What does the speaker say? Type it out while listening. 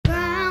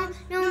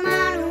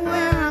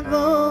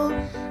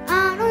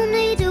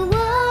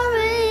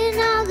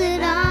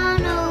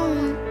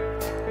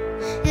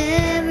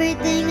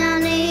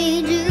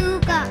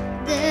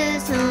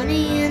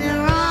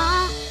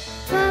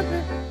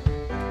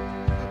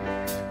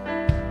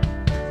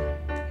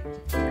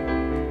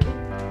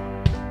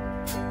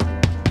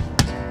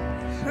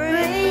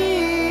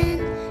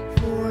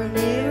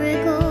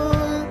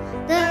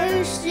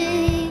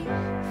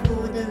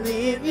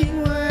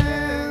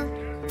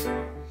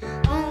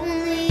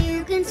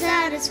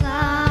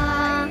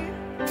satisfy.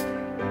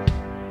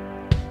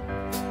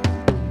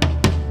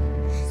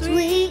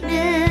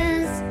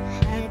 Sweetness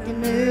at the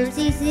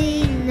mercy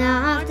seat,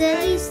 now I've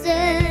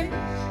tasted,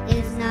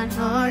 it's not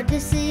hard to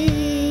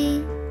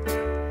see.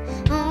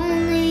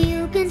 Only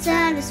you can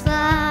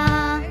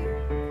satisfy.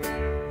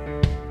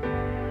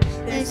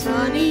 There's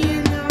honey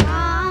in the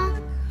rock.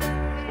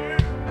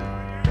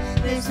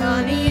 There's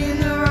honey in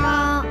the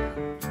rock.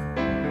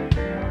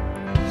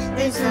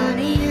 There's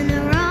honey in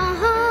the rock.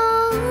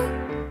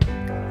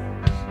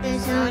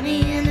 There's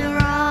honey in the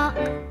rock.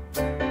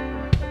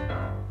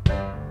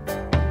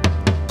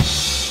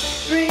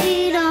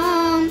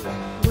 Freedom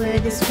where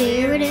the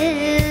Spirit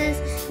is.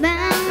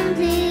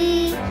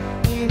 Bounty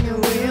in the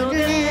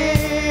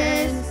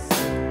wilderness.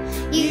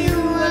 You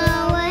will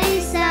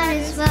always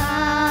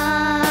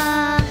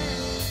satisfy.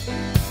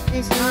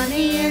 There's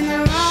honey in the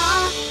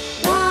rock,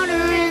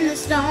 water in the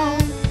stone,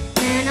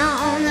 manna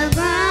on the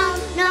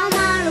ground. No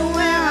matter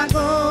where I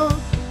go,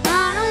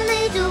 I don't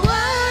need to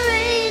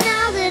worry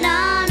now that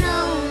I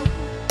know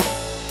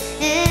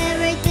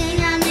everything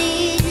I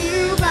need.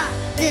 You got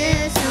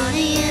this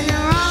honey in the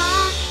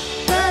rock,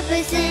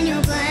 purpose in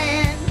your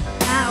plan,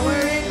 power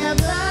in the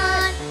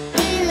blood,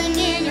 healing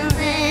in your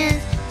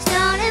hands,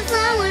 started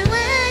flowing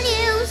when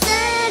you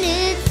said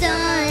it's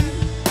done.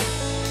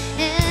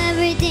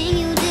 Everything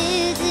you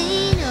did's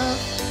enough.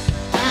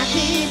 I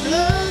keep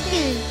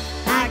looking,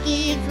 I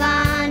keep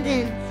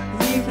finding,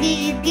 you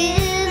keep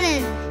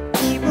giving,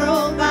 keep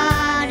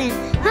providing.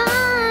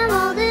 I'm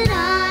all that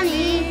I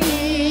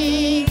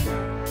need.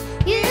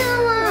 You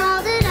are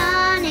all that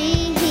I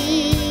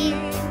need.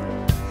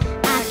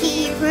 I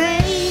keep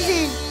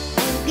praising,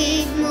 you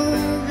keep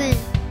moving.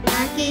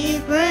 I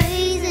keep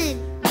praising,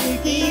 you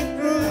keep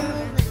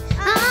proving.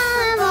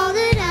 I'm all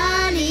that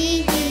I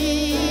need.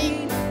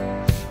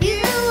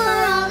 You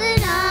are all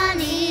that I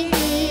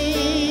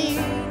need.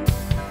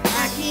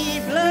 I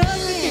keep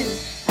looking,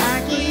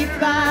 I keep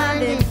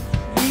finding,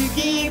 you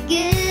keep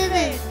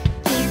giving,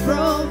 keep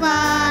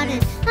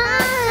providing. I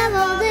have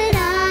all that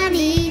I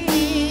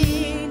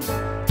need.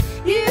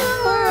 You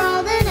are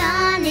all that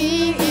I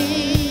need.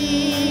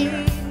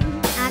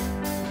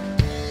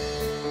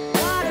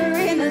 Water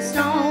in the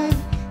stone,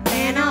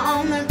 manna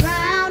on the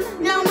ground.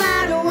 No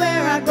matter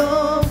where I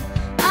go,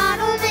 I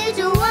don't need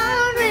to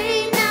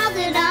worry now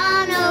that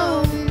I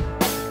know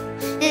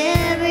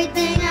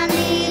everything I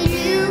need.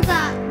 You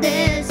got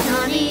this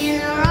honey in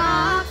the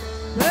rock,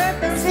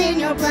 purpose in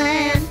your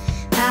plan,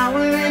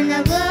 power in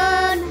the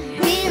blood,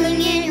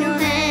 healing in your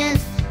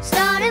hands,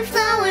 started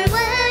flowing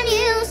when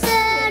you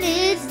said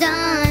it's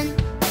done.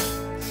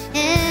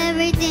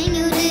 Everything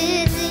you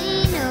did's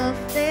enough.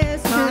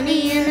 There's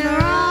honey in the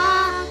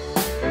rock.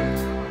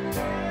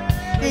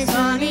 There's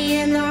honey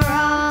in the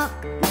rock.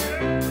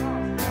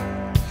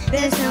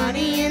 There's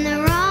honey in the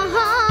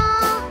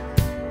rock.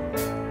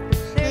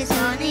 There's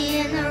honey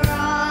in the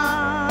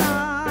rock.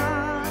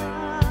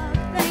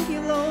 Thank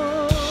you,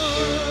 Lord.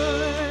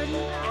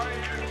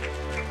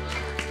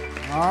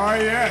 Oh,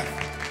 yes.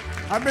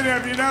 How many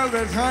of you know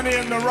there's honey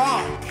in the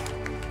rock?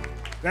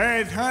 There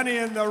is honey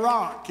in the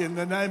rock in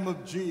the name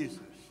of Jesus.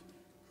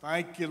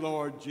 Thank you,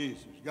 Lord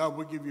Jesus. God,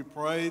 we give you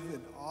praise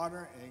and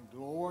honor and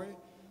glory.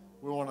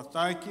 We want to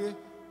thank you.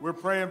 We're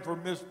praying for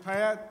Miss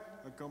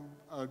Pat,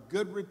 a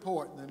good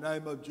report in the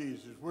name of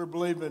Jesus. We're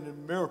believing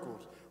in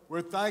miracles.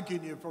 We're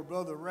thanking you for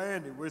Brother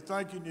Randy. We're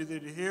thanking you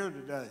that you're here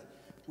today.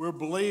 We're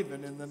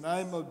believing in the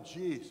name of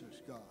Jesus,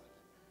 God.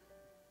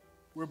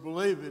 We're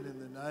believing in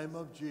the name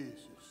of Jesus.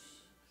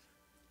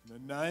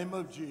 In the name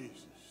of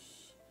Jesus.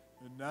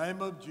 In the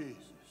name of Jesus.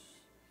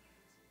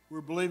 We're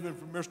believing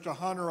for Mr.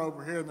 Hunter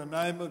over here in the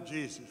name of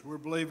Jesus. We're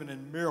believing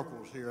in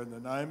miracles here in the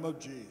name of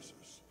Jesus.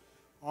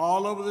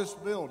 All over this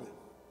building,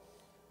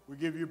 we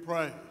give you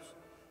praise.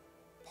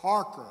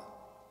 Parker,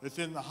 that's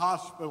in the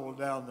hospital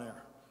down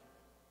there.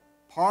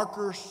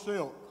 Parker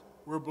Silk,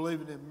 we're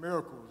believing in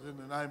miracles in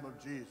the name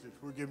of Jesus.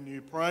 We're giving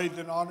you praise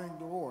and honor and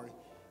glory.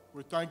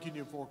 We're thanking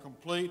you for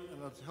complete and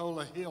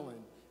total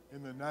healing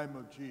in the name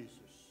of Jesus.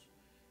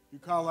 You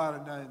call out a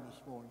name this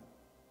morning.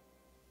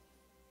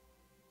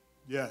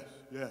 Yes,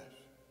 yes.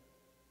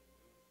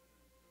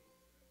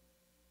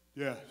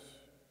 Yes.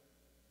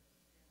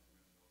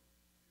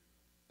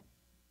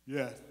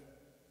 Yes.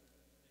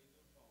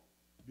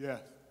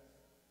 Yes.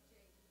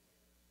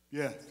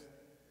 Yes.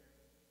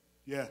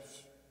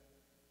 Yes.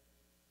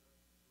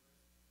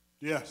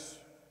 Yes.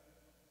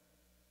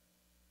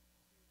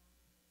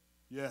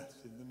 Yes,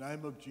 in the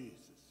name of Jesus.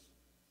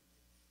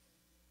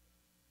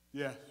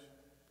 Yes.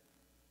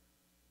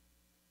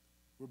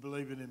 We're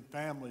believing in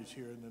families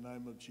here in the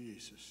name of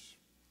Jesus.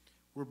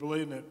 We're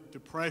believing that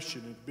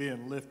depression is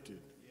being lifted.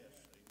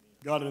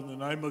 God, in the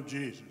name of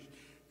Jesus.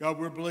 God,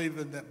 we're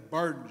believing that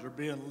burdens are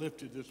being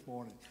lifted this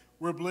morning.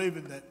 We're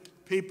believing that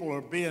people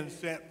are being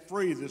set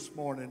free this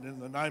morning in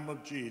the name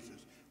of Jesus.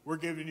 We're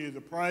giving you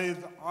the praise,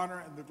 the honor,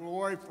 and the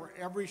glory for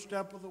every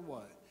step of the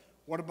way.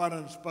 What about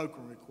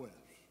unspoken requests?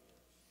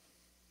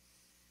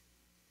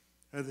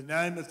 The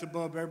name that's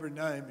above every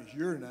name is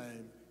your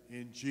name,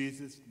 in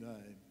Jesus'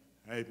 name.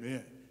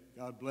 Amen.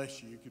 God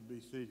bless you. You can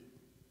be seated.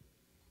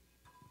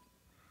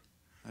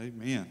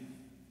 Amen.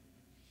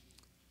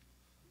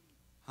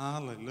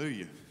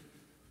 Hallelujah.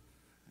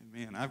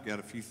 Amen. I've got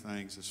a few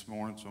things this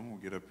morning, so I'm going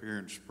to get up here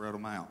and spread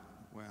them out.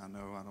 Well, I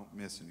know I don't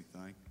miss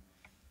anything.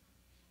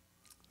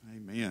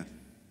 Amen.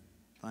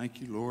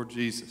 Thank you, Lord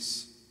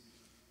Jesus.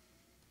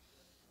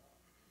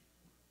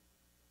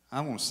 I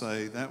want to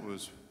say that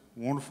was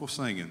wonderful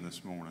singing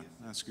this morning.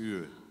 That's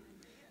good.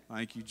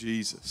 Thank you,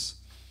 Jesus.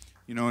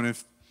 You know, and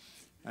if,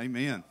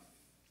 amen.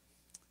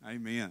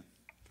 Amen.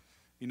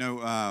 You know,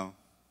 I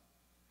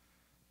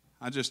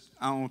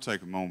want to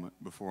take a moment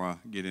before I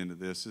get into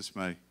this. This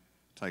may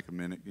take a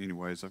minute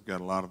anyways. I've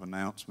got a lot of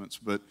announcements,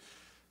 but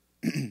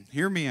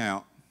hear me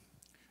out.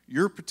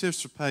 Your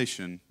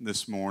participation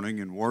this morning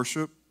in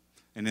worship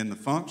and in the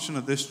function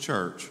of this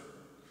church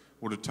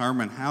will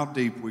determine how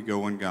deep we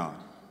go in God.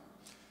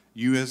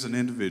 You as an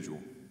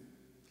individual.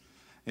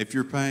 If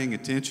you're paying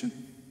attention,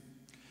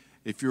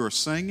 if you are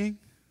singing,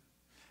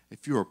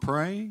 if you are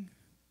praying,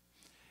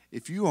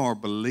 if you are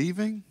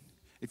believing,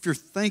 if you're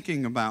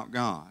thinking about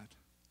God,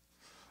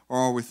 or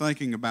are we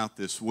thinking about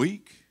this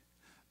week,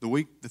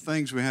 the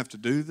things we have to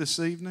do this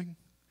evening,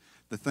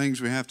 the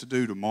things we have to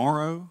do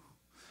tomorrow,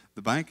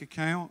 the bank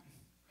account,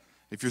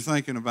 if you're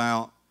thinking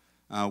about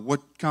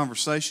what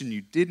conversation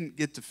you didn't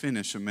get to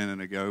finish a minute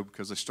ago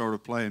because they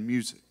started playing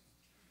music.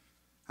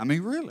 I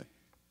mean, really.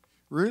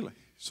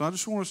 So I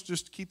just want us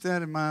just to keep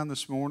that in mind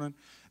this morning.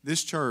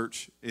 This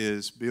church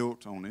is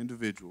built on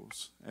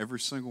individuals. Every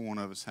single one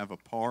of us have a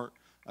part,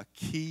 a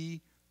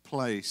key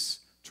place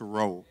to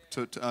roll,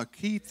 a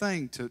key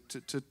thing to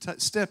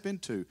step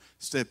into.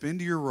 Step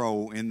into your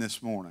role in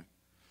this morning.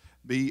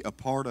 Be a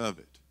part of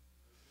it.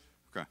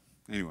 Okay,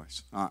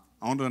 anyways, all right,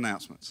 on to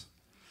announcements.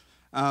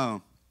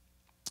 So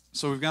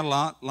we've got a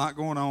lot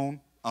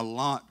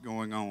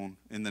going on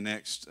in the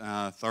next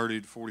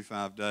 30 to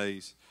 45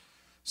 days.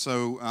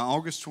 So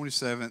August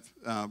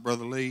 27th,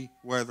 Brother Lee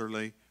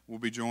Weatherly will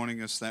be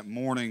joining us that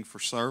morning for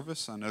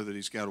service. I know that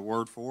he's got a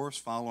word for us.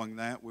 Following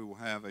that, we will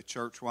have a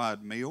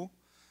church-wide meal.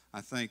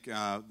 I think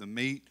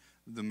the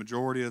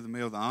majority of the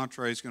meal, the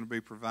entree is going to be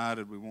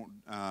provided. We want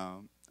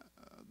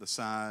the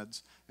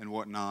sides and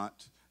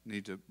whatnot.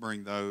 Need to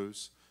bring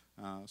those.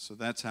 So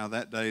that's how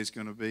that day is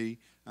going to be.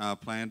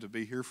 Plan to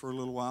be here for a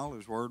little while.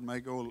 His word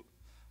may go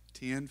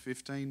 10,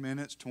 15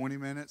 minutes, 20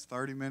 minutes,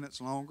 30 minutes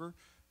longer.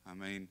 I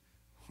mean,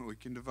 we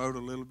can devote a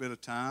little bit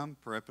of time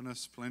prepping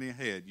us plenty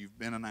ahead. You've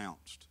been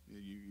announced.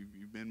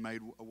 You've been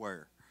made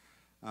aware.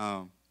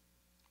 Other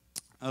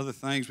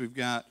things, we've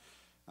got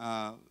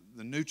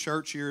the new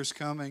church year is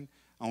coming.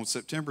 On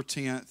September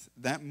 10th,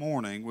 that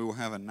morning, we will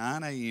have a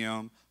 9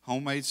 a.m.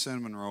 homemade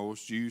cinnamon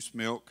rolls, juice,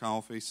 milk,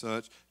 coffee,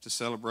 such, to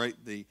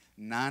celebrate the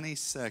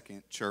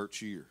 92nd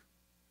church year.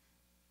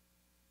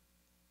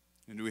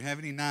 And do we have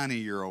any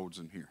 90-year-olds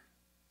in here?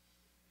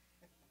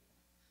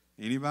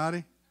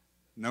 Anybody?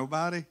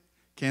 Nobody?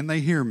 Can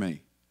they hear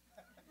me?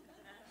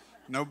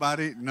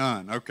 Nobody?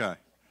 None. Okay.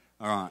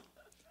 All right.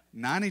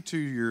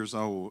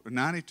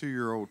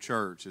 92-year-old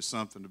church is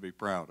something to be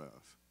proud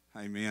of.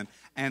 Amen.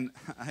 And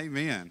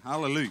amen.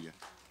 Hallelujah.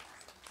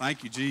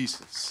 Thank you,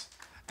 Jesus.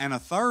 And a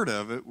third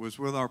of it was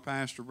with our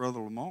pastor, Brother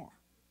Lamar.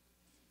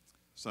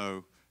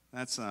 So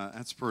that's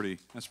pretty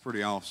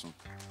awesome.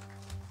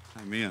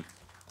 Amen.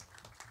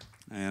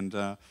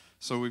 And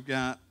so we've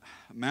got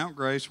Mount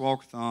Grace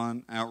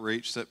Walkathon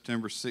Outreach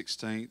September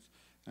 16th.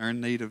 They're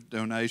in need of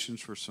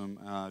donations for some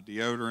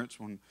deodorants,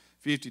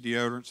 50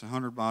 deodorants,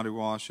 100 body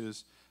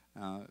washes.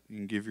 You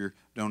can give your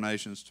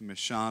donations to Miss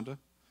Shonda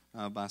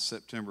by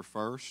September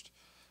 1st.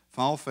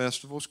 Fall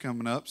Festival's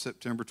coming up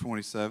September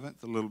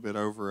 27th, a little bit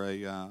over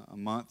a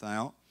month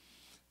out.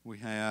 We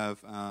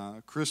have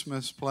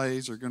Christmas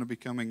plays are going to be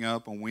coming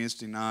up on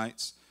Wednesday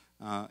nights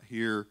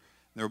here.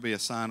 There will be a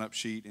sign-up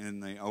sheet in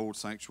the old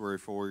sanctuary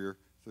foyer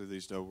through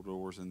these double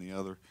doors and the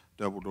other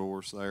double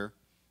doors there.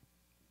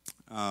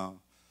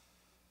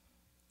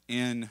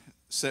 In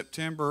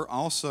September,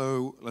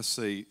 also,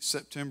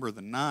 September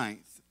the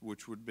 9th,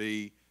 which would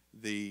be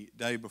the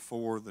day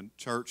before the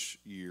church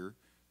year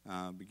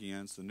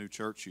begins, the new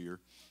church year,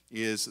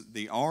 is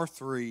the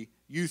R3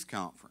 Youth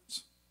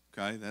Conference.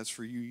 Okay, that's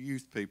for you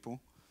youth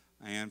people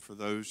and for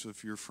those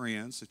of your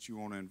friends that you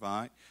want to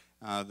invite.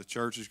 The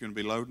church is going to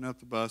be loading up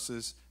the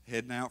buses,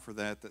 heading out for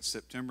that. That's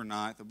September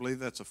 9th. I believe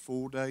that's a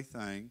full-day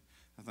thing.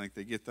 I think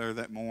they get there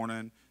that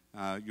morning.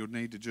 You'll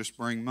need to just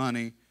bring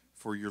money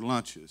for your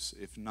lunches.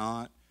 If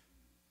not,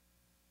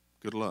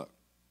 good luck.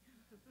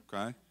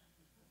 Okay?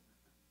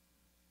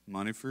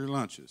 Money for your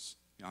lunches.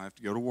 Y'all have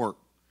to go to work.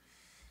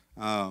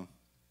 I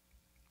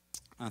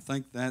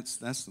think that's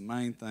the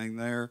main thing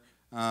there.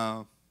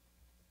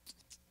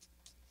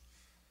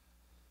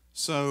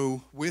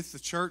 So with the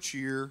church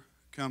year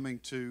coming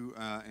to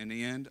an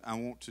end, I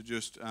want to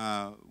just,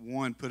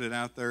 put it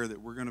out there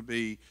that we're going to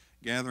be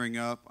gathering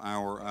up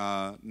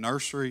our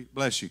nursery,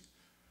 bless you,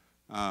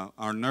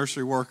 our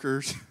nursery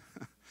workers,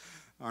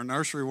 our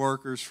nursery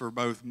workers for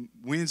both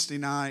Wednesday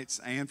nights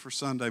and for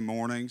Sunday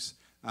mornings.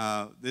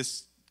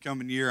 This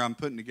coming year, I'm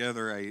putting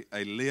together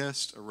a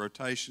list, a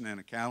rotation, and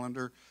a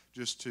calendar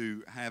just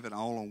to have it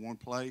all in one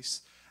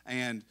place.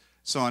 And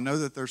so I know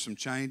that there's some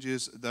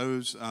changes.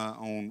 Those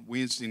on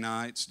Wednesday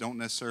nights don't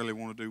necessarily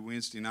want to do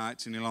Wednesday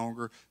nights any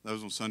longer.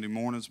 Those on Sunday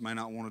mornings may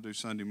not want to do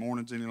Sunday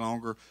mornings any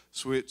longer.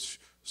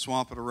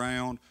 Swap it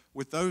around.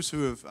 With those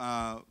who have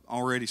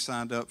already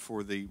signed up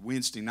for the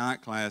Wednesday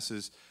night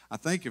classes, I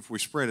think if we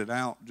spread it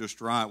out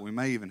just right, we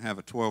may even have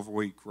a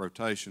 12-week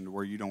rotation to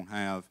where you don't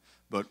have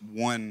but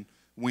one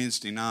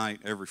Wednesday night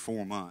every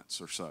 4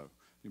 months or so.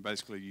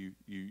 Basically,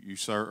 you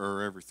serve,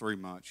 or every 3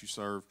 months, you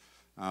serve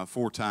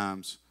 4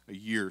 times a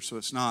year. So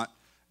it's not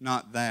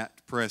that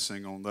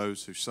pressing on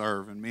those who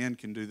serve, and men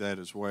can do that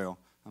as well.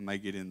 I may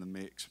get in the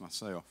mix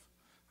myself.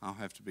 I'll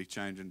have to be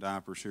changing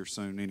diapers here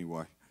soon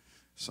anyway.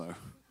 So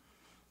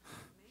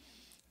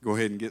go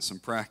ahead and get some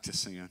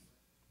practice in.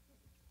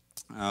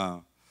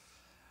 And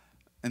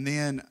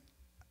then,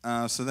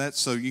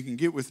 so you can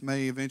get with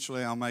me.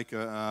 Eventually, I'll make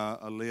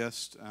a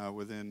list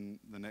within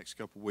the next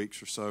couple of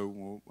weeks or so.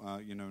 We'll,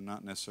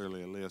 not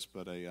necessarily a list,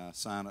 but a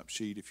sign-up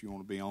sheet if you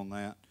want to be on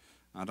that.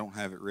 I don't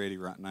have it ready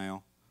right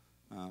now,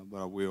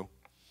 but I will.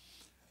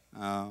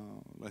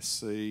 Let's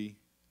see.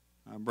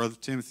 Brother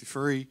Timothy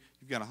Free,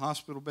 you've got a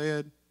hospital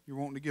bed you're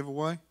wanting to give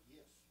away?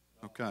 Yes.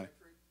 Okay.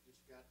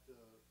 It's got the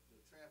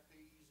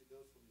trapeze that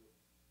goes from the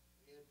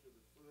head to the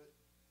foot.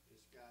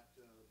 It's got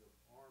the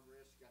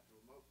armrest, got the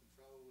remote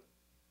control.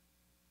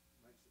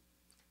 That makes it.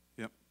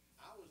 Yep.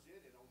 I was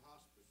in it on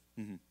hospice.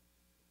 Mm-hmm.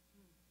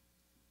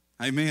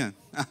 Amen.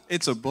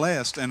 It's a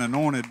blessed and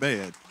anointed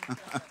bed.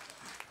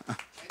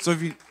 So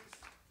if you... It's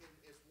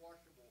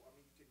washable. I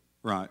mean, you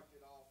can Right. wash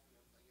it off and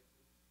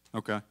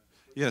everything. Okay.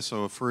 Yeah,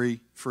 so a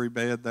free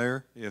bed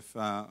there if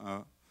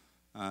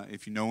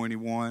you know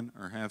anyone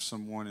or have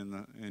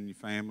someone in your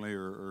family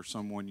or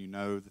someone you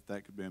know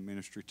that could be a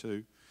ministry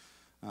to.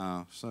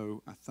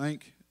 So I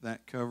think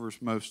that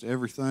covers most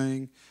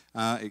everything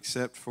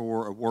except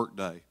for a work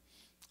day.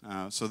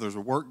 So there's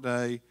a work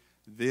day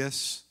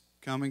this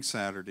coming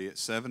Saturday at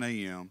 7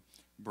 a.m.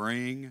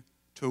 Bring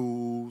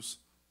tools,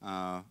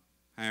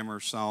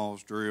 hammers,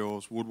 saws,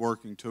 drills,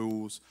 woodworking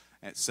tools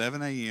at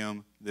 7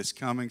 a.m. this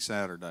coming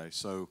Saturday.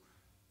 So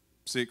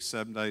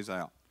 6-7 days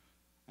out.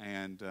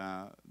 And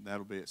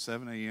that'll be at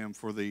 7 a.m.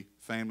 for the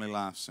Family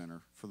Life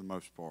Center for the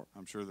most part.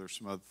 I'm sure there's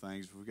some other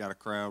things. If we've got a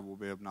crowd, we'll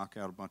be able to knock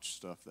out a bunch of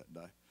stuff that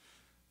day.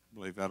 I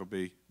believe that'll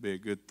be a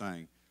good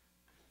thing.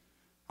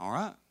 All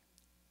right.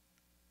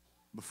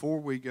 Before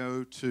we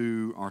go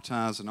to our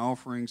tithes and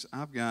offerings,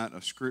 I've got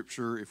a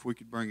scripture, if we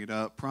could bring it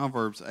up,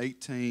 Proverbs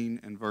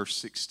 18 and verse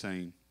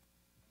 16.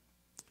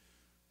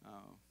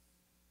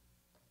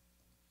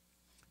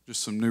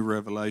 Just some new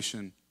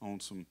revelation on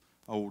some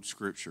old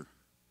scripture.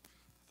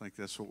 I think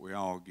that's what we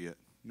all get,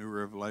 new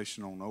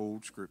revelation on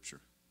old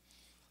scripture.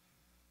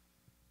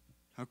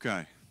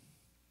 Okay.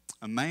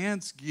 A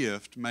man's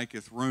gift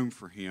maketh room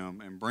for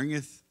him and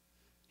bringeth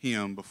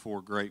him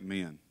before great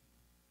men.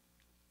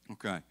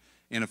 Okay.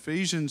 In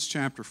Ephesians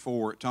chapter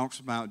 4, it talks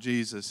about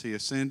Jesus. He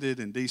ascended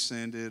and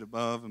descended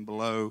above and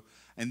below,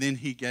 and then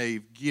he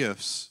gave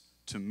gifts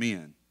to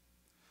men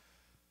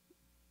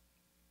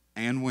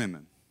and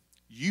women.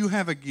 You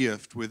have a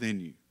gift within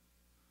you.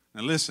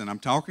 Now listen, I'm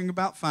talking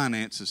about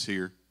finances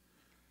here.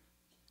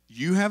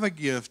 You have a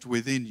gift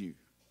within you.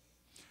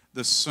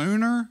 The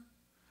sooner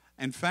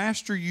and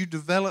faster you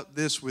develop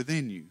this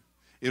within you,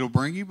 it'll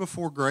bring you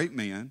before great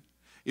men.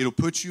 It'll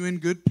put you in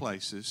good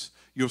places.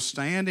 You'll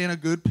stand in a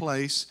good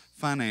place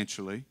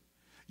financially.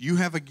 You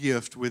have a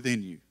gift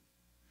within you.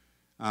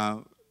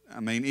 It's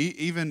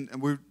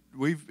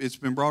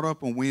been brought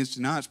up on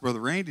Wednesday nights. Brother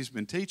Randy's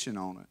been teaching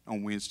on it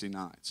on Wednesday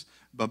nights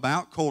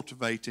about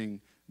cultivating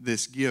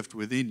this gift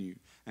within you.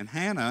 And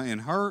Hannah, in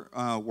her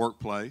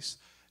workplace,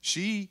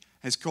 she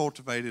has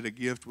cultivated a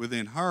gift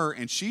within her,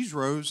 and she's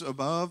rose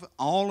above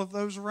all of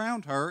those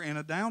around her in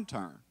a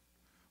downturn,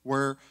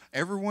 where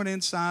everyone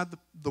inside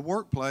the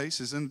workplace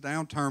is in a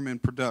downturn in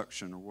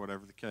production, or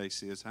whatever the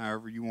case is,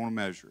 however you want to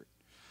measure it.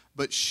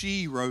 But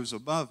she rose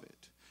above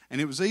it.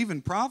 And it was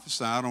even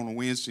prophesied on a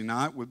Wednesday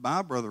night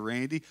by Brother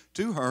Randy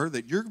to her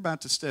that you're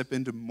about to step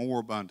into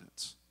more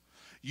abundance.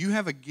 You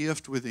have a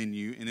gift within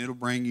you, and it'll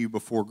bring you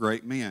before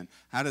great men.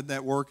 How did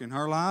that work in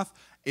her life?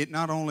 It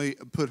not only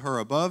put her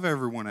above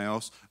everyone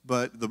else,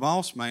 but the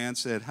boss man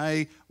said,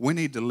 hey, we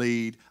need to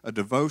lead a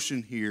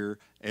devotion here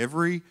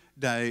every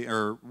day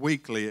or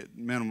weekly at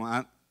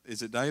minimum.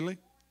 Is it daily?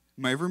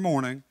 Every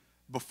morning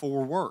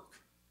before work.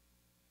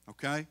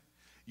 Okay?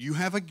 You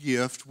have a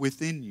gift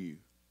within you.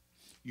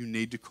 You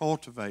need to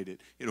cultivate it.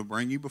 It'll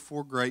bring you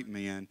before great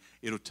men.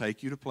 It'll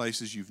take you to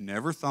places you've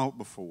never thought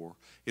before.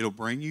 It'll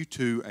bring you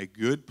to a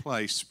good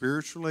place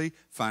spiritually,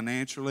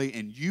 financially,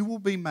 and you will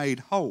be made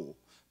whole,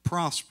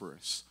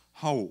 prosperous,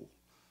 whole,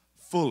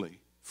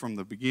 fully, from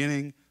the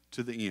beginning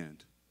to the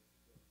end.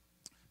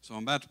 So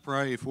I'm about to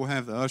pray. If we'll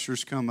have the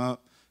ushers come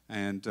up,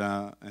 and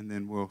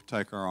then we'll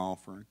take our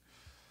offering.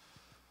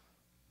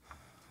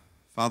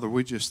 Father,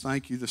 we just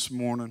thank you this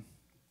morning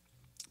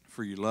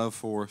for your love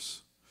for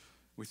us.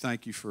 We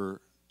thank you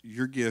for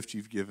your gift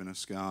you've given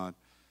us, God.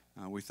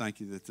 We thank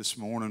you that this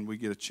morning we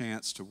get a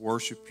chance to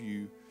worship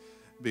you,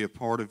 be a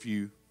part of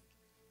you,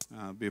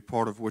 be a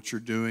part of what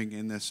you're doing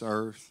in this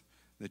earth,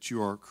 that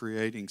you are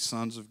creating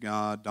sons of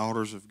God,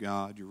 daughters of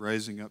God. You're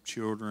raising up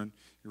children.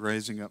 You're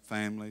raising up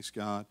families,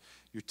 God.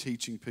 You're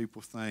teaching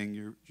people things.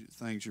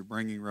 You're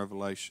bringing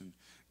revelation.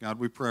 God,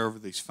 we pray over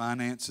these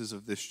finances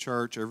of this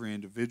church, every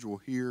individual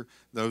here,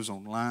 those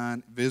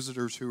online,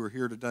 visitors who are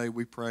here today.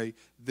 We pray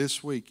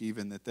this week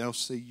even that they'll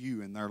see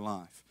you in their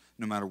life,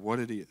 no matter what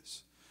it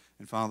is.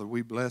 And Father,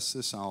 we bless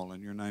this all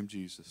in your name,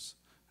 Jesus.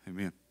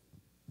 Amen.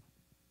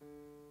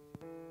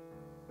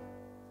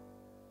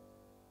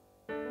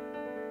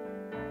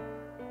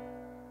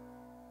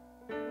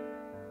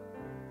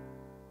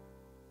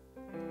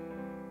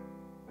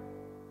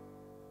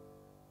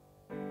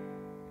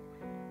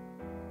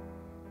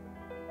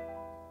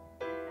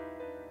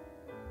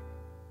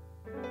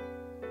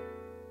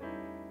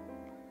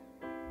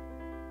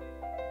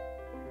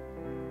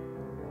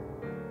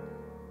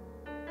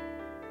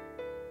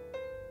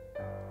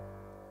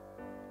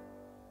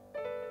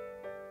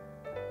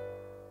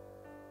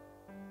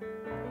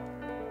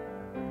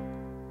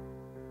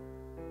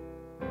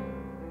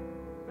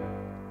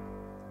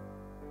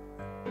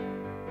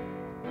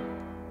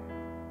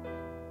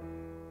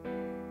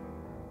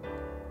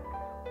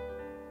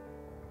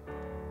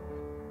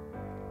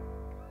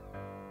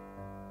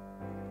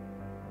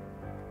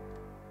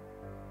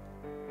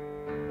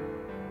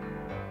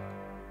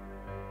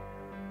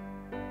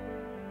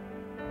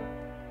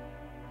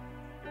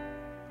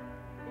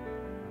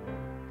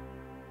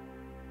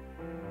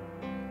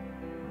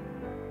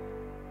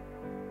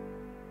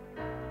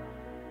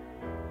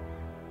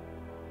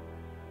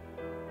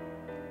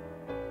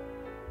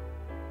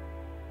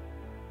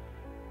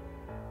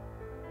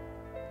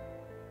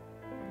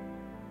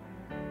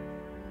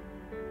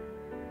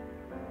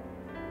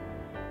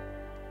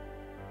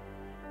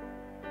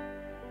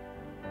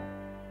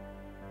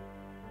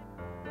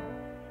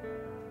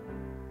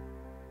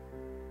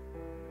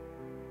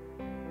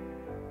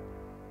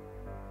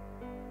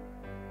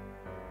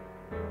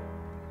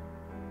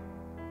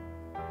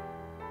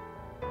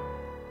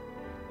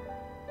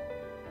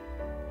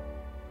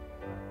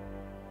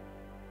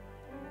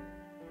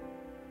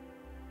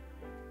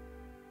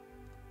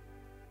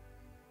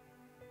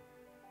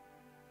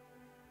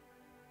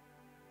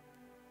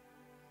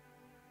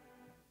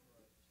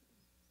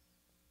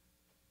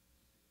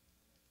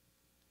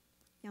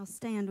 Y'all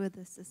stand with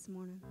us this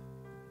morning.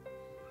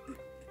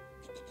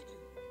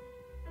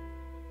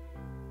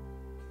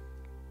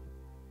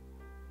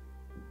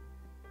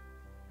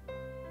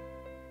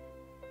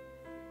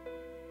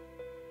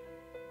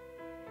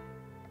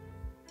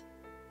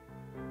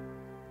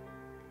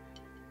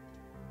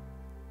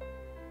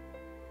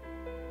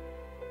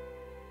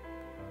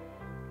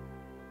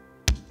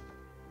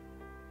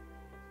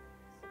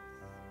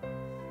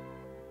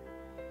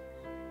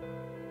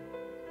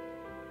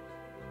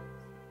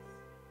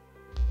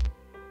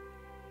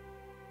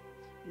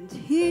 And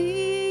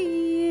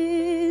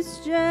he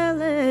is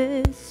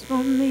jealous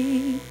for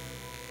me.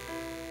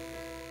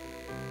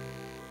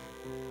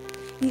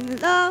 He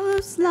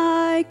loves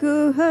like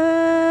a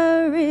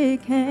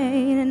hurricane,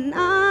 and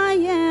I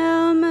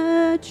am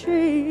a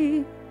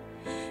tree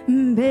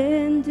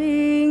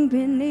bending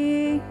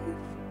beneath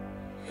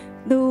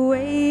the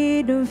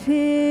weight of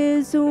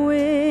his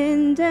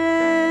wind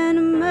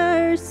and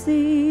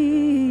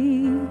mercy.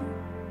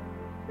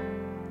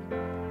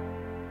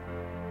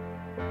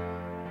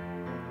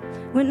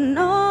 When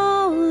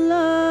all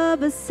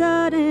of a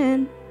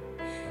sudden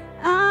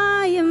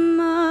I am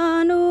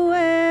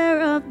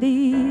unaware of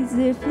these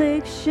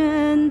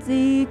afflictions,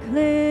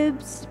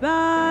 eclipsed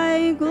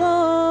by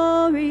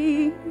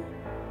glory,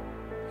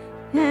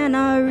 and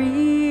I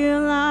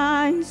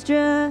realize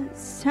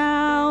just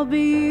how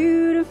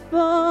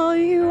beautiful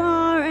you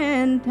are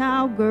and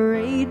how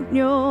great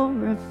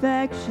your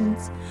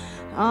affections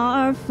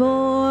are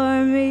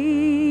for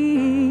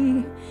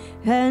me.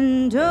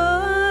 And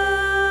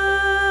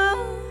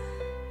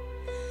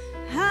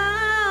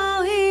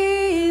how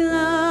he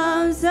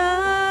loves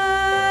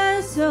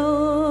us,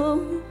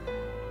 oh,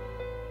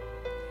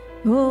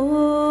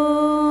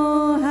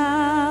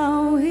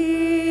 how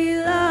he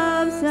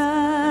loves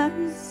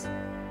us,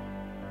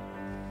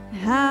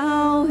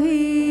 how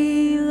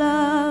he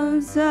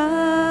loves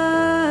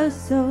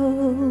us,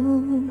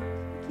 thank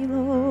you,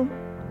 Lord.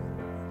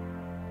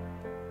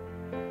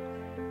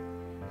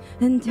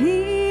 And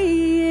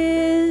he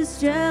is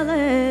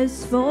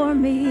jealous for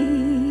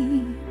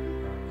me.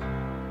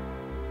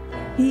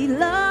 He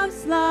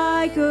loves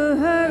like a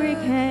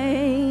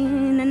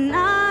hurricane, and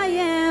I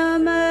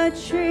am a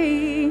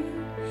tree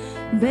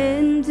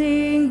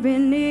bending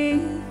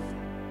beneath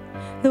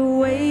the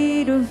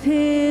weight of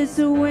his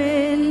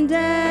wind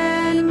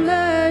and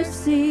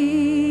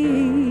mercy.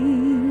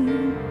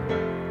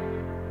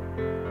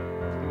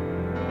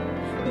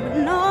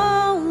 When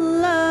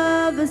all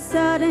of a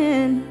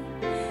sudden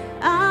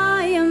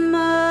I am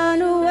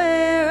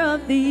unaware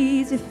of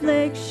these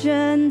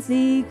afflictions,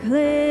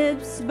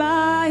 eclipsed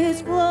by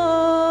his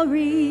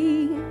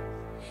glory,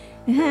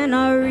 and and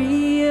I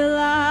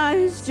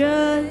realize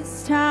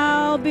just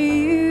how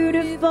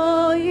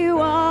beautiful you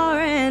are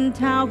and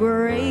how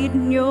great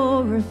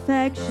your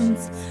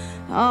affections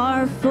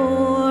are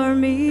for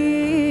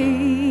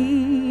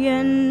me.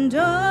 And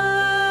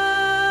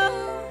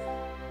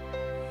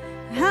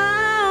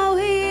how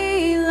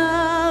he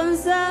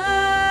loves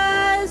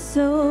us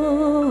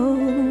so.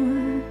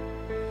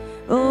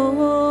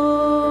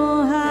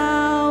 Oh,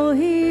 how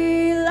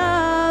he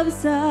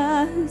loves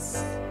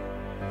us,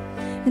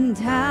 and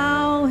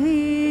how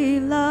he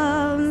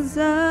loves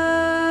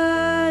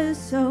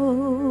us so.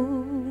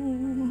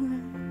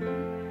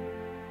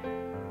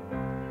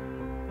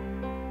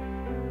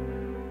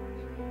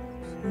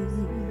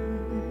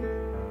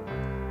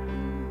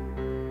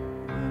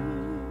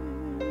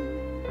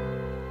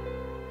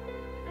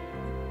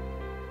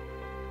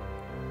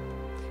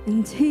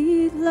 And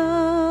he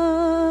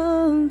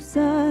loves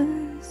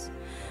us.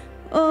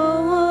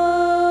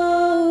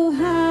 Oh,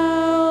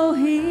 how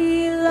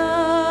he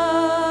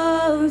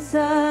loves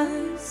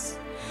us.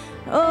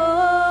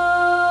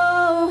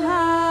 Oh,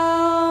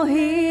 how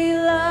he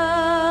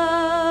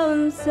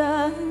loves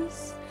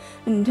us.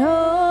 And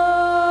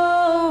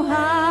oh,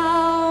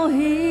 how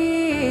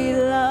he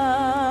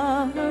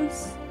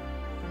loves.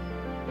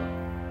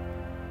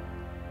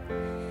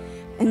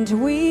 And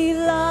we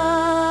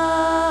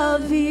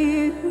love you.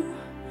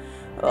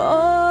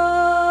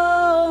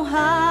 Oh,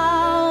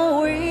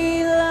 how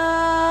we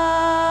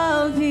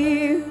love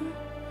you.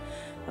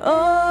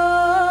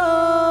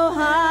 Oh,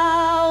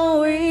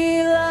 how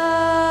we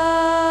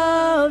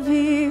love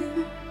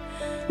you.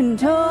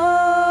 And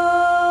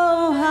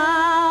oh,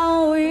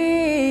 how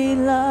we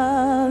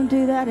love.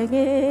 Do that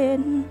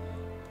again.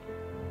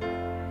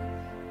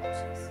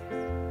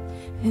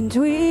 And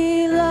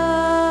we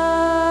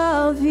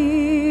love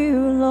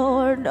you,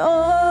 Lord.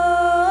 Oh,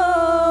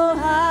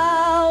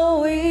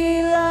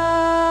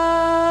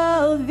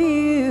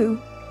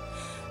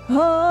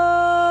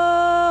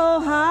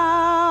 oh,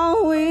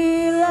 how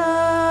we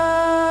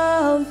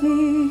love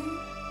you.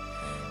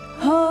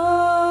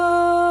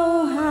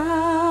 Oh,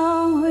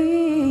 how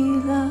we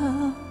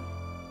love.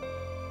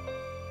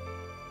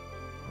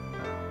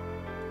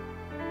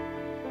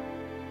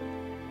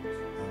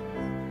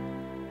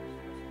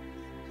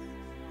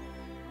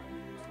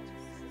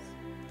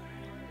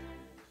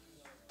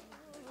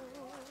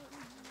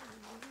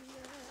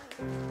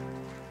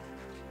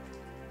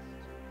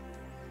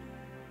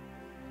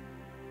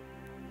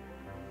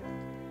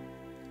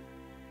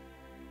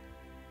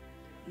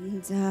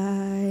 And I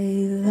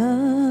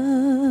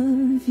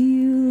love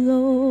you,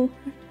 Lord,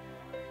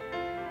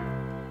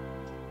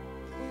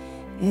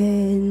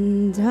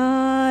 and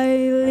I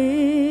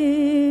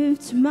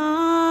lift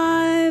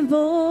my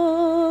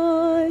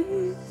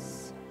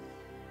voice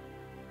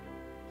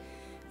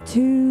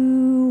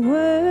to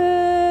worship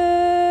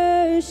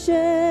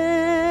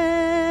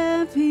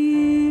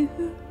you,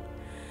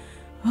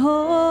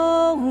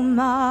 oh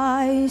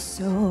my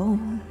soul.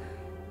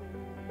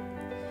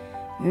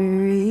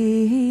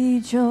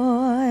 Rejoice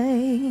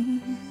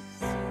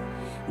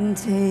and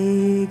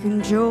take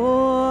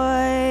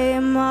joy,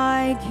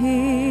 my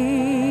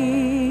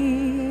King,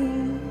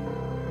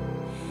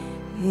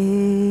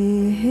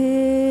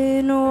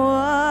 in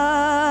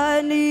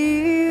what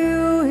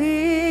you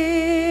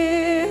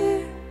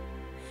hear.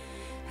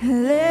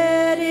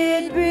 Let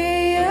it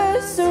be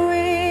a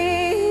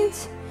sweet,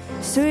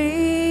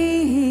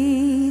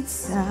 sweet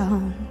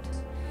sound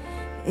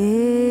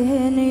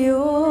in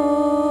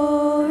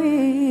your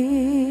ear.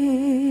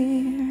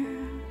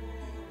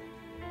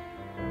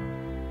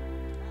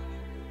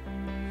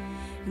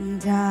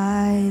 And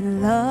I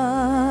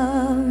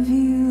love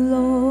you,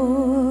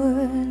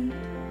 Lord,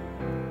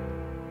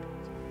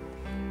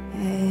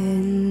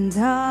 and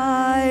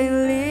I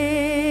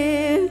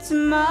lift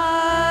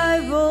my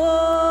voice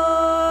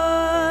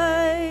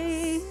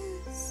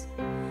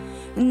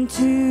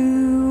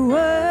to worship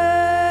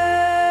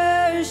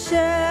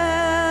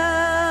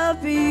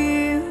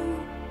you,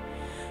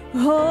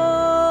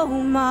 oh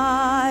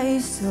my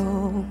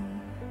soul.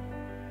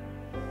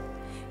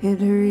 It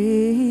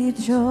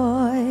rejoice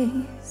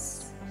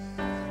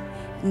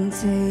and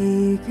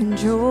take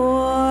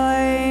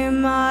joy,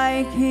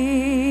 my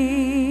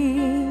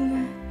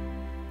King,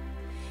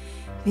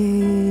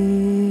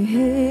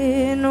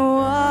 in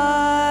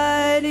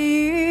what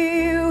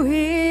you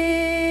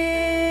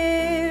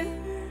hear.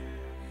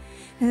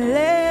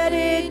 Let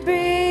it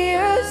be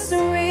a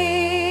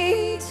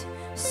sweet,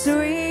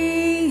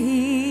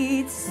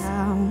 sweet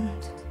sound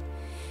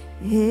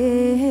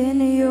in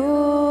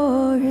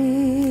your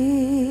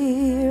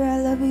ear. I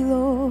love you,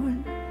 Lord.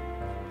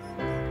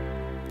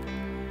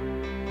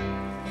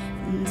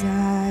 And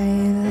I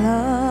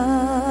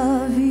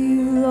love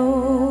you,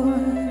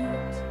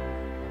 Lord,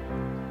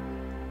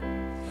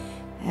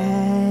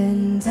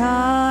 and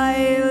I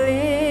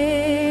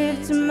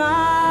lift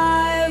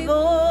my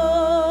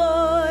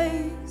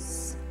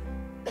voice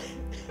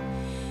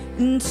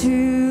to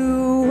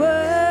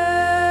worship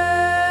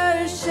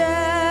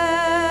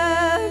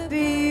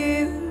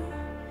you,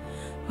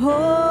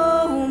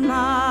 oh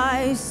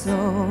my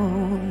soul.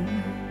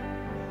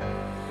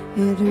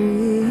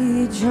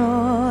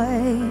 rejoice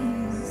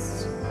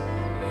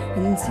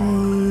and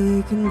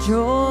take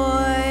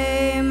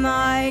joy,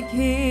 my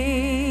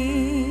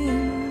King,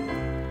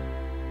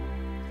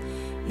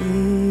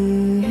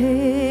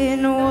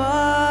 in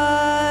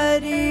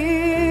what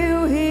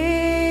you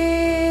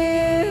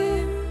hear.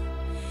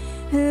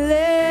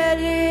 Let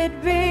it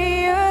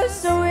be a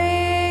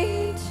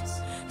sweet,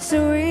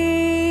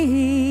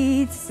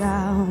 sweet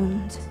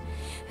sound.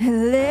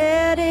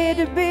 Let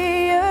it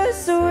be a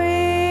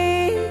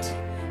sweet,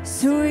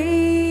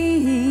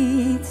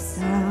 sweet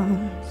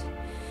sound.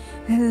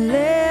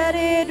 Let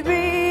it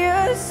be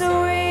a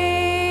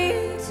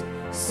sweet,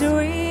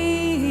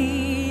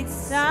 sweet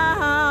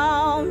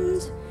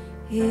sound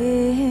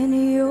in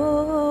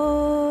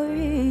your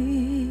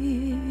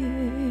ear.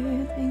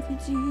 Thank you,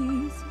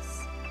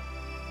 Jesus.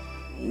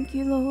 Thank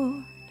you,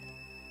 Lord.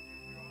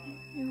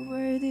 You're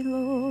worthy,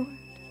 Lord.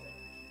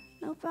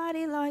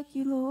 Nobody like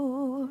you,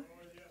 Lord.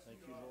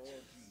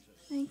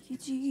 Thank you,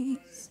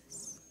 Jesus.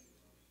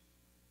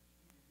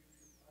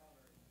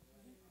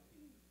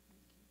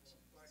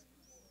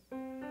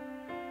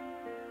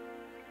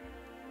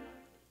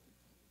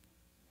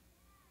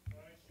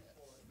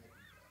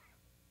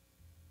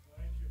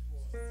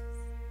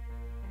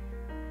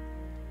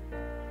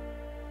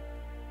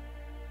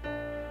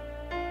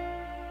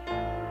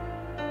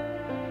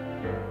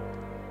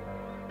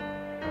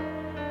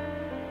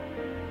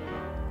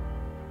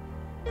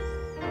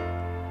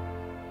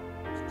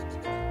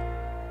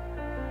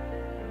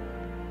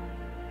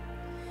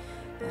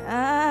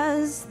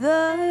 As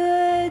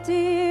the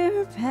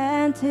deer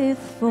panteth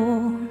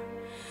for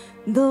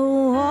the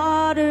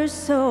water,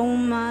 so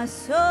my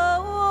soul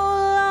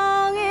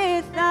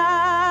longeth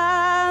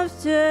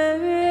after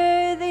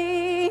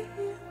thee.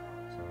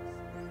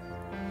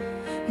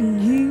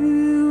 And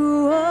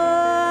you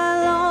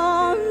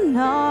alone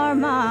are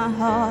my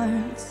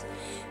heart's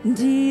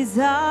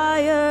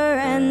desire,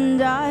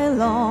 and I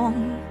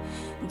long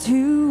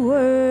to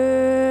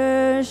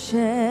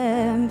worship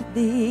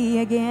thee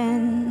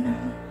again.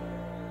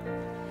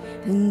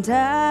 And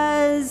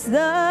as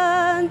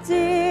the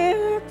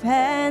deer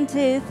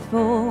panteth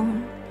for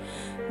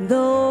the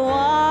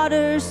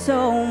water,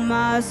 so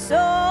my soul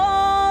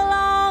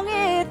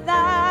longeth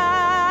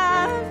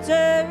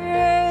after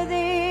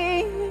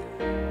thee.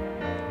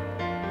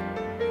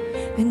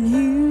 And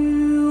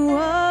you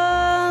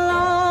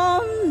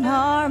alone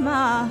are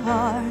my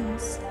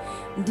heart's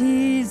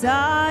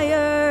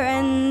desire,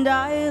 and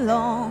I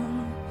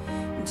long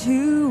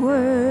to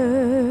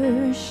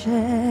worship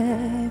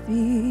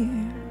you.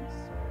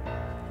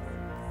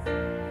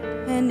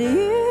 And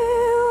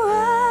you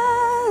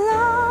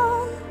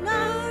alone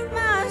are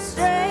my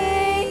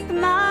strength,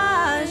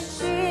 my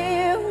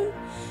shield.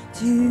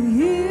 To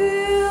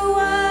you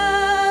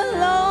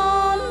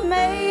alone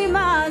may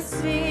my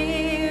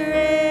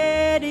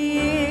spirit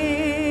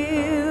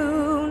yield.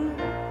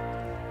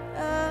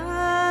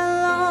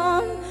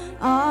 Alone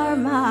are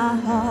my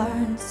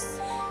heart's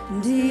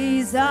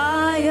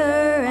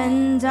desire,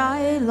 and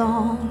I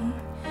long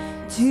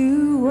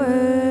to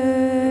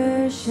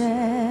worship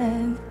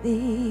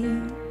thee.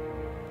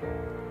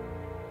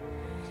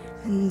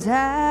 And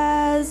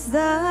as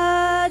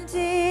the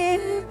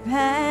deer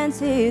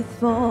panteth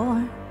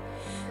for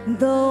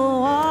the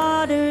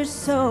water,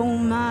 so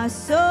my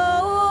soul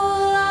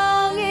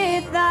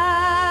longeth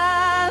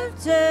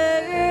after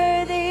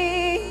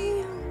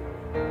thee.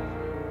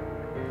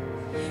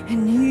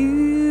 And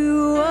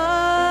you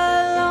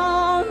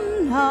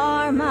alone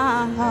are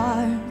my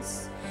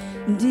heart's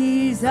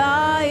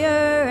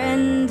desire,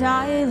 and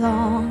I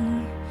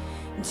long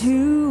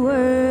to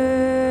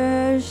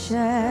worship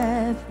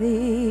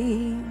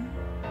thee.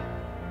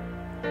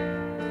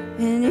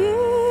 And you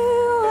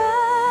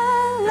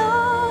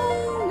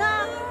alone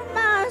are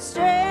my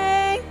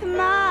strength,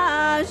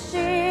 my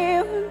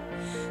shield.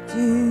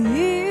 To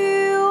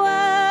you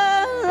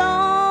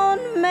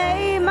alone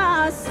may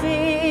my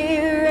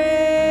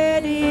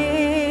spirit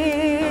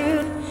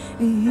yield.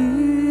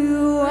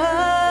 You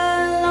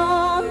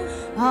alone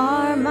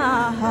are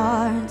my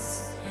heart's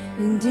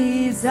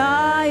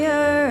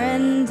desire,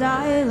 and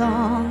I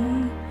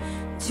long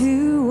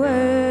to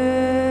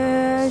worship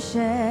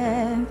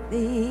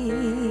thee.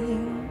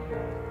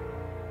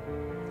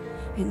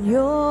 And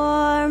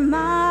you're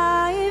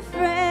my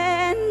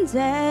friend,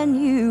 and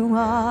you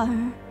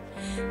are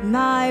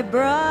my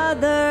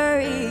brother,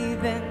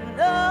 even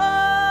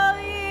though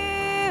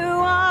you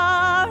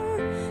are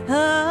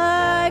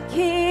a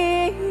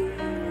king.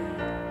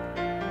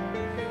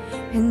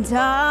 And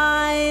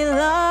I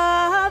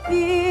love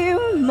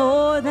you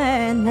more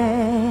than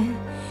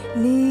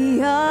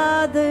any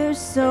other,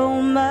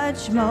 so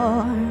much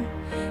more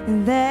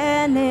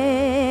than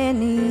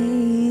anything.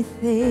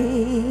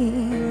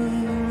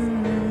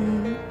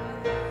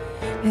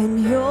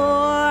 And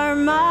you're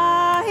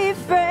my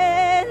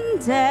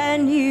friend,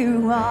 and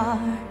you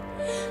are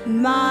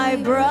my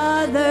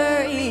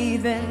brother,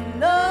 even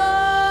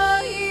though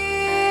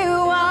you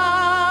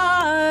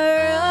are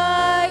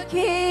a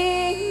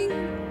king.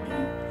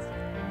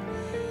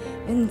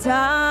 And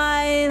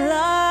I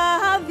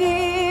love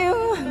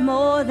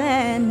more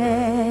than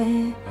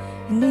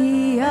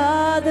any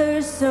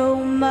other, so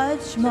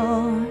much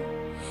more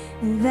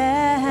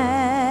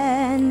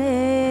than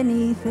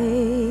anything.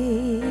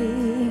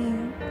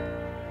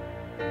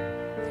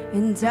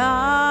 And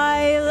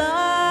I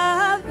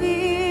love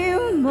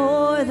you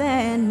more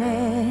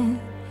than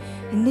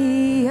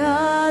any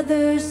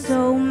other,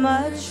 so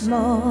much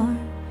more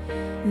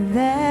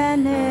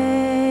than anything.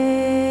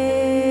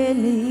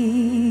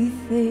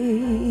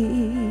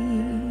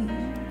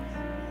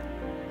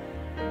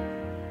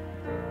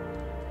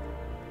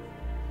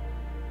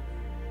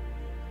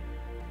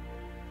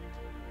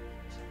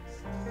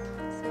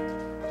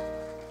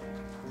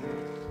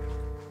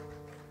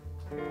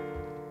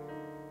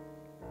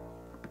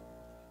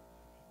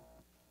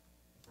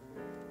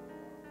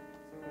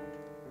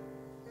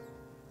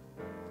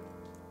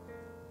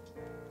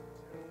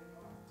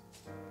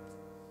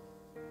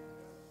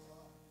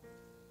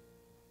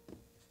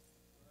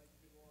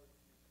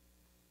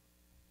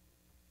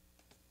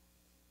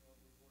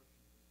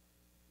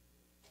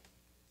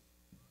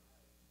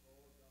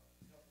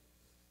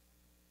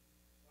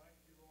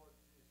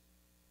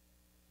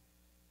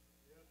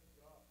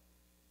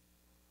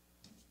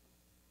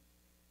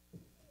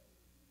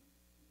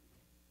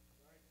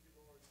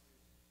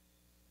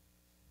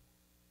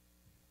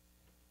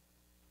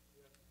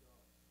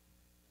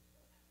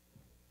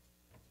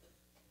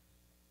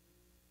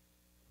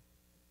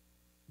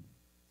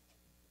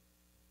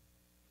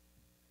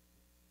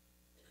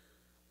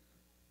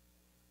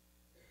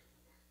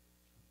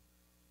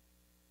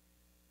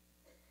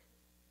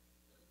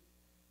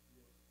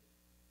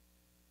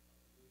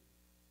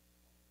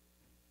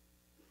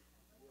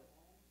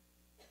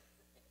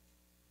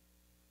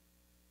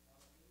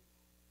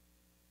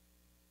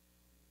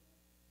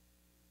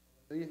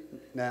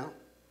 Now?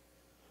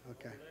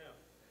 Okay.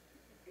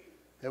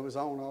 It was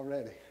on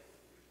already.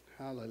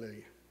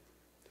 Hallelujah.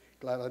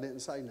 Glad I didn't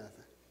say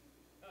nothing.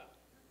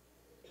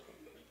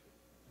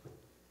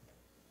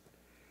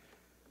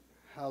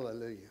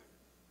 Hallelujah.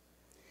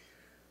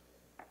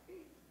 I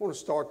want to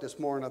start this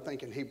morning, I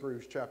think, in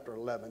Hebrews chapter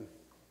 11.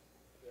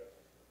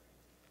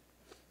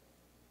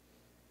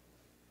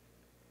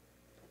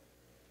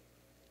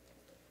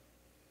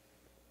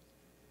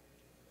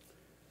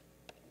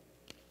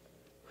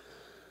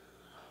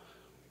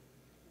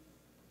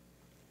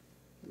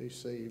 Let me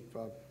see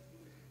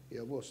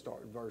if, we'll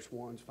start at verse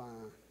 1, it's fine.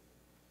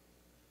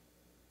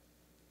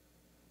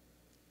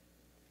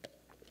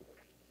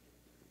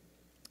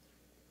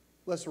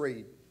 Let's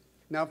read.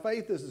 Now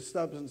faith is the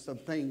substance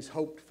of things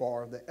hoped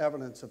for, the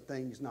evidence of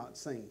things not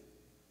seen.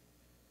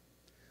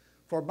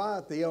 For by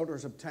it the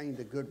elders obtained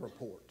a good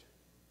report.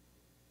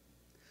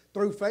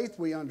 Through faith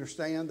we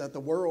understand that the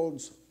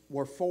worlds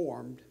were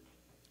formed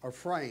or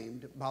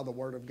framed by the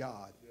word of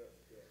God,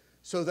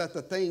 so that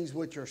the things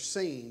which are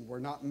seen were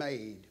not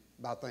made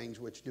by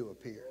things which do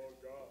appear.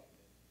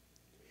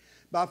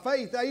 By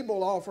faith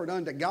Abel offered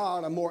unto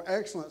God a more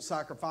excellent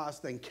sacrifice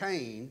than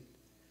Cain,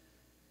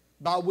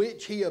 by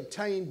which he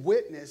obtained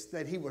witness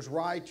that he was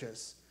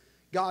righteous,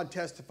 God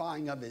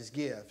testifying of his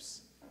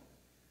gifts.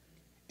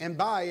 And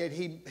by it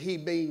he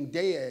being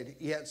dead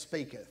yet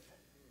speaketh.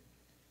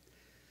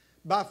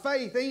 By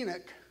faith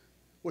Enoch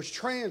was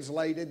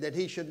translated that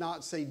he should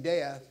not see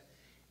death,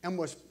 and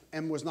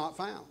was not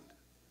found,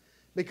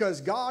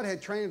 because God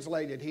had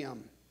translated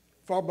him.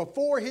 For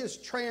before his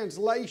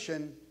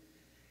translation,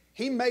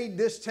 he made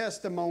this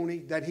testimony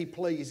that he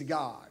pleased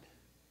God.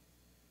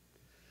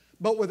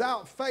 But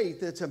without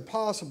faith, it's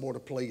impossible to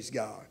please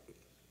God.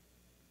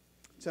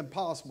 It's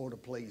impossible to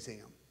please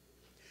him.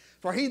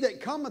 For he that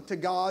cometh to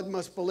God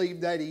must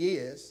believe that he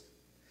is,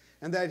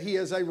 and that he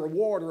is a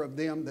rewarder of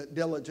them that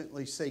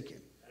diligently seek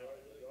him.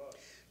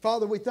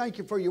 Father, we thank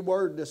you for your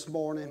word this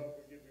morning.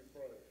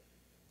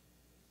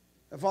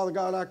 And Father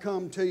God, I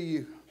come to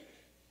you,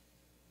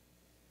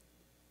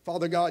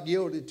 Father God,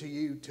 yielded to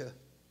you to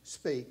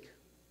speak.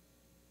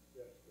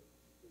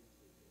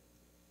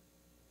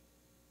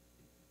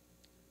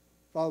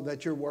 Father,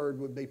 that your word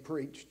would be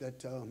preached,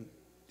 that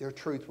your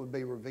truth would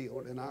be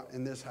revealed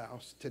in this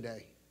house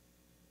today.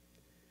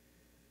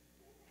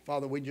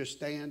 Father, we just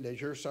stand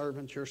as your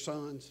servants, your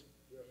sons.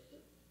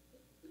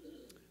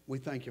 We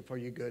thank you for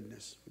your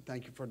goodness. We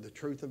thank you for the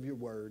truth of your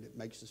word. It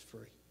makes us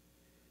free. In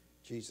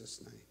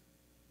Jesus' name,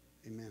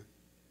 amen.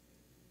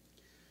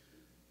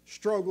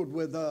 Struggled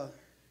with all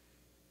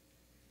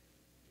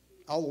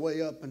the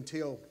way up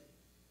until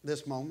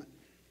this moment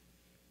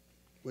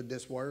with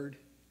this word.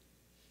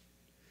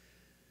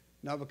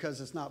 Not because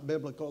it's not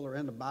biblical or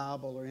in the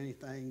Bible or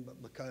anything,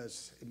 but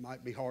because it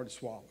might be hard to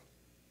swallow.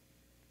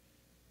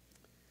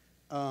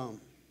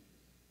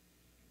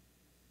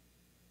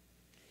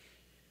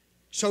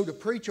 So to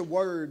preach a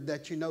word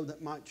that you know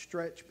that might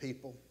stretch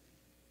people,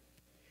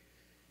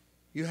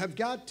 you have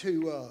got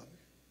to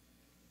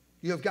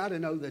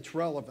know that's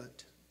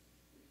relevant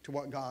to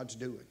what God's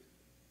doing.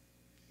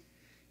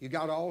 You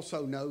got to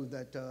also know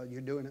that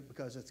you're doing it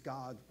because it's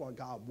what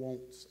God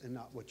wants and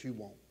not what you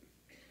want.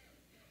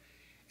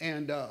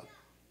 And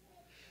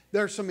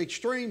there's some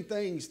extreme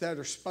things that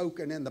are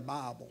spoken in the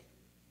Bible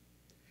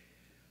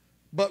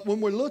But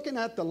when we're looking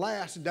at the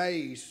last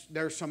days,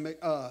 there's some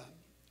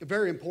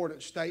very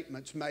important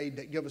statements made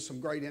that give us some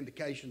great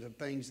indications of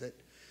things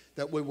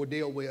that we will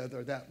deal with,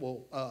 or that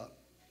will,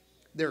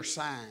 they're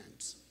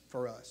signs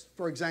for us.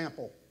 For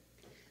example,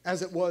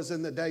 as it was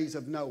in the days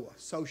of Noah,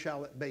 so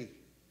shall it be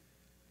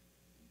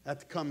at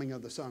the coming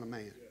of the Son of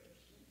Man.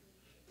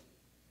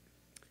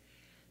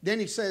 Then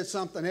he says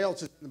something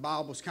else in the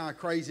Bible. It's kind of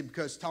crazy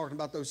because it's talking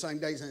about those same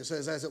days, and it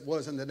says, as it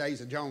was in the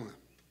days of Jonah.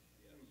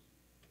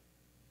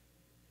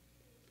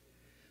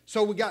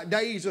 So we got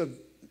days of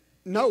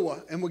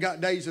Noah and we got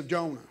days of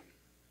Jonah.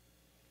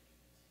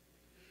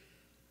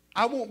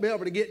 I won't be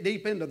able to get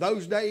deep into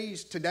those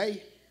days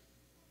today,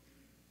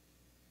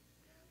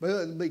 but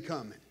it'll be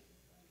coming.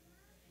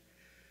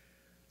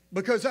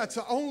 Because that's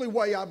the only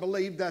way I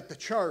believe that the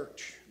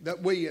church,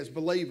 that we as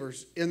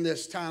believers in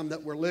this time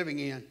that we're living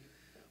in,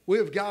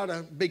 we've got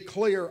to be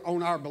clear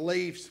on our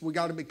beliefs. We've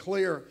got to be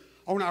clear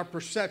on our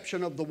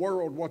perception of the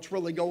world, what's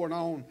really going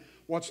on,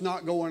 what's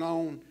not going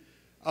on.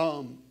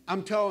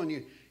 I'm telling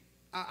you,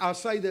 I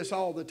say this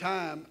all the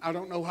time. I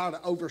don't know how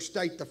to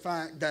overstate the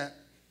fact that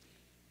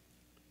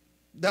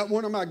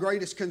one of my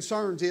greatest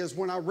concerns is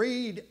when I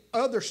read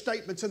other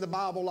statements in the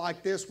Bible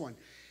like this one.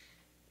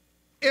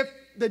 If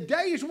the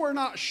days were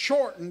not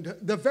shortened,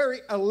 the very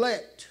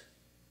elect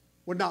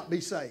would not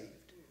be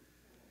saved.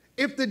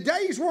 If the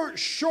days weren't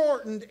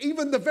shortened,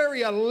 even the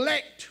very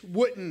elect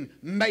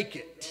wouldn't make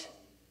it.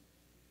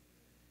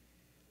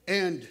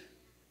 And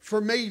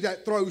for me,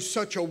 that throws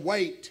such a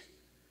weight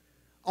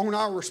on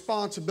our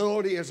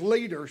responsibility as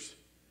leaders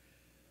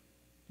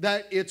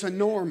that it's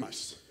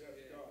enormous.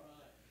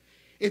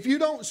 If you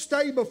don't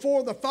stay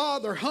before the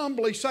Father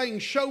humbly saying,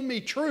 show me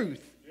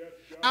truth,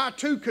 I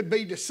too could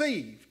be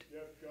deceived.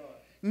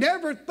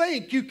 Never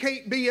think you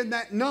can't be in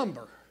that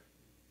number.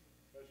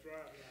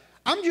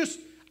 I'm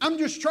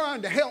just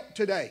trying to help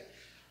today.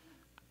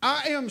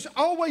 I am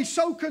always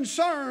so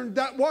concerned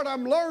that what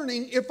I'm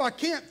learning, if I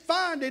can't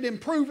find it and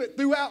prove it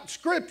throughout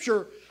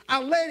Scripture,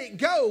 I let it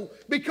go,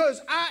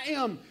 because I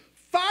am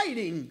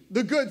fighting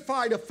the good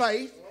fight of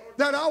faith,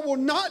 that I will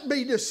not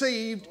be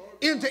deceived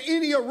into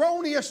any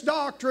erroneous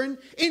doctrine,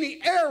 any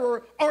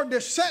error or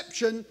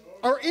deception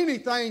or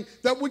anything,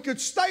 that we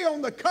could stay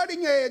on the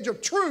cutting edge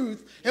of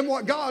truth and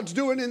what God's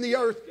doing in the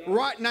earth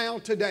right now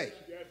today.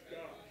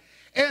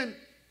 And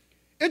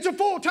it's a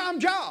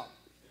full-time job.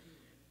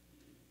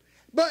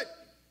 But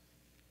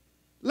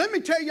let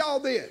me tell y'all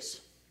this.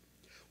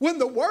 When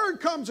the word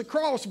comes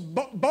across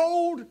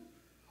bold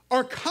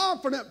or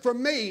confident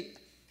from me,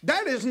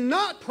 that is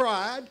not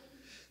pride.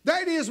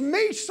 That is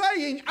me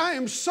saying I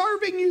am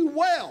serving you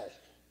well.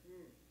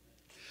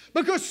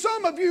 Because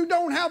some of you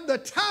don't have the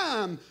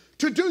time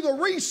to do the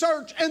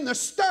research and the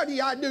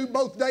study I do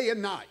both day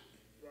and night.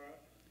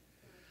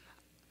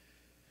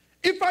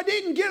 If I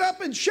didn't get up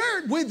and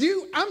share it with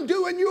you, I'm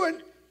doing you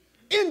an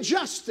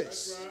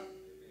injustice.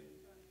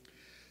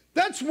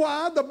 That's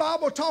why the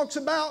Bible talks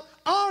about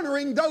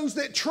honoring those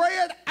that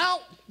tread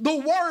out the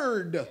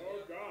word.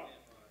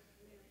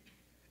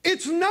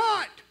 It's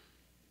not,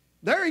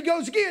 there he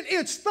goes again,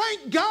 it's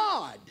thank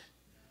God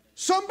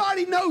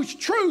somebody knows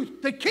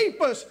truth to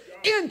keep us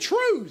in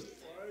truth.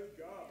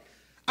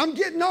 I'm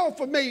getting off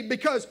of me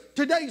because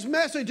today's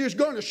message is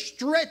going to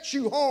stretch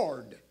you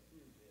hard.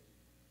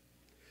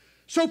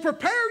 So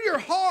prepare your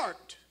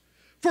heart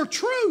for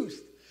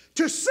truth,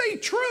 to see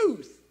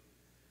truth.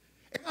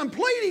 And I'm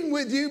pleading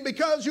with you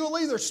because you'll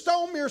either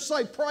stone me or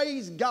say,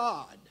 praise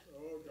God.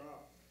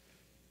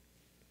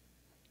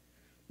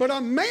 But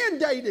I'm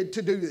mandated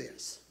to do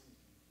this.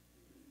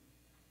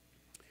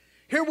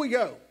 Here we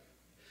go.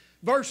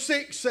 Verse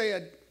 6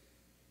 said,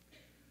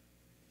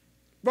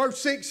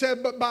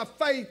 but by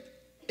faith,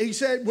 he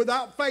said,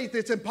 without faith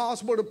it's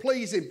impossible to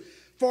please him.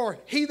 For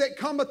he that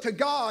cometh to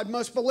God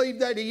must believe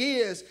that he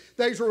is.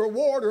 There's a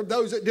rewarder of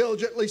those that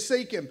diligently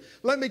seek him.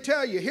 Let me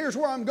tell you, here's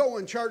where I'm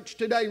going, church,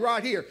 today,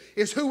 right here,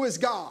 is who is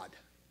God?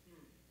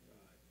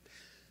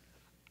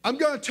 I'm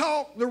going to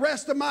talk the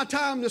rest of my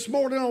time this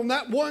morning on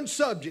that one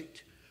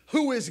subject.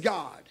 Who is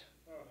God?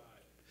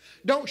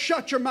 Don't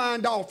shut your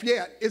mind off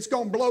yet. It's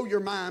going to blow your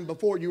mind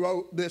before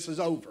this is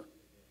over.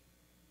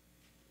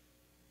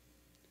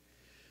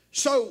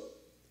 So,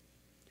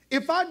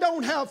 if I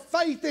don't have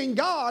faith in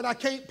God, I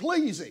can't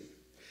please him.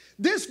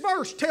 This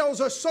verse tells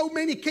us so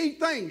many key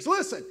things.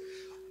 Listen,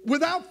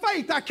 without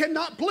faith, I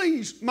cannot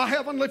please my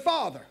heavenly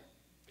Father.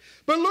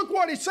 But look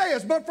what it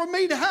says. But for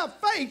me to have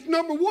faith,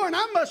 number one,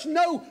 I must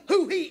know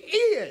who he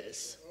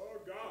is.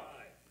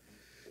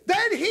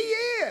 That he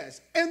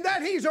is, and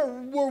that he's a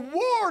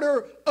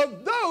rewarder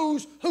of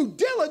those who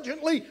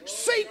diligently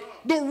seek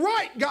the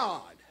right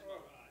God.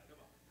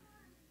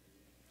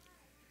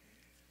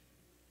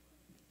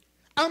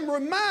 I'm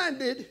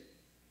reminded,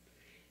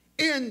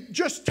 in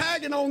just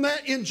tagging on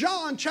that, in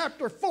John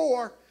chapter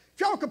 4,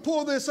 if y'all could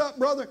pull this up,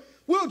 brother,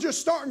 we'll just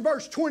start in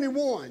verse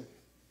 21.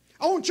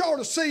 I want y'all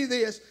to see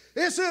this.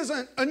 This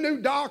isn't a new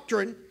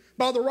doctrine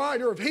by the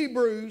writer of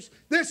Hebrews.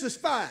 This is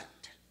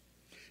fact.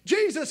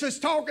 Jesus is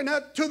talking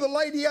to the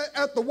lady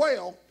at the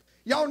well.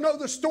 Y'all know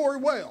the story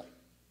well,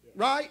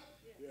 right?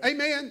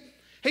 Amen.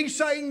 He's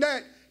saying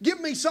that, give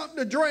me something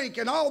to drink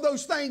and all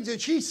those things, and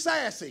she's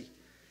sassy.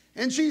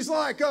 And she's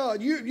like,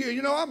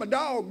 you know, I'm a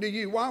dog to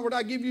you. Why would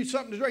I give you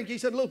something to drink? He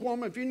said, look,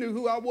 woman, if you knew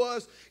who I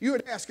was, you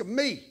would ask of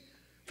me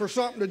for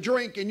something to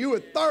drink, and you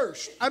would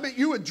thirst. I mean,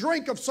 you would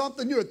drink of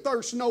something, you would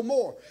thirst no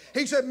more.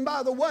 He said, and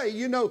by the way,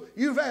 you know,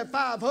 you've had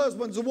 5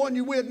 husbands. The one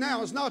you're with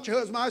now is not your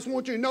husband. I just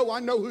want you to know I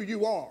know who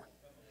you are.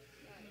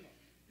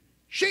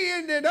 She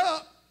ended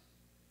up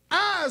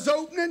eyes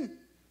opening,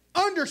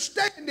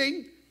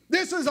 understanding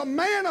this is a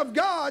man of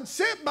God,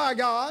 sent by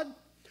God,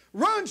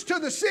 runs to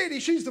the city.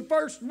 She's the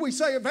first, we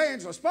say,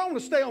 evangelist. But I want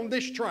to stay on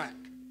this track.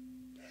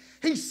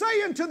 He's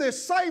saying to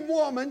this same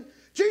woman,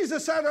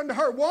 Jesus said unto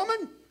her,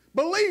 woman,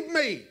 believe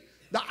me,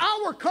 the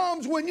hour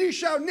comes when you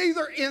shall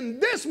neither in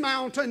this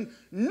mountain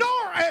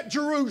nor at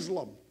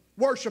Jerusalem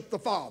worship the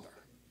Father.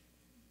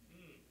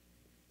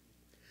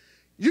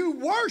 You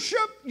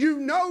worship, you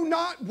know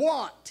not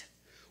what.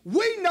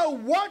 We know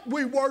what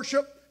we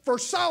worship, for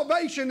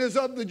salvation is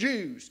of the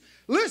Jews.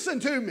 Listen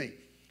to me.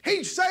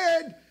 He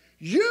said,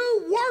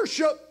 you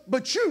worship,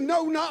 but you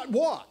know not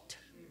what.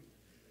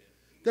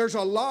 There's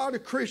a lot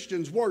of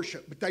Christians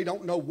worship, but they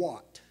don't know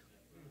what.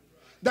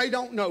 They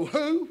don't know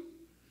who.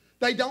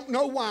 They don't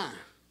know why.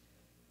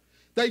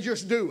 They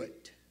just do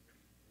it.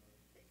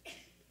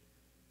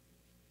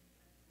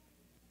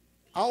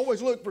 I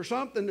always look for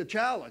something to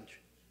challenge.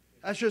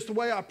 That's just the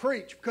way I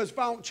preach, because if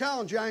I don't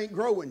challenge you, I ain't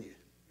growing you.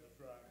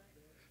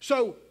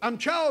 So I'm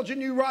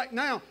challenging you right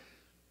now.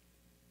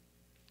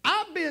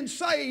 I've been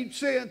saved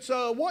since,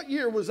 what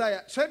year was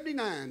that?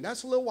 79.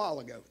 That's a little while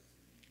ago.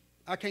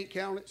 I can't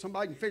count it.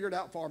 Somebody can figure it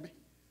out for me.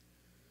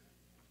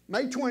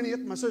 May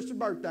 20th, my sister's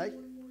birthday.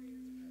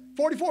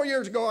 44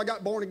 years ago, I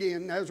got born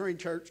again in Nazarene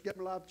Church. Get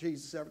my life to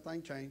Jesus.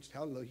 Everything changed.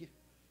 Hallelujah.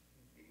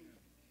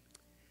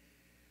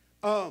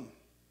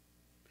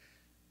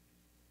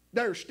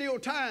 There are still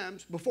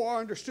times before I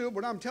understood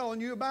what I'm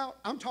telling you about.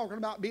 I'm talking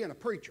about being a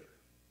preacher.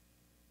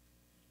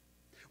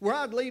 Where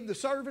I'd leave the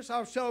service, I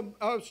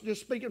was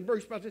just speaking to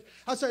Bruce about this.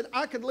 I said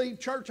I could leave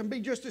church and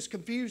be just as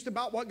confused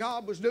about what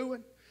God was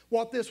doing,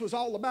 what this was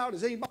all about,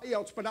 as anybody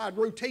else, but I'd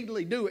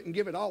routinely do it and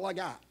give it all I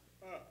got.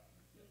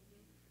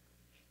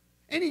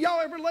 Any of y'all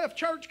ever left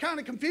church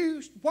kind of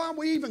confused? Why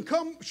we even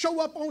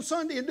show up on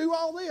Sunday and do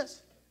all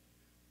this?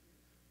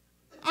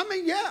 I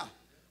mean, yeah,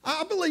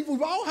 I believe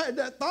we've all had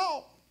that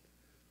thought.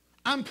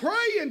 I'm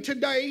praying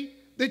today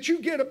that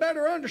you get a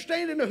better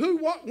understanding of who,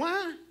 what,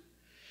 why.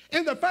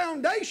 And the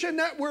foundation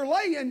that we're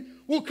laying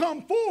will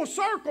come full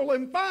circle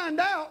and find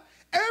out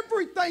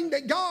everything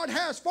that God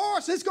has for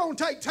us. It's going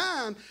to take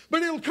time,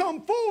 but it'll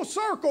come full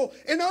circle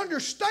and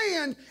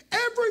understand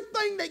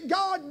everything that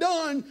God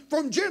done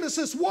from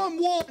Genesis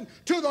 1:1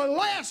 to the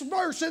last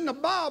verse in the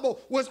Bible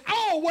was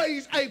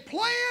always a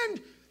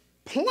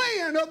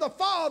plan of the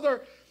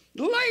Father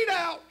laid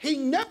out. He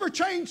never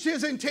changed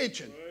his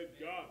intention.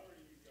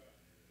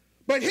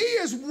 But he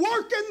is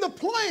working the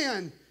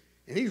plan,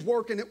 and he's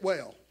working it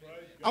well.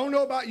 I don't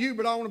know about you,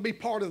 but I want to be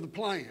part of the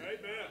plan.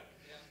 Amen.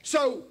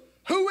 So,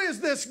 who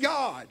is this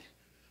God?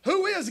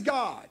 Who is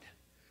God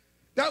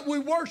that we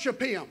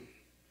worship him?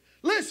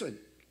 Listen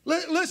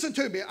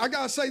to me. I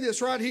got to say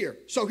this right here.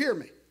 So hear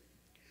me.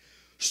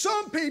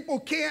 Some people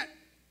can't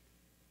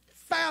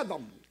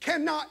fathom,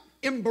 cannot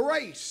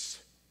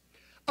embrace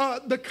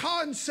the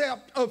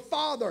concept of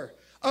Father,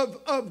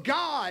 of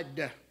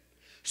God.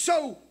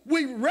 So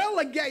we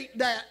relegate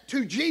that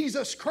to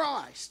Jesus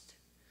Christ,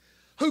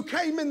 who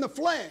came in the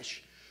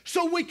flesh.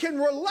 So we can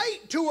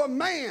relate to a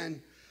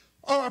man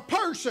or a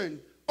person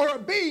or a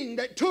being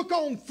that took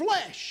on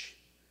flesh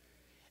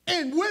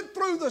and went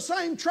through the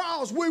same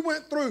trials we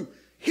went through.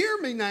 Hear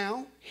me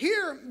now.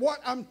 Hear what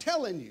I'm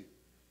telling you.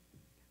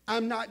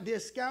 I'm not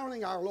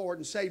discounting our Lord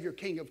and Savior,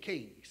 King of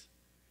Kings.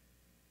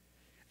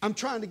 I'm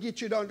trying to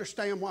get you to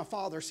understand why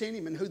Father sent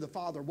him and who the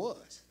Father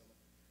was.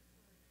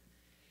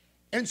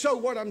 And so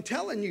what I'm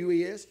telling you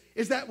is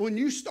that when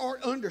you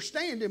start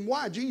understanding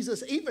why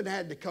Jesus even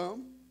had to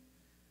come,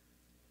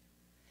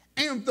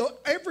 and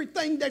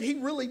everything that he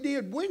really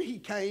did when he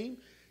came,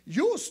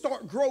 you'll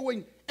start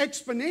growing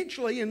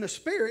exponentially in the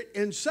Spirit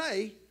and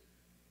say,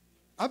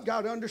 I've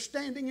got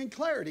understanding and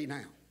clarity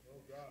now.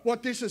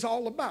 What this is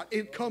all about.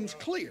 It comes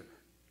clear.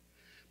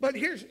 But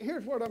here's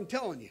what I'm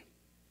telling you.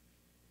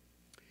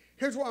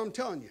 Here's what I'm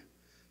telling you.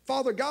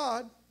 Father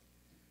God,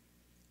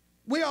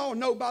 we all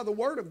know by the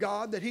Word of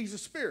God that he's a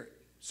spirit.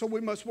 So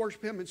we must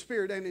worship him in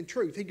spirit and in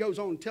truth. He goes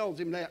on and tells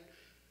him that.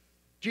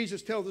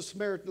 Jesus tells the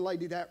Samaritan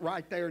lady that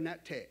right there in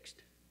that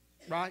text.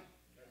 Right?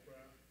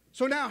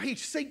 So now he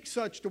seeks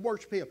such to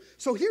worship him.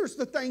 So here's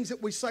the things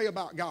that we say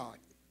about God.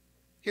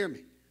 Hear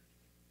me.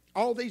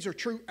 All these are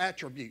true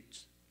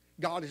attributes.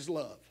 God is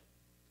love.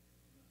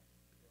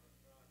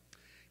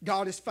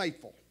 God is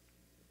faithful.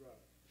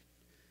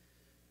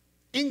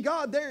 In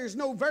God there is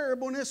no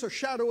variableness or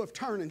shadow of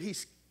turning.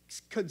 He's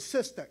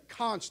consistent,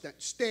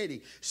 constant,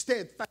 steady,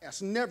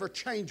 steadfast, never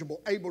changeable,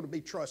 able to be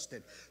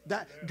trusted.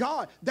 That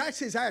God, that's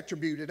his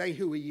attribute. It ain't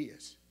who he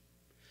is.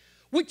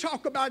 We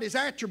talk about his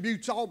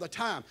attributes all the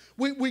time.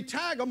 We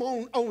tag them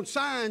on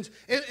signs,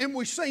 and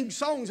we sing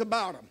songs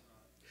about them.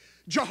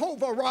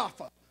 Jehovah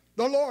Rapha,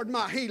 the Lord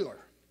my healer.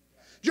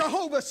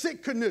 Jehovah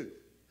Sitkanu.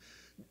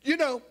 You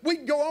know, we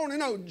can go on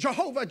and on.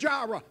 Jehovah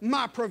Jireh,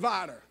 my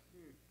provider.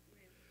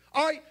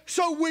 All right,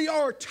 so we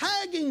are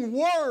tagging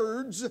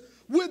words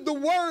with the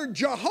word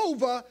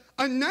Jehovah,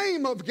 a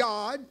name of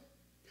God,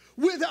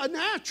 with an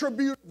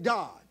attribute of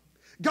God.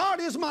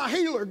 God is my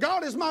healer.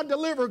 God is my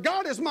deliverer.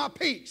 God is my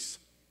peace.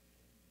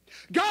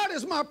 God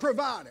is my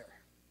provider.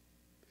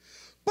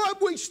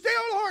 But we still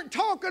aren't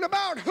talking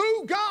about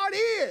who God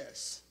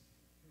is.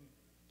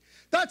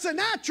 That's an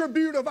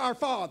attribute of our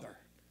Father.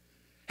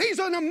 He's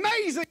an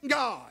amazing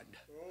God.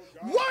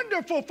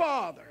 Wonderful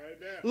Father.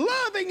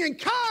 Loving and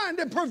kind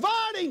and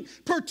providing,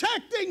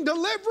 protecting,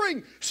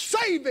 delivering,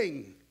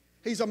 saving.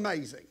 He's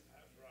amazing.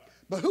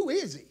 But who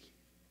is he?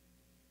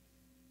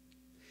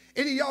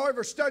 Any of y'all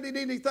ever studied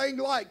anything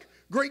like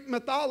Greek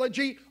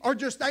mythology or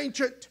just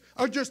ancient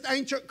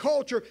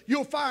culture?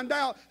 You'll find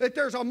out that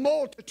there's a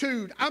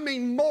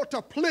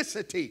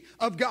multiplicity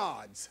of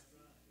gods.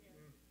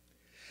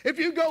 If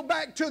you go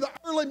back to the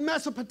early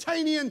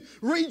Mesopotamian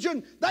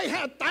region, they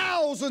had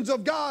thousands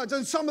of gods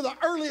in some of the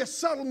earliest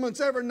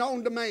settlements ever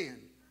known to man.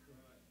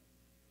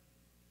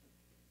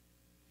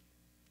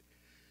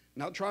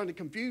 Not trying to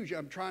confuse you,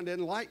 I'm trying to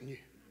enlighten you.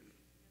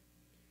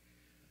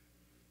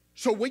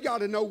 So we got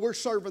to know we're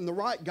serving the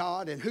right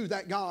God and who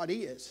that God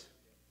is.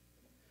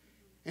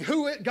 And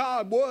who it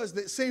God was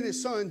that sent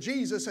his son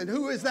Jesus, and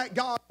who is that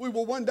God we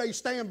will one day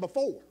stand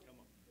before.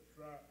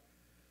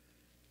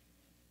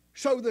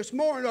 So this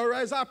morning, or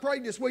as I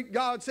prayed this week,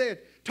 God said,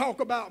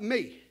 talk about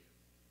me.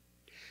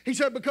 He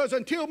said, because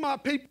until my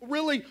people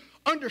really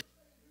understand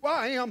who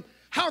I am,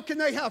 how can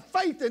they have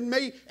faith in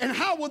me, and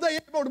how will they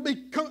be able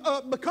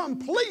to become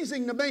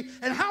pleasing to me,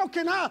 and how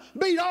can I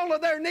meet all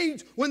of their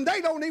needs when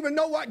they don't even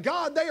know what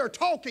God they are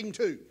talking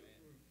to?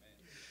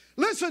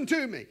 Listen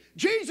to me.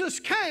 Jesus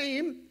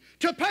came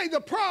to pay the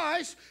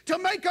price to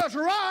make us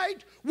right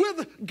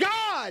with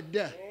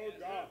God,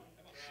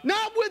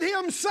 not with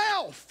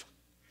himself.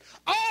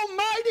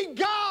 Almighty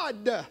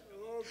God.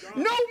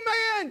 No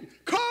man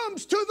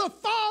comes to the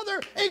Father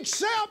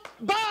except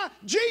by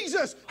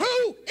Jesus.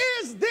 Who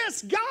is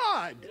this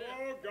God?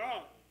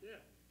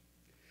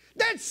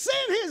 That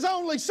sent his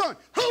only son?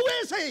 Who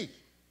is he?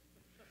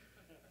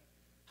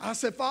 I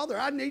said, Father,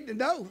 I need to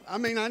know. I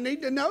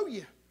need to know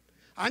you.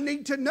 I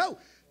need to know.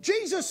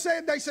 Jesus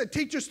said, they said,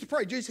 teach us to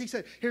pray. Jesus, he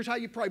said, here's how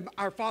you pray.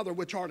 Our Father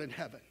which art in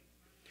heaven,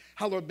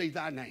 hallowed be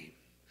thy name.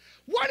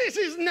 What is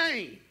his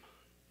name?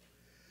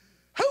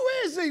 Who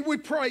is he we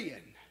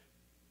praying?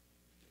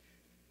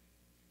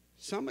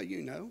 Some of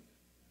you know.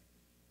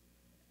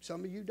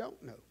 Some of you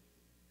don't know.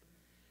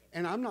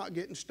 And I'm not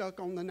getting stuck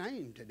on the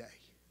name today.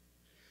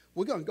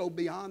 We're going to go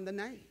beyond the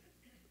name.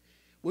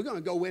 We're going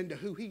to go into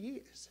who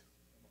he is.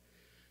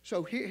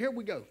 So here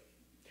we go.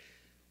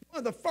 One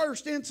of the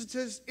first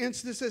instances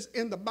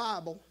in the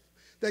Bible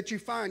that you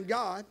find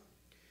God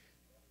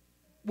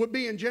would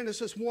be in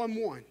Genesis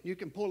 1:1. You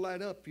can pull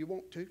that up if you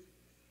want to.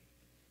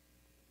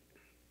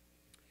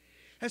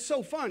 That's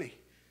so funny,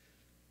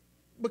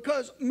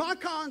 because my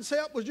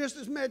concept was just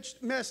as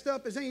messed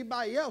up as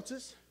anybody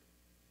else's.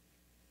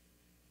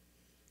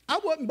 I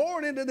wasn't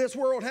born into this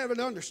world having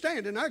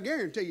understanding, I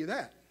guarantee you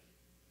that.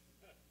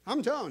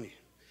 I'm telling you.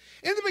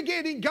 In the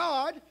beginning,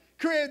 God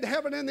created the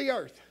heaven and the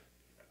earth.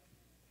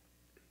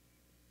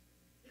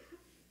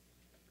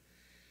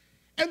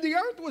 And the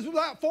earth was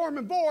without form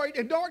and void,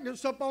 and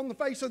darkness upon the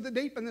face of the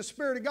deep, and the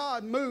Spirit of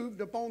God moved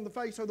upon the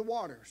face of the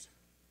waters.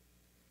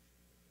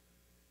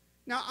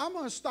 Now, I'm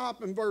going to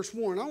stop in verse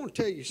 1. I want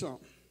to tell you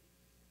something.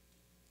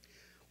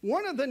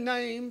 One of the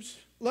names,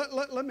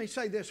 let me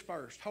say this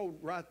first. Hold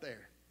right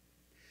there.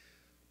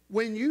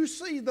 When you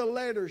see the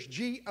letters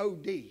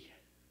G-O-D,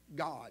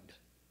 God,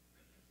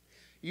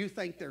 you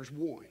think there's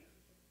one.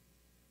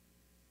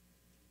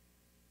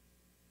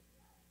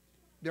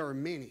 There are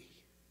many.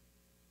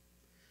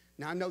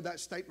 Now, I know that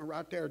statement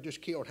right there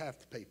just killed half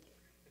the people.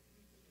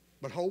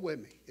 But hold with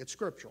me. It's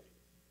scriptural.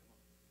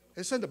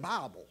 It's in the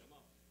Bible.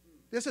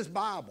 This is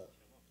Bible.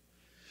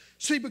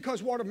 See,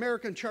 because what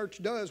American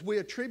church does, we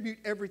attribute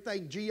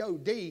everything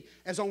G-O-D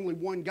as only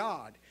one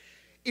God.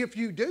 If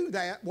you do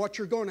that, what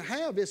you're going to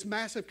have is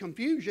massive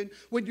confusion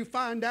when you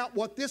find out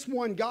what this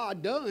one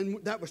God done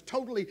that was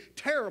totally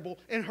terrible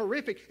and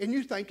horrific, and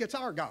you think it's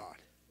our God.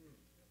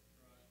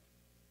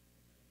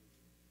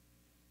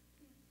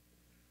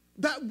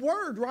 That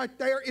word right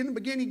there in the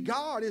beginning,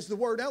 God, is the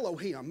word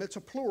Elohim. It's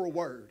a plural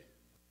word.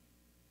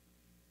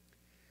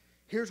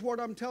 Here's what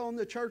I'm telling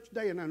the church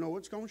today, and I know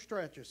it's going to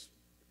stretch us.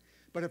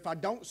 But if I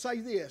don't say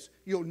this,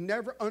 you'll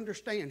never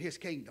understand his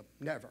kingdom.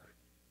 Never.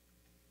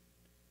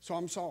 So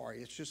I'm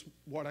sorry. It's just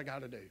what I got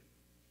to do.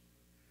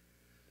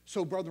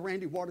 So, Brother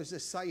Randy, what is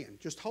this saying?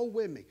 Just hold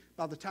with me.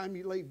 By the time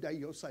you leave today,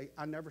 you'll say,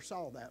 I never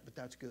saw that, but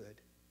that's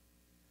good.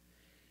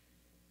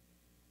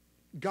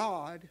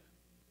 God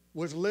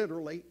was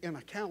literally in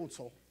a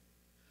council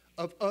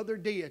of other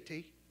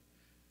deity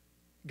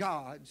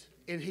gods,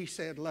 and he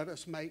said, let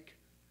us make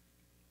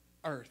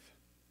earth.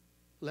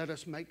 Let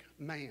us make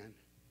man.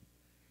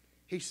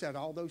 He said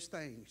all those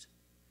things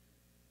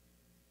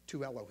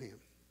to Elohim.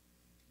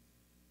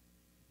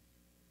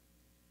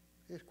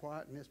 It's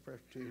quiet in this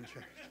Presbyterian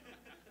church.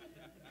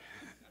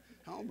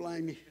 I don't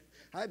blame you.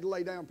 I had to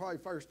lay down probably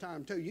first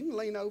time too. You can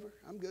lean over.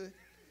 I'm good.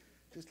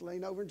 Just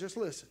lean over and just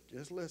listen.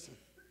 Just listen.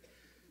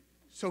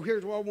 So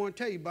here's what I want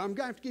to tell you. But I'm going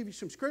to have to give you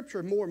some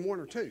scripture, more than one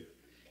or two.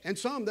 And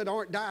some that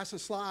aren't diced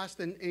and sliced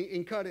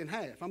and cut in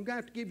half. I'm going to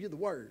have to give you the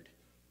word.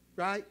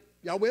 Right?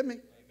 Y'all with me?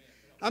 Amen.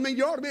 I mean,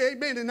 you ought to be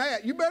amen in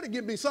that. You better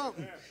give me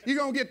something. You're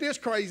going to get this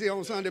crazy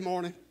on Sunday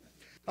morning.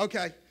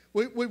 Okay,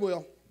 we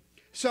will.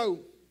 So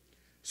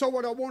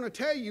what I want to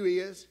tell you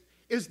is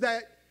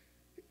that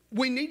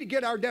we need to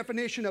get our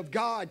definition of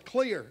God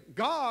clear.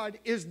 God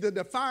is the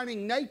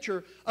defining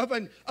nature of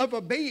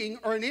a being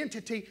or an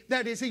entity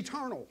that is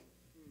eternal.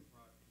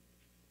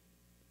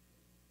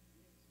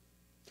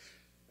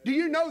 Do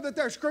you know that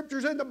there are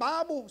scriptures in the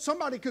Bible?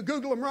 Somebody could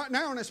Google them right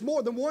now, and it's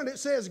more than one. It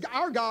says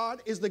our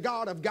God is the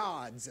God of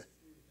gods,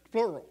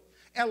 plural,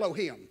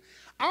 Elohim.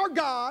 Our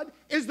God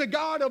is the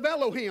God of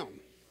Elohim.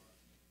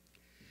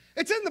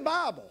 It's in the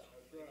Bible.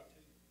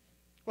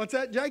 What's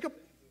that, Jacob?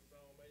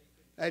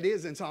 That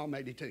is in Psalm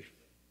 82.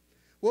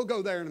 We'll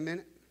go there in a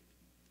minute.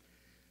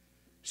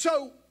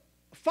 So,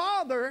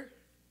 Father,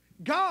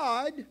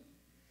 God,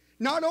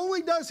 not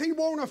only does He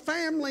want a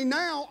family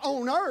now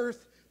on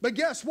earth, but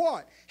guess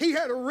what? He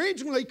had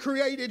originally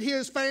created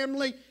His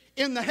family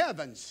in the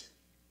heavens.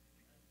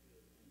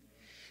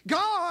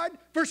 God,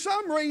 for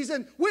some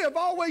reason, we have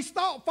always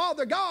thought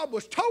Father God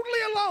was totally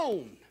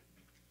alone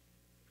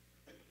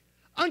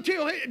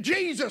until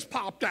Jesus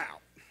popped out.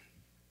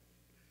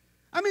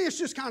 I mean, it's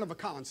just kind of a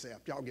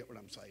concept. Y'all get what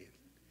I'm saying.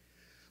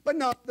 But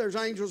no, there's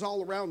angels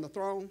all around the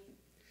throne.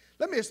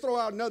 Let me just throw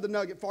out another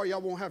nugget for you I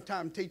won't have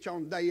time to teach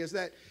on today, is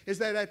that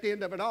at the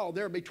end of it all,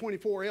 there'll be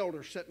 24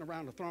 elders sitting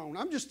around the throne.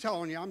 I'm just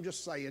telling you, I'm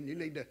just saying, you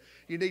need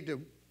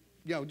to,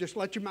 just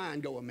let your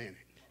mind go a minute.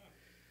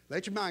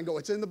 Let your mind go.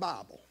 It's in the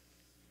Bible.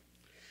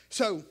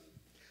 So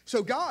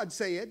God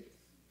said,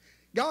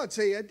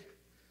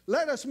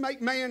 let us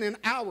make man in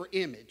our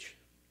image.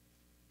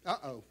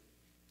 Uh-oh.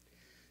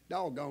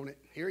 Doggone it.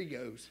 Here he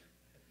goes.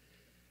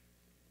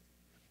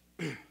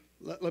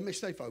 Let me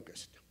stay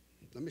focused.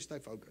 Let me stay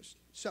focused.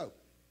 So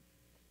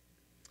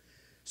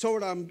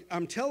what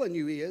I'm telling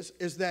you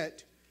is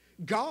that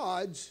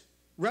God's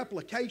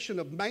replication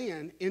of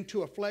man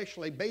into a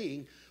fleshly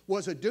being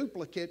was a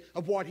duplicate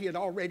of what He had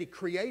already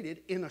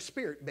created in a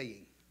spirit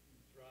being.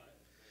 That's right.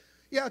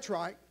 Yeah, that's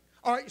right.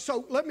 All right,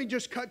 so let me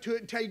just cut to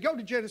it and tell you. Go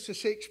to Genesis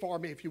 6 for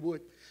me, if you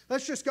would.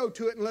 Let's just go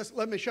to it and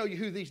let me show you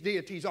who these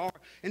deities are,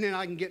 and then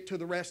I can get to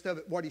the rest of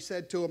it, what He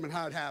said to them and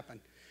how it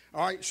happened.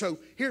 All right, so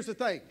here's the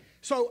thing.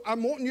 So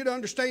I'm wanting you to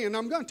understand,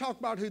 I'm going to talk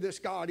about who this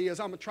God is.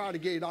 I'm going to try to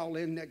get it all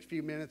in the next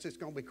few minutes. It's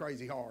going to be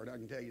crazy hard, I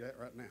can tell you that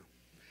right now.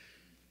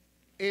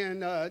 In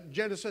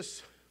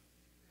Genesis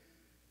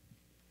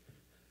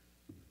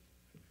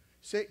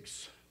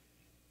 6,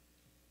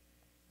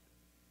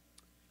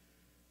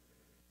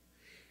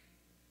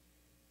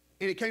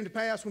 and it came to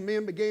pass when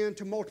men began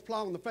to multiply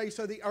on the face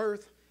of the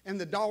earth, and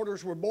the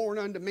daughters were born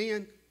unto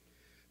men.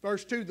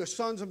 Verse 2, the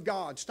sons of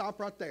God. Stop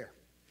right there.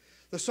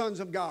 The sons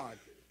of God.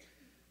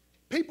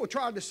 People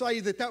tried to say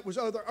that was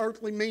other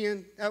earthly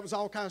men. That was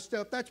all kinds of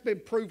stuff. That's been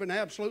proven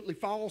absolutely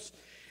false,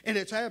 and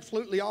it's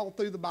absolutely all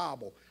through the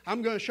Bible.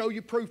 I'm going to show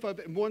you proof of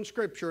it in one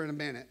scripture in a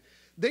minute.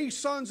 These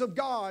sons of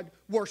God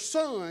were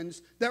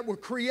sons that were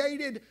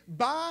created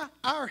by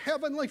our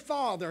Heavenly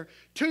Father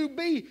to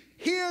be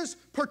His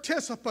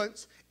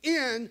participants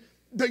in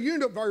the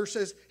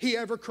universes He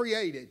ever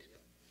created.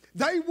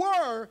 They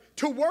were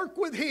to work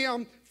with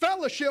Him,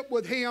 fellowship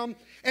with Him,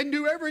 and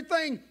do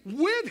everything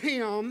with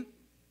Him.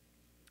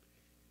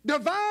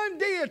 Divine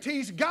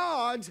deities,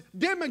 gods,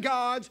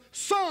 demigods,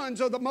 sons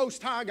of the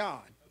Most High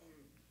God.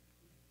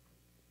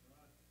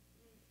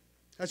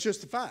 That's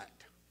just a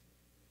fact.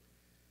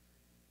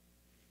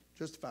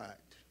 Just a fact.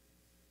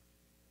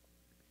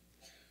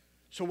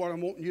 So what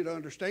I'm wanting you to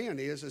understand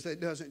is that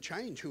it doesn't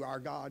change who our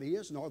God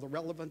is, nor the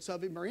relevance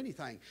of Him or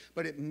anything.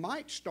 But it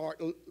might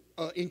start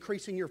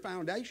increasing your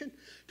foundation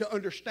to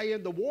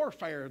understand the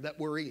warfare that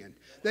we're in.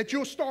 That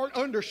you'll start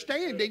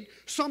understanding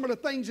some of the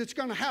things that's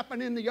going to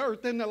happen in the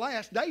earth in the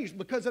last days,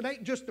 because it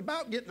ain't just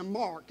about getting a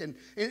mark and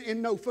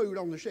no food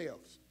on the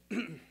shelves.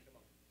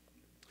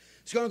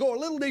 It's going to go a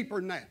little deeper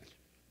than that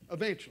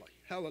eventually.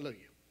 Hallelujah.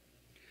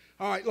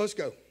 All right, let's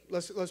go.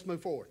 Let's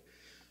move forward.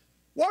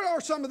 What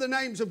are some of the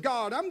names of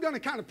God? I'm going to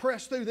kind of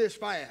press through this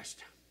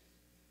fast.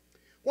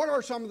 What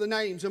are some of the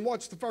names, and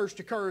what's the first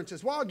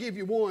occurrences? Well, I'll give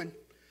you one.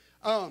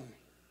 One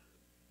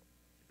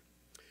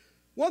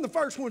of the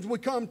first ones we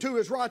come to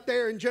is right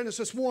there in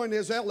Genesis 1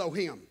 is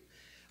Elohim.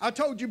 I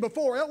told you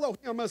before,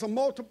 Elohim is a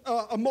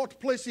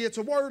multiplicity. It's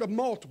a word of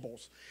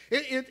multiples.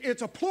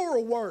 It's a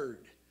plural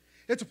word.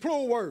 It's a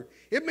plural word.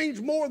 It means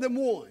more than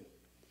one.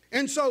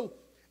 And so,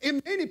 in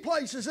many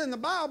places in the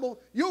Bible,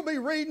 you'll be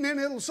reading and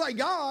it'll say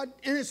God,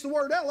 and it's the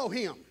word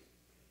Elohim.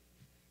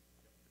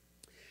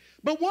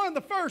 But one of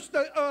the first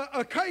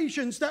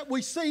occasions that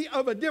we see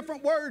of a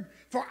different word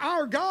for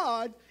our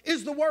God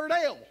is the word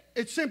El.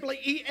 It's simply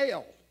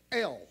E-L,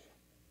 El.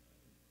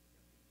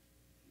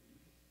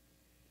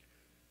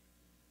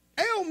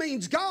 El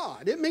means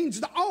God. It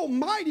means the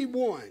Almighty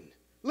One.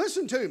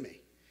 Listen to me.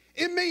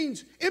 It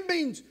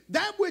means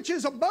that which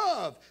is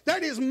above,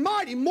 that is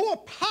mighty, more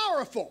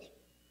powerful.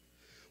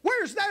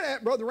 Where's that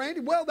at, Brother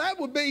Randy? Well, that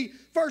would be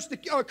first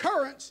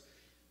occurrence.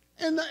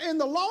 And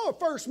the law of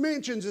first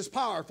mentions is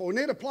powerful, and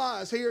it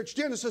applies here. It's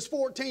Genesis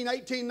 14,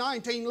 18,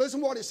 19.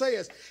 Listen what it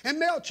says. And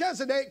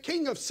Melchizedek,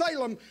 king of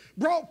Salem,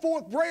 brought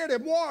forth bread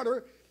and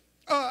water,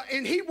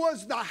 and he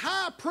was the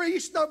high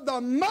priest of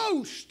the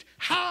Most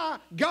High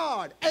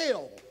God,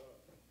 El.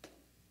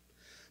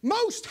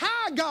 Most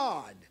High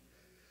God.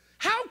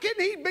 How can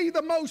he be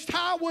the Most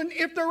High One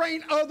if there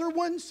ain't other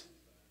ones?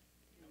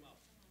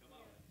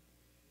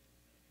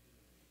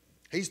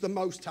 He's the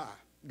Most High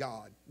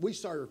God. We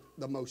serve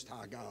the Most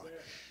High God.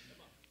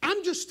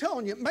 I'm just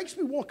telling you, it makes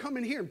me want to come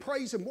in here and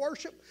praise and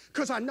worship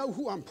because I know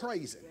who I'm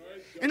praising.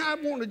 And I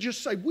want to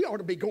just say we ought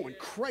to be going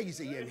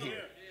crazy in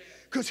here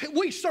because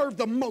we serve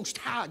the Most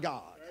High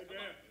God.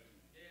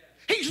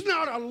 He's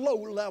not a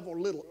low-level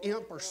little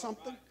imp or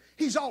something.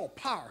 He's all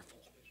powerful.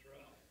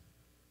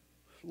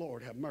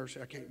 Lord have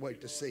mercy, I can't wait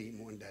to see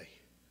him one day.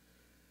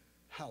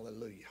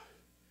 Hallelujah.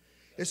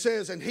 It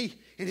says, and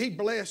he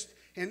blessed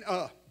him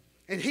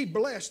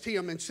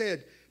and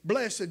said,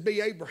 blessed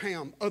be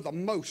Abraham of the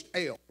Most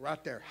El,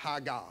 right there, High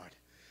God,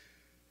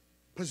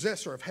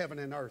 possessor of heaven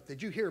and earth.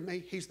 Did you hear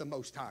me? He's the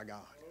Most High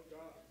God.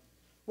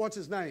 What's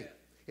his name?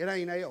 It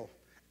ain't El.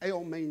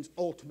 El means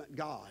ultimate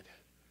God.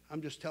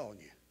 I'm just telling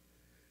you.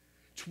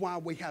 It's why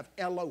we have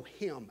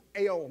Elohim.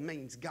 El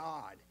means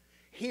God.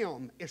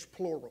 Him is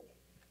plural.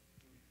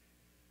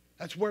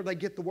 That's where they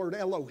get the word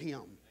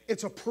Elohim.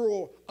 It's a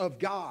plural of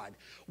God.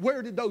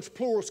 Where did those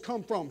plurals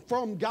come from?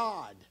 From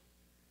God.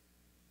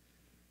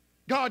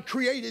 God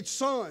created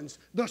sons.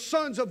 The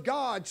sons of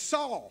God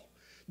saw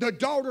the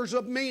daughters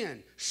of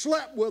men,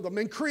 slept with them,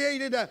 and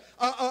created a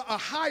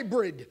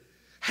hybrid,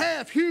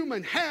 half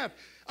human, half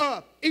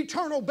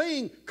eternal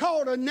being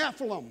called a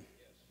Nephilim.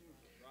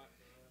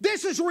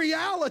 This is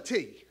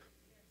reality.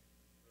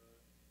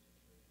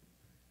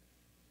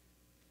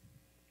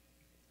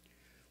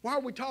 Why are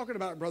we talking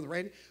about it, Brother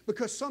Randy?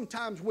 Because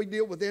sometimes we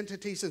deal with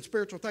entities and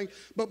spiritual things,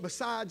 but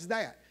besides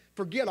that,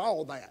 forget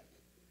all that.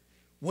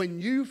 When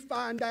you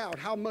find out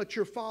how much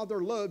your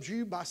Father loves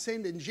you by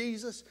sending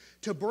Jesus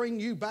to bring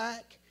you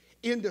back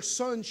into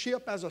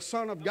sonship as a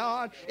son of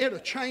God, it'll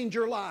change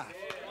your life.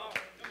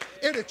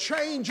 It'll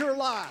change your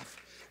life.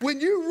 When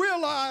you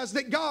realize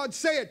that God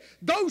said,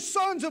 those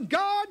sons of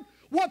God,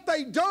 what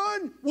they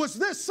done was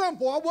this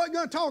simple. I wasn't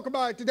going to talk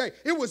about it today.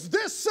 It was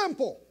this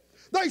simple.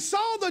 They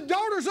saw the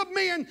daughters of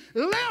men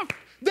left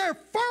their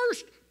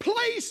first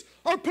place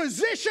or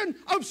position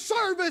of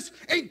service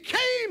and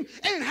came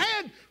and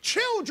had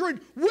children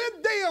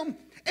with them.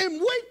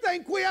 And we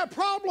think we have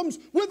problems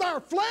with our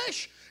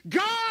flesh.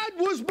 God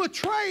was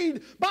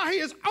betrayed by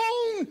his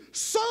own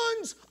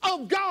sons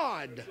of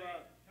God.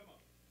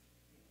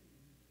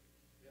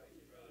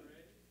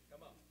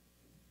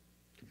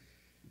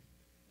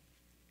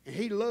 And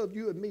he loved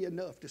you and me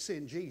enough to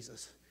send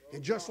Jesus.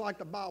 And just like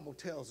the Bible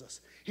tells us,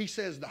 he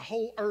says the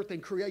whole earth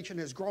and creation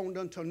has groaned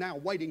until now,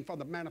 waiting for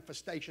the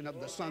manifestation of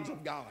the sons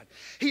of God.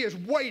 He is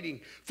waiting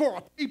for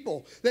a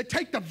people that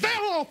take the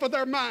veil off of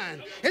their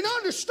mind and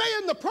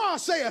understand the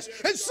process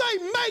and say,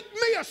 make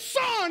me a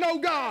son, oh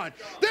God,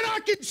 that I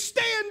can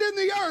stand in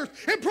the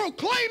earth and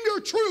proclaim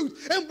your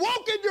truth and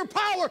walk in your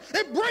power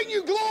and bring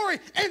you glory.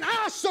 And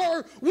I,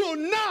 sir, will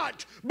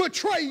not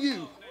betray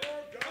you.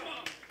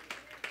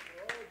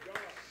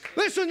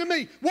 Listen to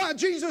me. Why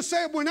Jesus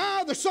said, when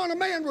I, the Son of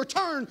Man,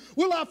 return,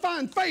 will I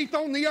find faith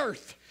on the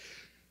earth?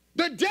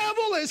 The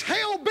devil is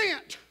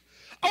hell-bent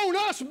on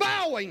us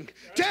bowing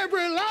to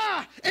every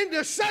lie and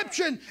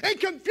deception and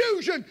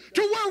confusion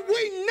to where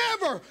we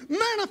never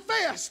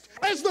manifest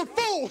as the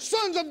full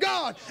sons of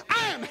God.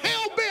 I am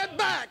hell-bent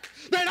back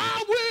that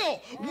I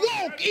will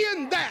walk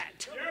in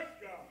that.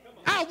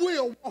 I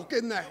will walk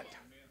in that.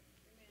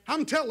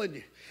 I'm telling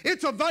you,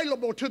 it's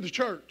available to the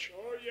church.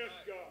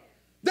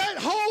 That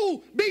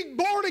whole being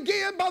born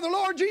again by the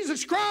Lord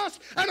Jesus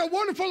Christ at a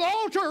wonderful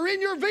altar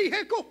in your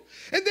vehicle,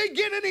 and then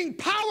getting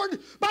empowered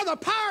by the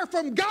power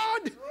from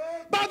God,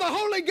 by the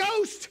Holy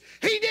Ghost.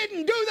 He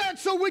didn't do that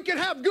so we could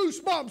have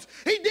goosebumps.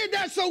 He did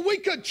that so we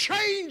could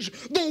change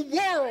the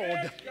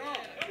world.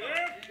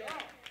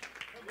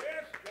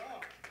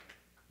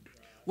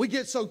 We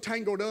get so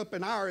tangled up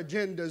in our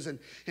agendas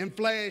and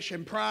flesh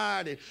and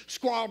pride and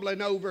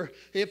squabbling over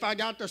if I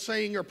got to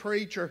sing or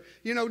preach or,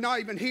 not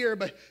even here,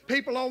 but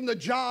people on the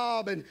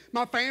job and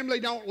my family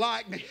don't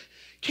like me.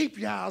 Keep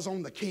your eyes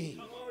on the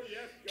King.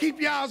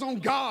 Keep your eyes on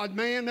God,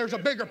 man. There's a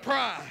bigger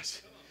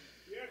prize.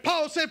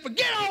 Paul said,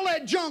 forget all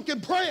that junk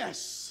and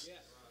press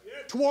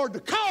toward the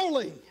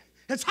calling.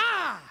 It's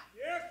high.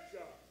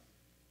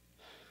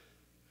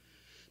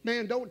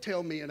 Man, don't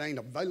tell me it ain't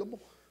available.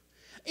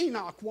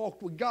 Enoch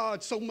walked with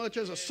God so much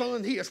as a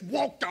son, he has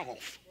walked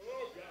off.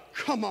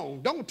 Come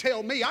on, don't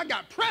tell me. I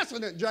got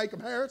precedent,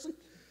 Jacob Harrison.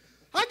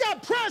 I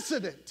got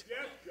precedent.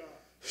 Yes, God.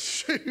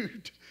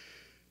 Shoot.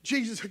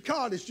 Jesus,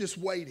 God is just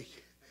waiting.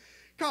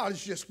 God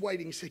is just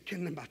waiting. He said,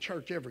 can my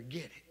church ever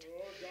get it?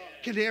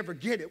 Can they ever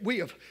get it? We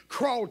have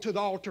crawled to the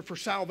altar for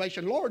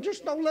salvation. Lord,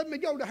 just don't let me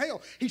go to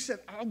hell. He said,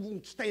 I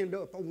won't stand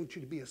up. I want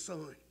you to be a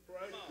son.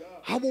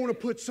 I want to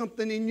put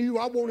something in you.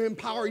 I want to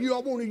empower you. I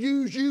want to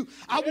use you.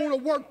 I want to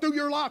work through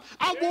your life.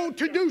 I want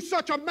to do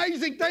such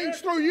amazing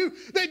things through you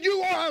that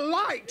you are a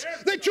light,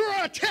 that you're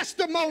a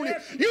testimony.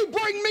 You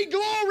bring me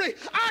glory.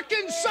 I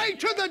can say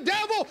to the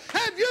devil,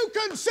 have you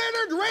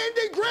considered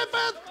Randy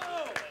Griffith?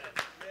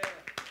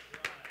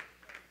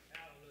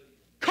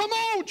 Come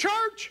on,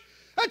 church.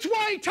 That's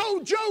why he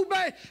told Job,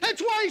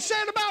 that's why he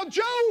said about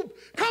Job,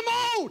 come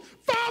on,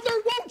 Father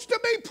wants to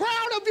be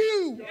proud of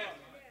you.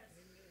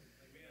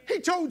 He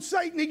told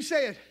Satan, he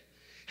said,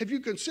 have you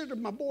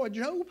considered my boy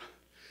Job?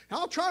 Now,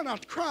 I'll try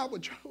not to cry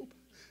with Job,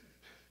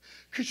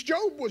 because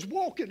Job was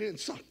walking in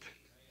something.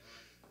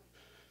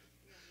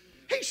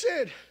 He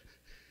said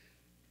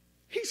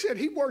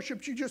he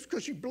worshiped you just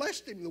because you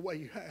blessed him the way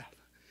you have.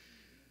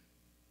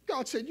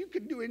 God said, you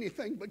could do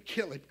anything but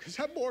kill him, because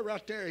that boy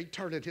right there, he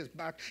turned his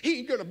back. He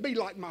ain't going to be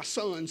like my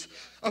sons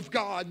of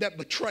God that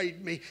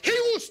betrayed me. He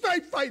will stay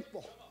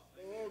faithful.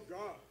 Oh,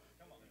 God.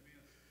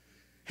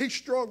 He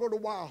struggled a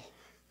while,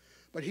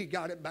 but he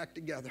got it back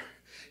together.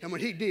 And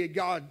when he did,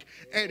 God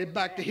added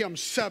back to him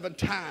 7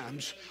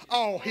 times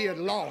all he had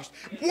lost,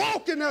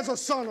 walking as a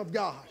son of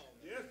God.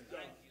 Yes, God.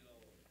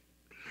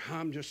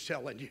 I'm just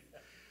telling you.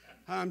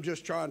 I'm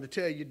just trying to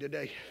tell you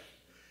today.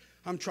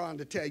 I'm trying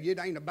to tell you, it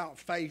ain't about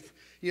faith.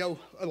 You know,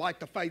 like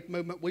the faith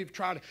movement, we've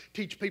tried to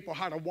teach people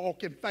how to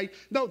walk in faith.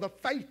 No, the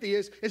faith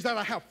is that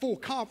I have full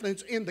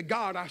confidence in the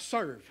God I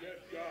serve. Yes,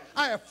 God.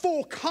 I have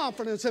full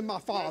confidence in my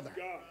Father.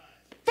 Yes,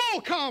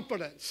 Full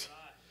confidence.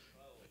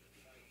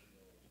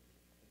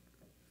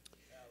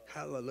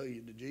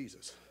 Hallelujah to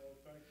Jesus.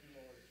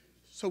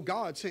 So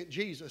God sent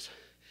Jesus.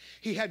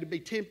 He had to be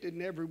tempted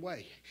in every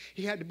way.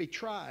 He had to be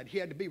tried. He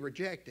had to be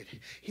rejected.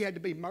 He had to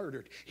be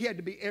murdered. He had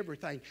to be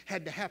everything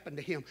had to happen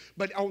to him.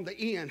 But on the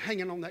end,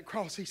 hanging on that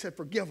cross, he said,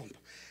 forgive them.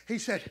 He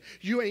said,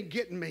 you ain't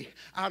getting me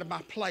out of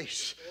my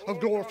place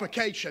of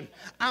glorification.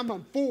 I'm a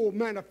full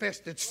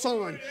manifested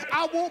son.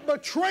 I won't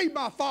betray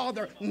my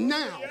Father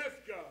now. Yes,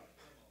 God.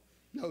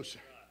 No, sir.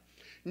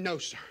 No,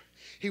 sir.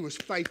 He was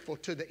faithful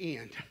to the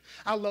end.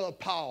 I love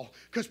Paul,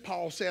 because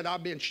Paul said,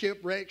 I've been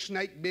shipwrecked,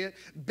 snake bit,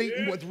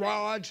 beaten with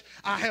rods.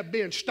 I have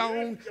been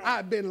stoned. I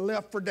have been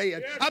left for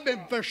dead. I've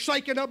been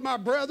forsaken of my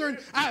brethren.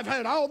 I've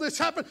had all this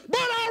happen, but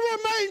I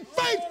remain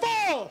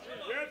faithful.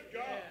 Yes,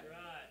 God.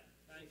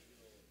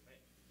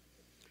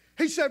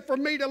 He said, for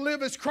me to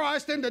live as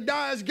Christ and to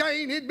die as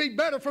gain, it'd be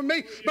better for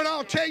me. But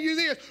I'll tell you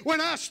this, when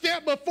I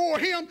step before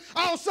him,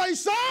 I'll say,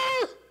 sir,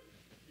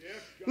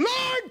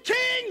 Lord,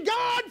 King,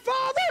 God,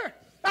 Father,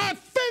 I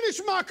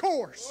finished my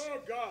course. Oh,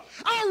 God.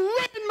 I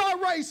ran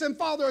my race, and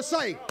Father will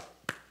say,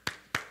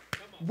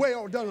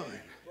 well done.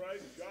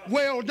 Praise God.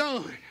 Well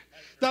done.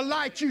 The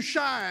light you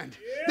shined.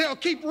 They'll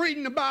keep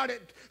reading about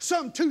it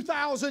some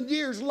 2,000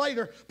 years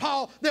later.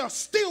 Paul, they'll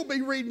still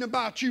be reading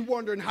about you,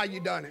 wondering how you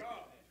done it.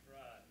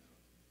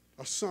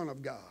 A son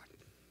of God.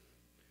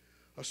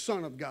 A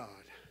son of God.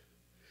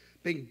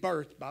 Being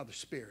birthed by the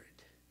Spirit.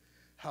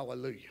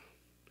 Hallelujah.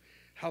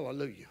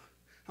 Hallelujah.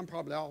 I'm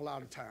probably all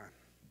out of time.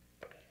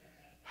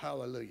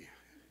 Hallelujah.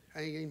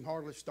 I ain't even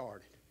hardly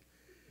started.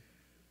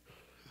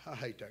 I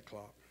hate that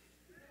clock.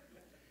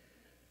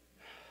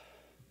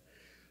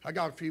 I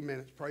got a few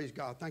minutes. Praise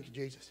God. Thank you,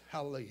 Jesus.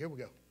 Hallelujah. Here we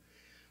go.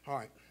 All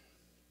right.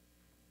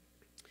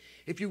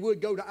 If you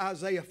would go to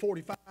Isaiah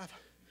 45.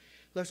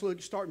 Let's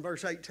look, start in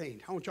verse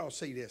 18. I want y'all to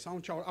see this. I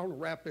want to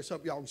wrap this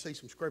up. Y'all can see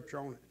some scripture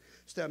on it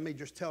instead of me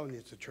just telling you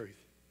it's the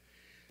truth.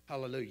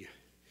 Hallelujah.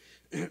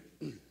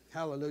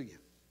 Hallelujah.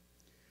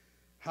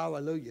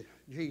 Hallelujah.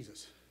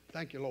 Jesus.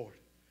 Thank you, Lord.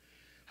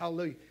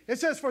 Hallelujah. It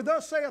says, for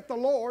thus saith the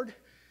Lord.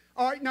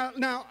 All right,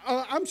 now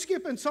I'm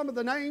skipping some of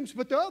the names,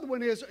 but the other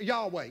one is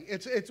Yahweh.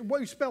 It's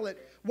we spell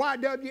it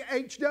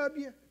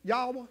YWHW,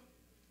 Yahweh.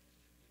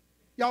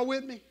 Y'all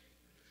with me?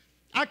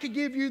 I could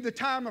give you the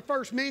time of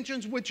first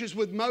mentions, which is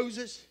with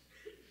Moses.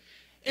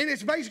 And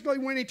it's basically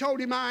when he told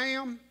him I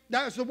am.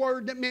 That's the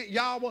word that meant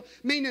Yahweh,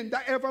 meaning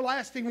the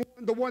everlasting one,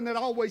 the one that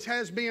always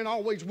has been,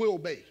 always will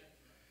be.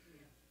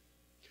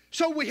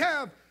 So we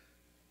have,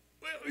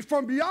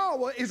 from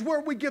Yahweh is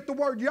where we get the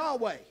word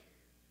Yahweh,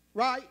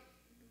 right?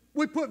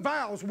 We put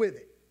vowels with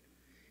it.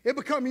 It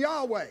becomes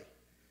Yahweh.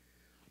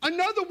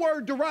 Another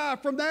word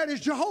derived from that is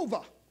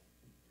Jehovah.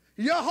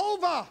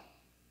 Jehovah.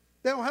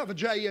 They don't have a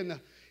J in the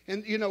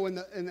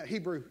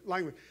Hebrew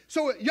language.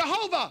 So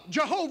Jehovah,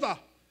 Jehovah.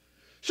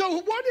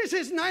 So what is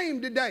his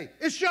name today?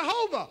 It's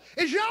Jehovah.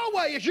 It's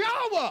Yahweh. It's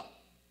Yahweh.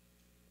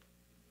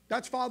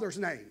 That's Father's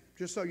name,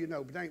 just so you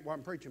know, but that ain't what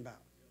I'm preaching about.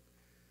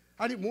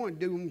 I didn't want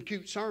to do them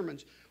cute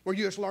sermons where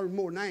you just learn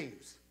more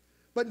names.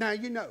 But now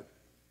you know.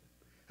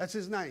 That's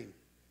his name.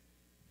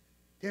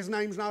 His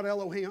name's not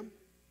Elohim.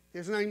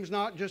 His name's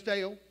not just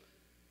El.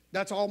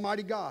 That's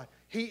Almighty God.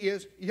 He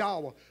is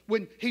Yahweh.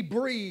 When he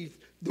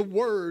breathed the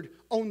word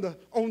on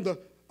the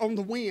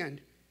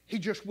wind, he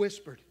just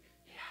whispered,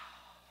 Yahweh.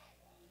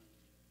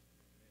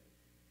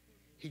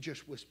 He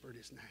just whispered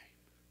his name.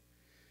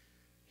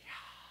 Yahweh.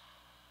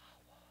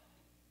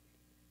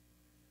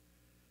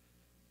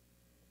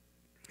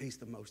 He's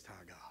the Most High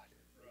God.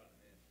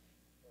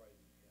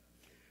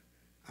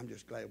 I'm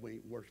just glad we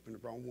ain't worshiping the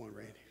wrong one,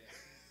 Randy.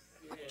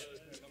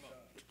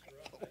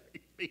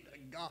 Glory be to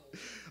God.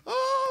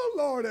 Oh,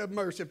 Lord have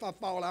mercy. If I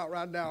fall out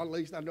right now, at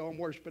least I know I'm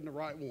worshiping the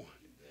right one.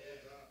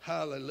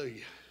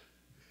 Hallelujah.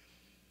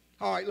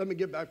 All right, let me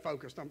get back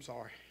focused. I'm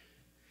sorry.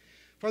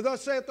 For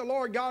thus saith the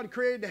Lord God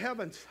created the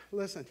heavens.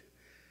 Listen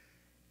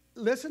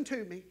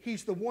to me.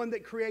 He's the one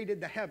that created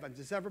the heavens.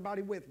 Is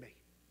everybody with me?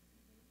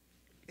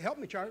 Help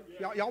me, church.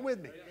 Y'all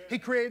with me? He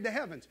created the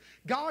heavens.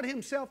 God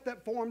himself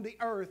that formed the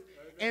earth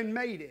and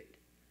made it.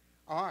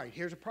 All right,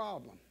 here's a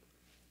problem.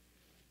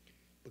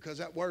 Because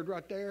that word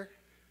right there,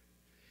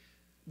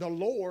 the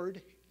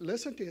Lord,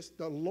 listen to this,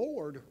 the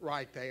Lord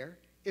right there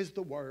is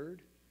the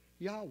word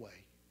Yahweh.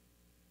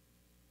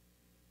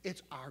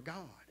 It's our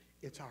God.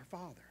 It's our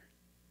Father.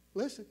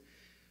 Listen.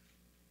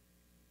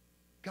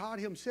 God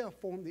himself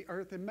formed the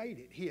earth and made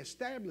it. He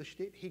established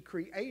it. He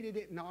created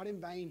it not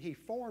in vain. He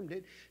formed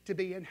it to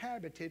be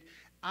inhabited.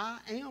 I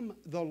am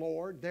the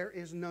Lord. There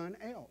is none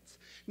else.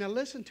 Now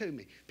listen to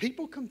me.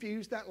 People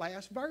confuse that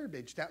last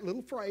verbiage, that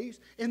little phrase,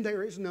 and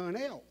there is none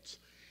else.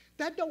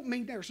 That don't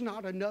mean there's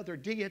not another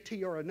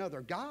deity or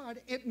another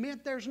God. It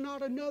meant there's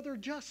not another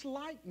just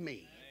like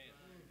me.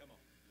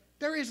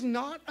 There is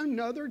not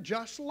another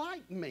just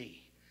like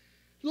me.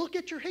 Look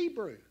at your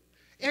Hebrew.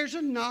 There's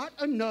not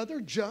another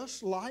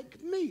just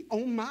like me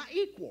on my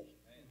equal.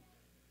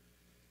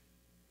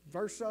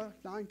 Verse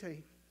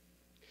 19.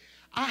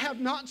 I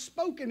have not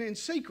spoken in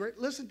secret.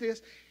 Listen to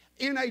this.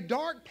 In a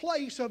dark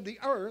place of the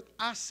earth,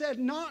 I said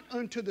not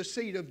unto the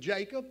seed of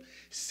Jacob,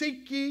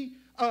 seek ye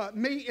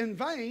me in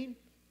vain.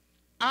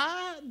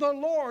 I, the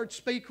Lord,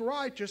 speak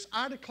righteous.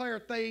 I declare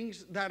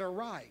things that are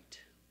right.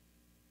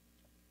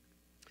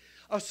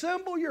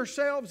 Assemble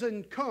yourselves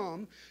and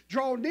come,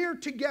 draw near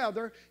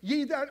together,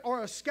 ye that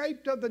are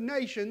escaped of the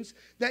nations,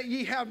 that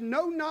ye have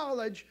no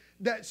knowledge,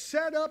 that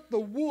set up the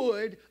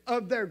wood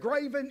of their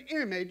graven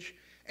image,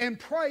 and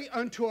pray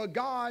unto a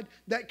God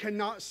that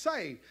cannot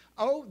save.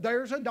 Oh,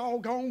 there's a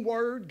doggone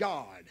word,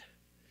 God.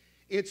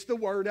 It's the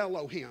word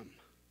Elohim.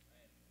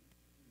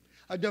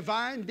 A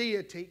divine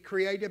deity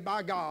created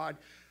by God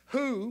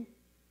who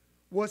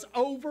was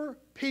over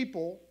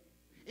people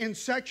in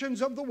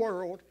sections of the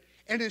world.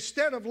 And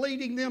instead of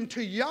leading them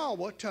to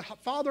Yahweh, to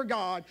Father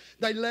God,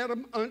 they led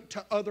them unto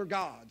other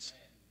gods.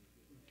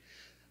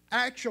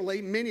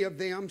 Actually, many of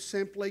them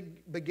simply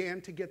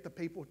began to get the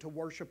people to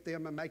worship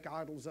them and make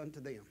idols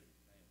unto them.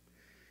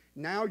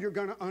 Now you're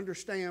going to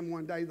understand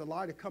one day the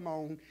light will come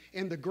on.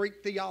 In the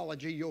Greek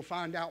theology, you'll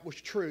find out was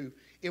true.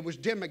 It was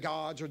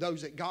demigods, or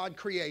those that God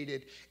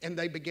created, and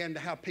they began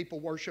to have people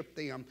worship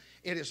them.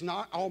 It is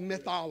not all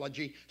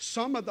mythology.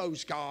 Some of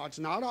those gods,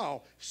 not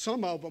all,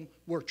 some of them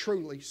were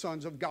truly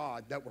sons of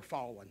God that were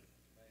fallen.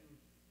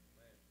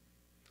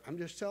 I'm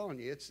just telling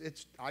you,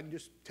 I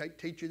just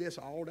teach you this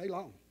all day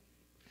long.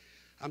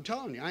 I'm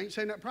telling you, I ain't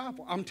saying that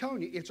prideful. I'm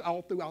telling you, it's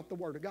all throughout the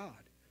Word of God.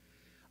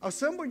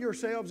 Assemble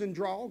yourselves and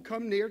draw,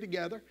 come near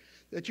together,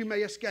 that you may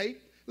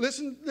escape.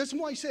 Listen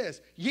what he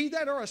says. Ye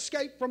that are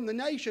escaped from the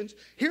nations,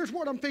 here's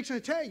what I'm fixing to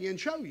tell you and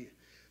show you.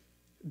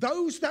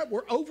 Those that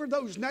were over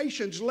those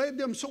nations led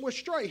them so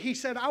astray. He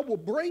said, I will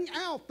bring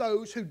out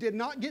those who did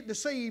not get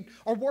deceived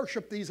or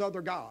worship these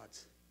other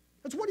gods.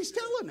 That's what he's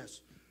telling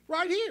us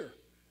right here.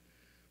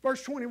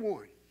 Verse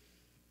 21.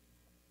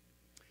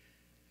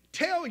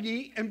 Tell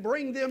ye and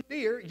bring them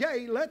near,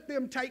 yea, let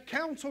them take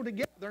counsel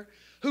together,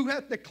 who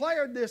hath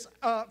declared this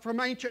from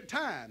ancient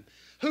time,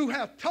 who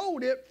hath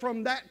told it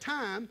from that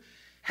time.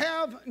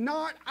 Have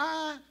not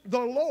I the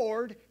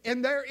Lord,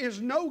 and there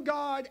is no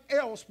God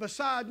else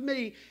beside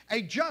me,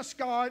 a just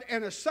God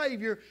and a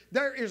Savior,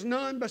 there is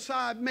none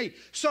beside me.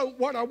 So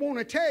what I want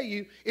to tell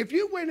you, if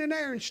you went in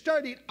there and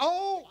studied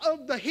all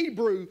of the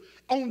Hebrew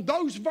on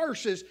those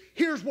verses,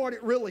 here's what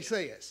it really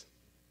says.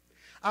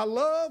 I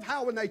love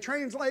how when they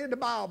translated the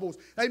Bibles,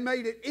 they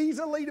made it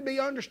easily to be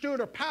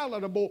understood or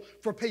palatable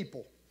for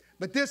people.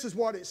 But this is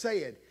what it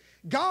said.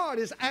 God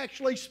is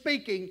actually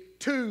speaking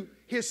to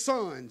his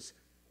sons.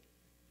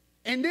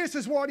 And this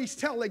is what he's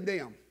telling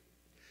them.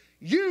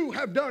 You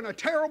have done a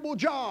terrible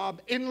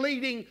job in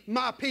leading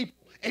my people.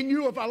 And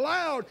you have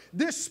allowed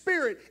this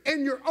spirit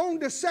and your own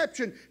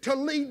deception to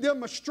lead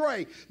them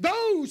astray.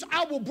 Those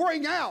I will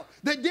bring out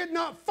that did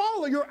not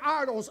follow your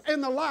idols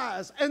and the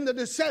lies and the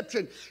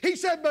deception. He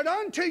said, but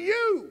unto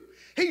you,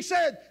 he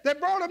said, that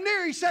brought them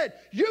near, he said,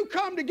 you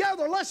come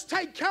together, let's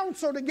take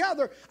counsel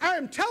together. I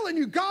am telling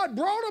you, God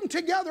brought them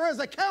together as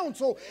a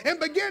council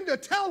and began to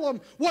tell them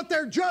what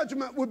their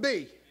judgment would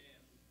be.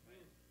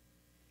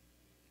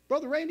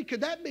 Brother Randy,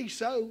 could that be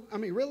so? I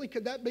mean, really,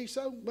 could that be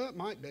so? Well, it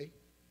might be.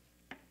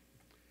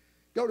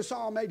 Go to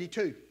Psalm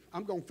 82.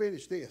 I'm going to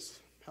finish this.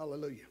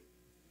 Hallelujah.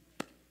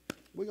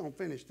 We're going to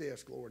finish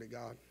this, glory to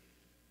God.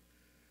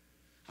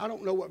 I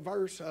don't know what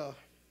verse,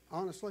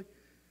 honestly.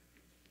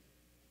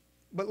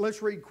 But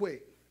let's read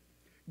quick.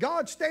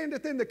 God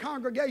standeth in the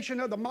congregation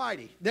of the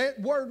mighty. That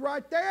word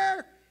right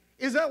there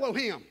is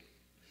Elohim.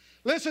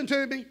 Listen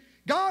to me.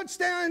 God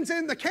stands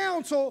in the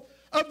council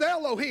of the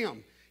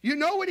Elohim. You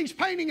know what he's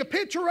painting a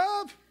picture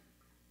of?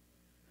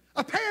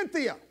 A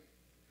pantheon.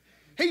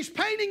 He's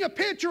painting a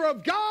picture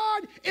of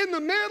God in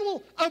the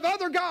middle of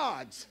other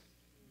gods.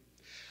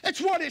 That's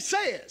what it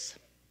says.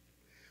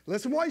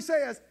 Listen what he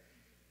says.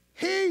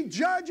 He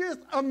judgeth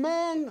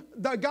among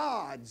the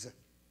gods.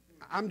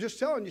 I'm just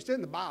telling you, it's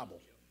in the Bible.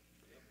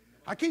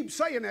 I keep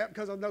saying that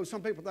because I know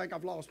some people think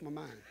I've lost my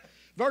mind.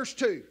 Verse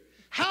 2.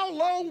 How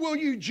long will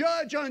you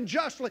judge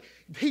unjustly?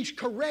 He's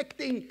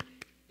correcting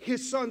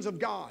his sons of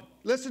God.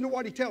 Listen to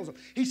what he tells them.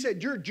 He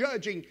said, you're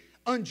judging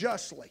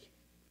unjustly.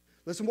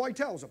 Listen to what he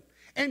tells them.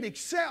 And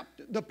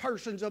accept the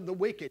persons of the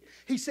wicked.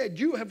 He said,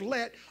 you have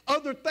let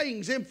other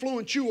things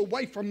influence you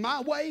away from my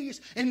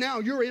ways, and now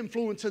you're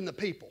influencing the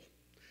people.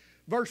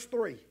 Verse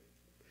 3.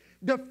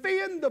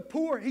 Defend the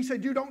poor. He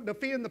said, you don't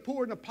defend the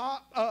poor and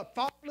the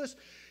fatherless.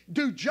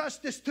 Do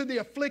justice to the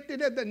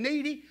afflicted and the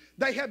needy.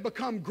 They have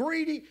become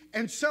greedy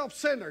and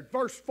self-centered.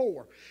 Verse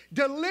 4.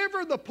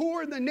 Deliver the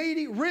poor and the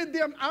needy. Rid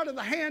them out of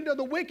the hand of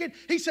the wicked.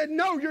 He said,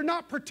 no, you're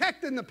not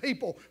protecting the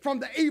people from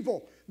the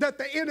evil that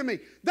the enemy.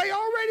 They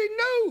already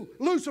knew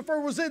Lucifer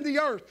was in the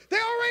earth. They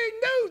already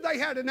knew they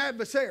had an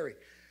adversary.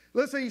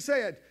 Listen, he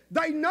said,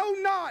 they know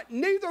not,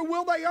 neither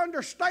will they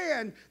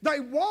understand.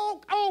 They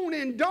walk on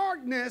in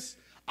darkness.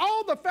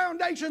 All the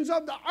foundations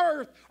of the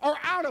earth are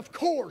out of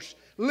course.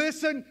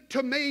 Listen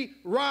to me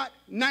right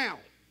now.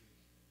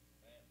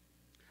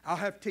 I'll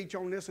have to teach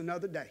on this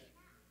another day.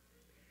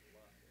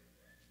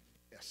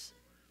 Yes.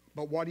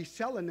 But what he's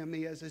telling them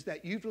is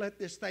that you've let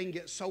this thing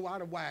get so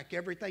out of whack.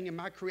 Everything in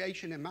my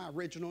creation and my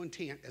original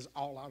intent is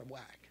all out of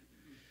whack.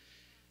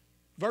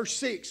 Verse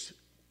 6,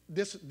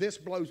 this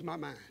blows my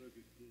mind.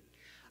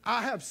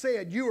 I have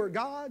said you are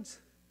gods,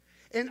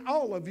 and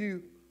all of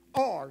you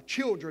are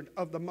children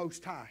of the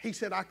Most High. He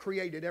said, I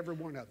created every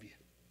one of you.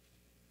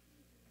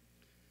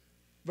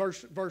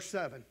 Verse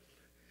 7.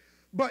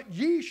 But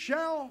ye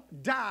shall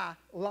die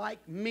like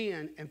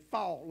men and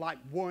fall like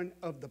one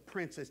of the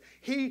princes.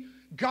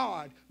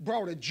 God,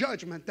 brought a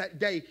judgment that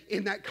day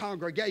in that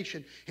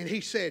congregation. And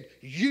he said,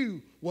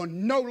 you will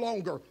no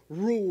longer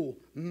rule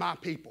my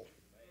people.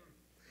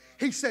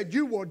 He said,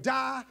 you will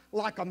die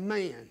like a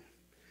man.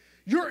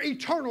 Your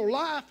eternal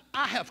life,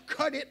 I have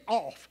cut it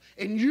off.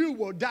 And you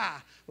will die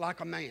like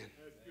a man.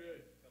 That's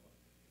good.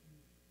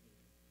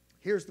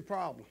 Here's the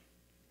problem.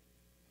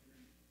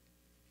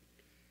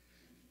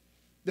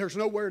 There's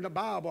nowhere in the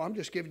Bible, I'm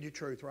just giving you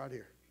truth right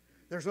here.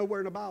 There's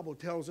nowhere in the Bible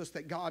that tells us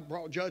that God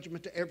brought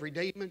judgment to every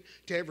demon,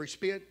 to every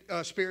spirit,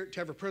 to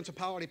every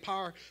principality,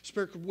 power,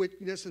 spiritual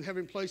wickedness in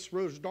heavenly places,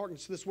 rulers of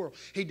darkness of this world.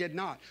 He did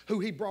not. Who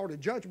he brought a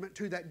judgment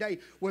to that day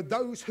were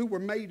those who were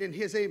made in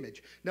his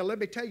image. Now let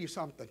me tell you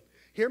something.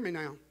 Hear me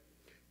now.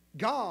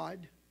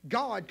 God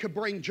could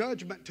bring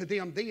judgment to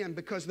them then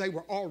because they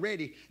were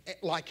already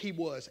like he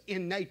was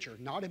in nature,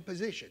 not in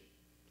position,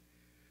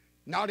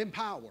 not in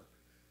power,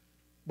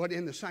 but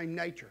in the same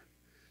nature.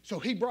 So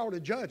he brought a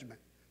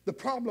judgment. The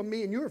problem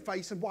me and you are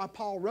facing, why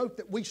Paul wrote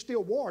that we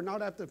still war,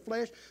 not after the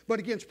flesh, but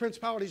against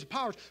principalities and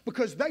powers,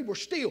 because they were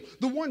still,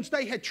 the ones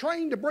they had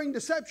trained to bring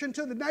deception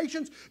to the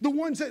nations, the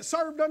ones that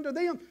served under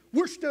them,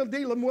 we're still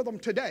dealing with them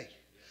today.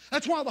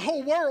 That's why the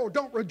whole world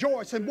don't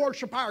rejoice and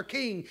worship our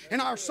King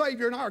and our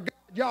Savior and our God,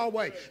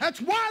 Yahweh.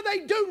 That's why they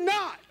do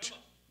not.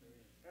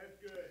 That's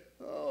good.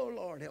 Oh,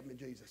 Lord, help me,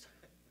 Jesus.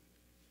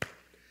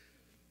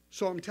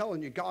 So I'm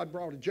telling you, God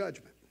brought a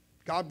judgment.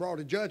 God brought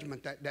a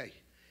judgment that day.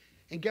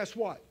 And guess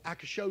what? I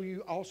could show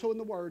you also in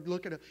the Word.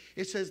 Look at it.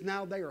 It says,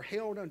 now they are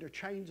held under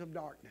chains of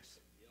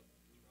darkness.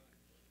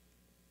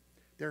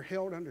 They're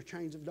held under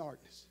chains of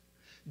darkness.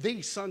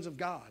 These sons of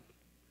God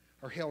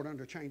are held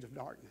under chains of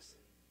darkness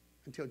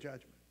until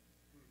judgment.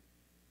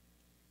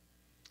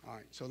 All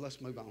right, so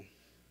let's move on.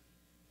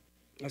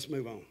 Let's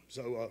move on.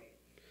 So,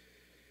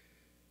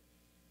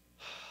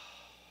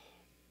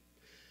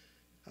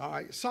 all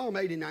right, Psalm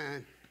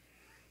 89.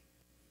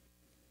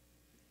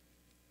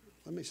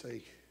 Let me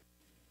see.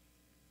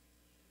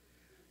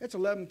 It's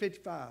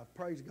 11:55.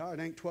 Praise God.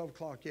 It ain't 12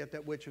 o'clock yet,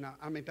 that witching hour.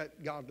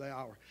 That godly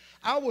hour.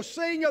 I will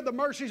sing of the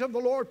mercies of the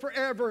Lord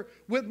forever.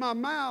 With my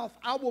mouth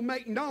I will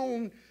make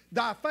known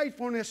thy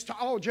faithfulness to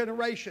all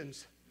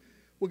generations.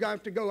 We're going to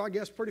have to go, I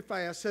guess, pretty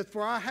fast. It says,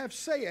 for I have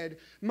said,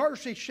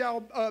 mercy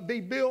shall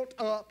be built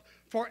up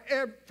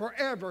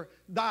forever.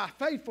 Thy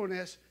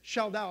faithfulness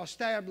shall thou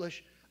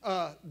establish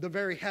the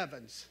very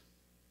heavens.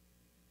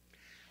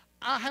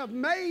 I have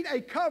made a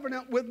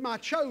covenant with my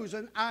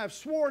chosen. I have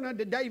sworn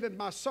unto David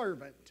my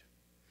servant.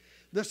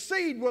 The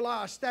seed will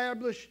I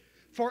establish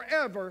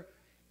forever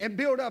and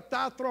build up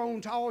thy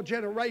throne to all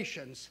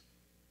generations.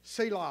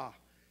 Selah.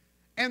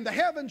 And the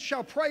heavens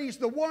shall praise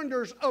the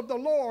wonders of the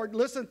Lord.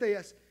 Listen to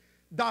this.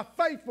 Thy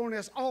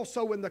faithfulness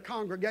also in the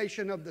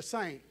congregation of the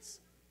saints.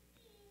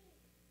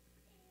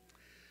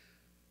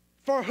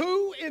 For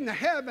who in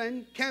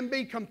heaven can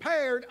be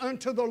compared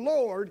unto the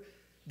Lord?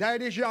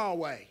 That is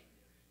Yahweh.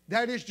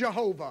 That is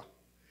Jehovah.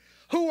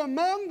 Who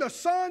among the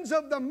sons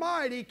of the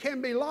mighty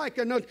can be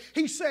likened unto?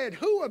 He said,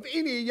 who of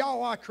any of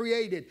y'all I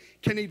created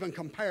can even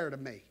compare to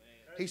me?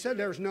 He said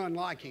there's none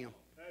like him.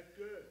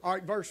 All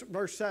right,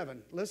 verse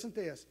 7. Listen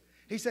to this.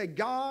 He said,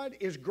 God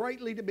is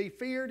greatly to be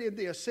feared in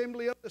the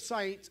assembly of the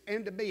saints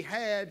and to be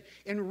had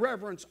in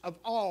reverence of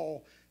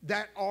all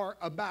that are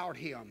about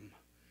him.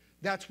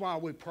 That's why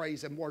we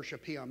praise and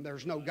worship him.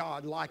 There's no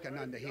God likened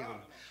unto him.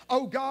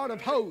 O God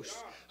of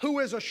hosts, who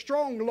is a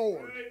strong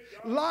Lord,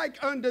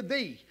 like unto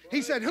thee.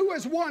 He said, who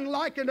is one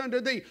likened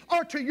unto thee,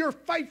 or to your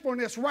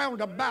faithfulness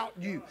round about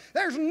you?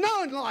 There's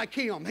none like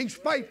him. He's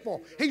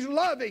faithful. He's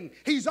loving.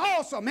 He's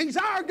awesome. He's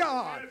our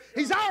God.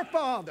 He's our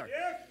Father.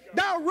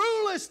 Thou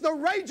rulest the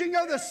raging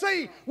of the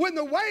sea. When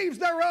the waves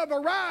thereof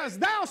arise,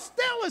 thou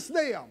stillest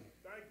them.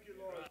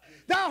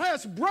 Thou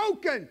hast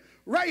broken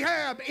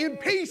Rahab in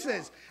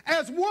pieces.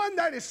 As one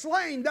that is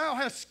slain, thou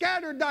hast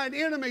scattered thine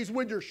enemies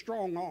with your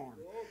strong arm.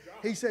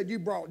 He said, you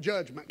brought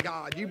judgment,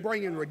 God. You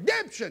bring in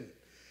redemption.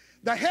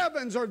 The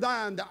heavens are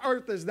thine, the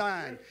earth is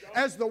thine.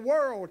 As the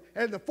world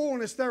and the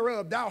fullness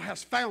thereof, thou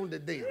hast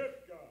founded them.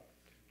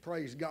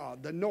 Praise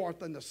God. The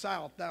north and the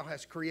south, thou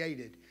hast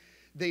created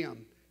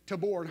them.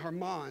 Tabor and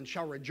Hermon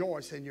shall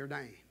rejoice in your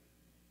name.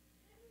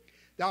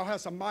 Thou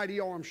hast a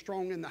mighty arm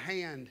strong in the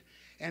hand,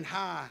 and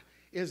high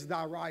is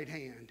thy right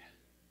hand.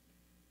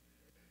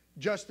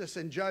 Justice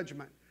and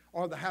judgment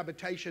are the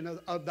habitation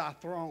of thy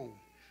throne.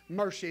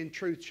 Mercy and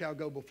truth shall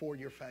go before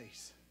your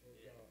face.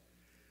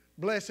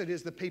 Blessed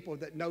is the people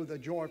that know the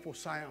joyful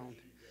sound.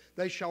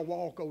 They shall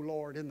walk, O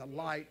Lord, in the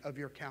light of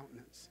your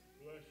countenance.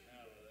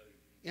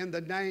 In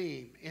the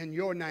name, in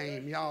your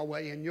name,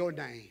 Yahweh, in your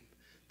name,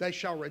 they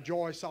shall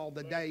rejoice all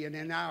the day, and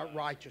in our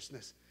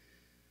righteousness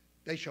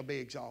they shall be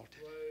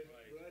exalted.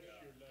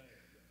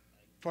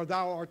 For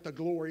thou art the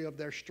glory of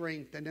their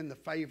strength, and in the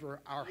favor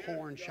our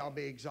horn shall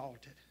be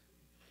exalted.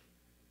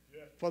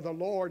 For the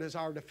Lord is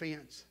our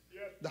defense.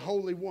 The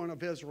Holy One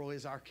of Israel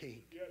is our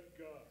King.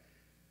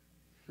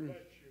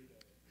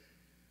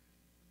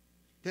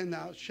 Then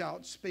thou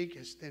shalt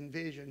speakest in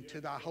vision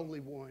to thy Holy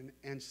One,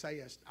 and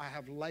sayest, I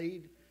have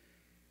laid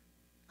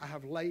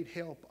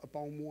help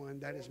upon one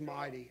that is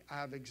mighty. I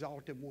have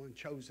exalted one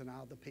chosen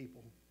out of the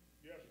people.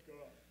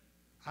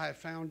 I have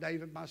found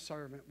David my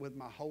servant. With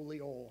my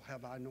holy oil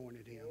have I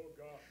anointed him.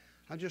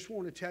 I just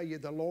want to tell you,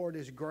 the Lord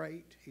is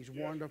great. He's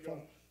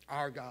wonderful.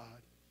 Our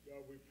God.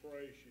 God, we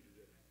praise you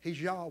today.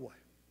 He's Yahweh.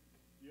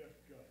 Yes,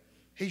 God.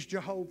 He's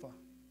Jehovah.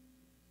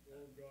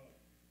 Oh, God.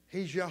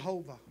 He's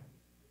Jehovah.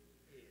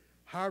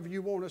 However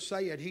you want to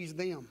say it, he's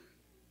them.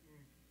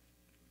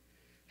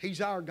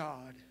 He's our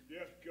God.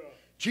 Yes, God.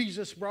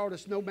 Jesus brought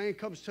us, no man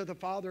comes to the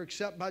Father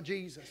except by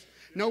Jesus.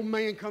 No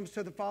man comes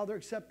to the Father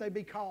except they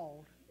be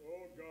called.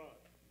 Oh, God.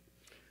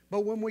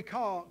 But when we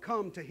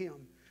come to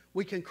him,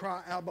 we can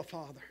cry, Abba,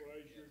 Father.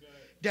 Praise your name.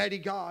 Daddy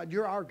God,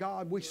 you're our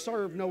God. We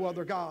serve no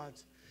other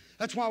gods.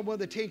 That's why one of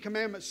the 10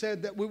 Commandments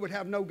said that we would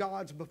have no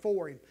gods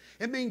before him.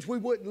 It means we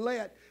wouldn't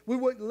let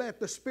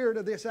the spirit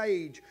of this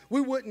age.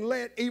 We wouldn't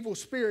let evil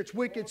spirits,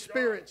 wicked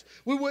spirits.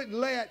 We wouldn't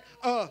let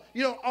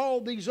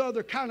all these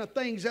other kind of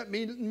things that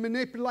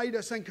manipulate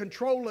us and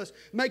control us,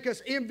 make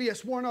us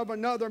envious one of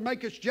another,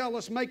 make us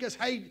jealous, make us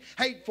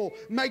hateful,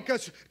 make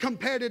us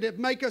competitive,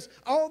 make us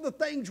all the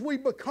things we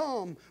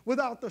become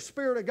without the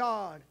Spirit of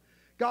God.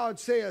 God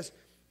says,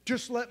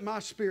 just let my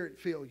Spirit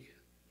fill you.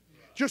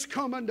 Just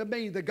come unto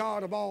me, the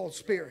God of all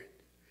spirit.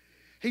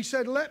 He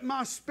said, let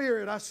my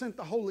Spirit, I sent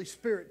the Holy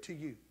Spirit to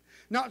you.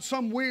 Not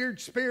some weird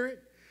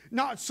spirit,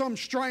 not some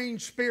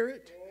strange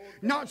spirit,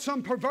 not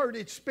some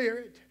perverted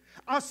spirit.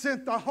 I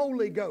sent the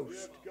Holy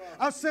Ghost.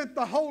 I sent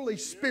the Holy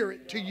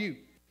Spirit to you.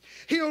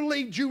 He'll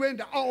lead you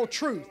into all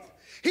truth.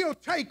 He'll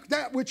take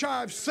that which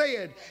I've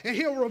said and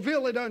he'll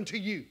reveal it unto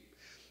you.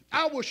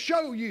 I will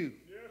show you.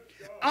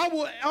 I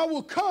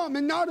will come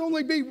and not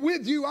only be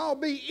with you, I'll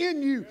be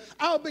in you.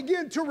 I'll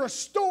begin to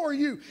restore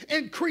you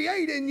and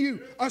create in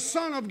you a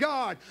son of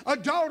God, a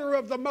daughter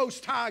of the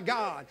Most High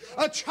God,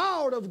 a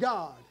child of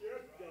God.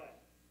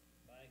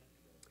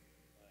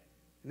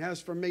 And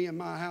as for me and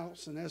my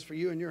house, and as for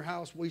you and your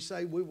house, we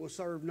say we will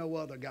serve no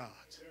other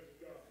gods.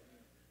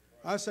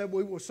 I said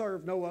we will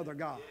serve no other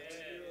gods.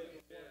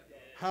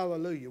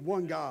 Hallelujah.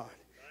 One God.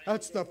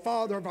 That's the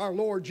Father of our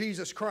Lord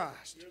Jesus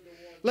Christ.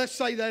 Let's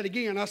say that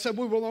again. I said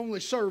we will only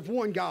serve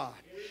one God.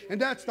 And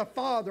that's the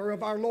Father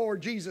of our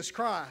Lord Jesus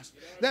Christ.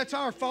 That's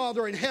our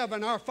Father in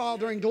heaven, our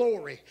Father in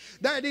glory.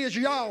 That is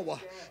Yahweh.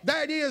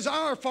 That is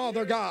our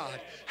Father God.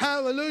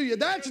 Hallelujah.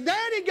 That's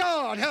Daddy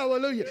God.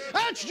 Hallelujah.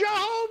 That's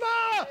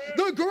Jehovah,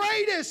 the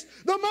greatest,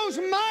 the most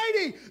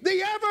mighty,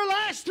 the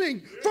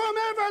everlasting, from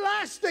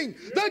everlasting,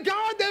 the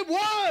God that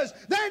was,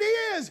 that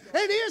is,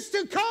 and is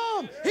to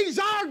come. He's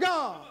our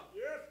God.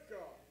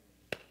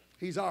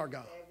 He's our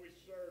God.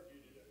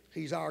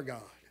 He's our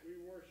God. We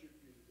worship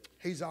you today.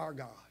 He's our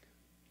God.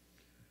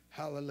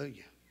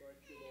 Hallelujah.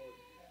 Thank you, Lord.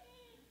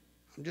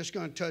 I'm just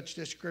going to touch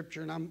this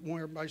scripture, and I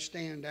want everybody to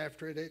stand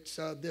after it. It's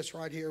this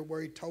right here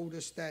where he told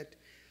us that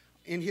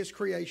in his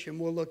creation,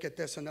 we'll look at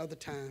this another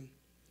time.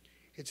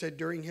 It said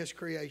during his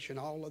creation,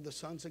 all of the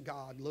sons of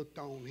God looked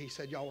on. He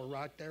said, y'all were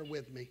right there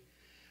with me.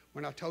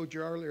 When I told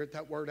you earlier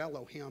that word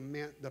Elohim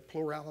meant the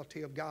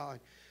plurality of God.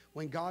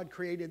 When God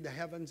created the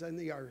heavens and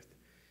the earth,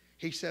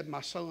 he said,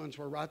 my sons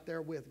were right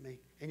there with me.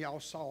 And y'all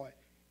saw it.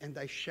 And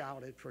they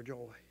shouted for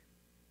joy.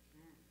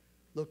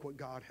 Look what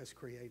God has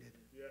created.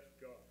 Yes,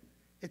 God.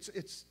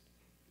 It's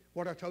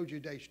what I told you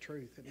today is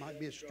truth. It might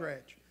be a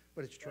stretch,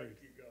 but it's truth.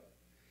 Thank you, God.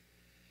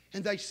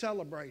 And they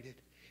celebrated.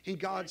 And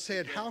God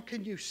said, how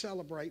can you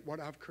celebrate what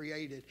I've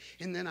created?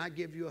 And then I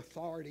give you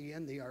authority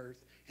in the earth,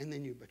 and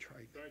then you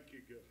betray me. Thank you,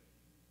 God.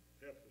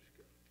 Help us,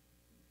 God.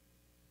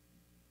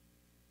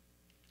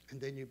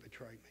 And then you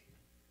betray me.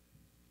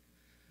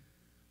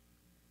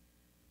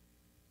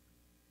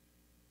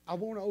 I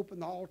want to open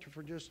the altar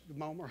for just a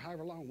moment, or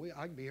however long.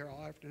 I can be here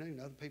all afternoon.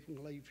 Other people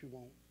can leave if you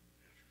want.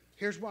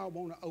 Here's why I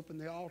want to open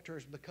the altar,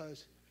 is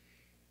because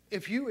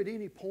if you at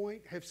any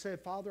point have said,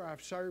 Father,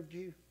 I've served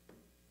you,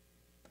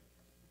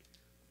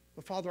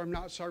 but Father, I'm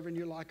not serving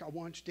you like I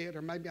once did,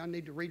 or maybe I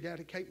need to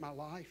rededicate my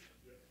life.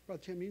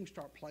 Brother Tim, you can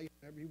start playing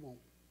whatever you want.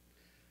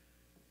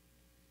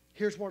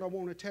 Here's what I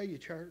want to tell you,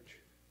 church.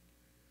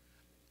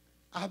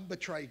 I've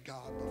betrayed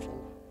God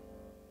before.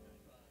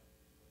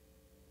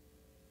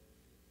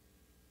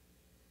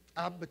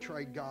 I've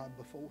betrayed God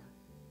before.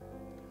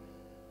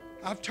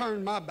 I've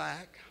turned my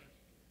back.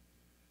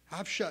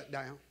 I've shut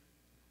down.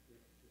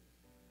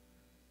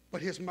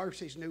 But His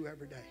mercy's new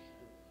every day.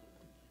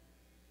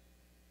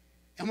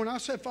 And when I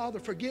said, Father,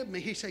 forgive me,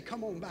 He said,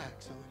 come on back,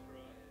 son.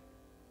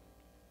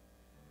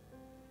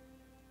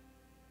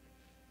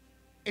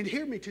 And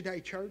hear me today,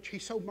 church.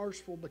 He's so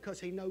merciful because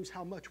He knows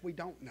how much we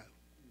don't know.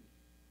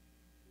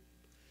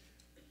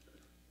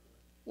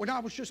 When I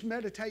was just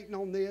meditating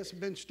on this, I've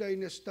been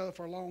studying this stuff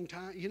for a long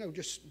time,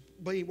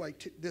 but anyway,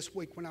 this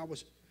week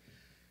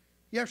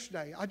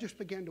yesterday, I just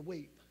began to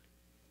weep.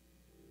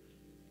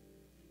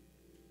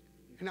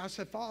 And I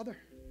said, Father,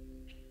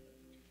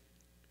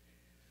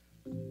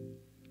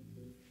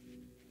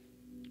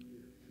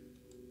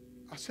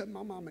 I said,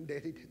 my mom and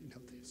daddy didn't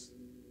know this.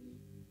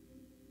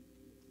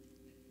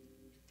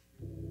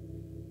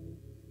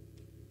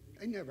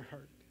 They never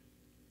heard.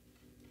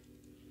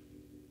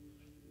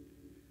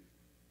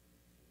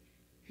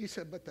 He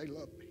said, but they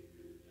love me.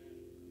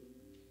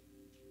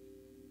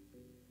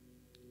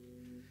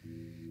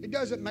 It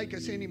doesn't make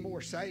us any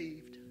more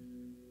saved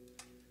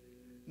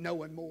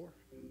knowing more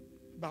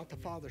about the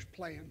Father's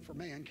plan for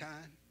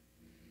mankind.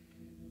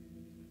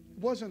 It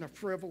wasn't a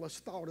frivolous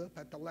thought up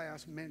at the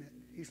last minute.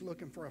 He's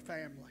looking for a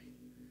family.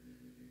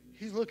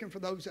 He's looking for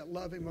those that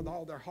love Him with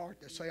all their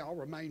heart, that say, I'll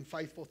remain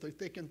faithful through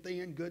thick and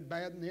thin, good,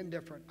 bad, and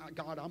indifferent.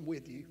 God, I'm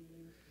with you.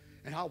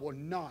 And I will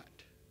not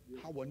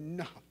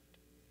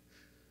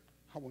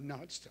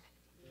stop.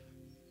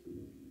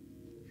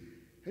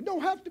 It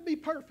don't have to be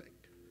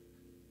perfect.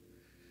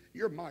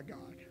 You're my God.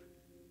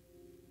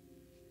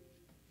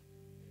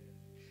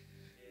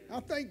 I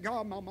thank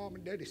God my mom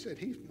and daddy said,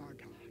 He's my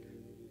God.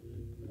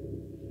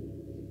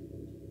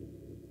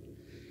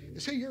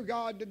 Is He your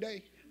God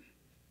today?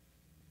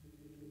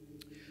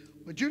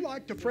 Would you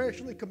like to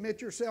freshly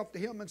commit yourself to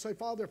Him and say,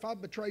 Father, if I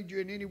betrayed you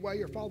in any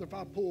way, or Father, if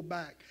I pulled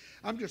back,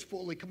 I'm just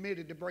fully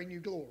committed to bring you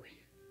glory.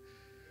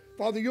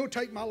 Father, you'll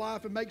take my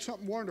life and make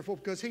something wonderful,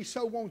 because He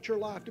so wants your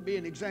life to be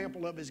an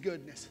example of His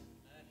goodness.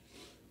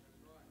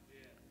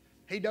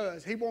 He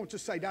does. He wants to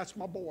say, that's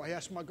my boy,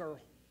 that's my girl,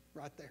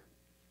 right there.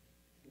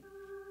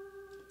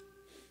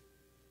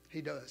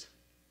 He does.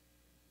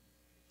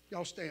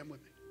 Y'all stand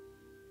with me.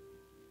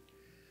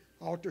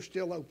 Altar's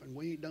still open.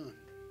 We ain't done.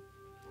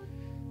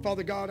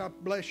 Father God, I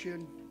bless you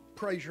and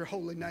praise your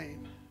holy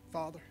name,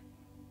 Father.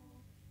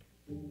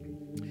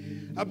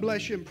 I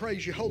bless you and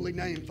praise your holy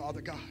name,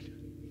 Father God.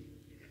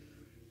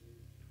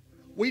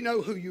 We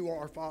know who you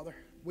are, Father.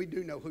 We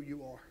do know who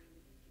you are.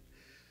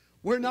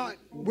 We're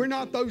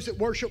not those that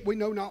worship we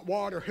know not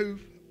what or who.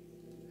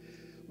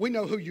 We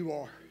know who you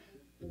are.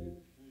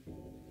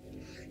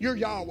 You're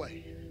Yahweh.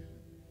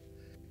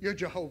 You're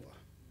Jehovah.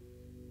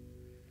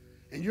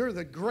 And you're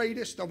the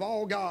greatest of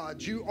all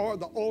gods. You are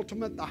the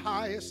ultimate, the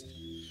highest,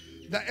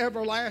 the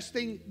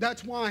everlasting.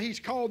 That's why He's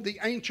called the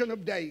Ancient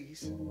of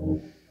Days.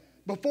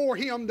 Before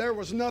Him there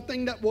was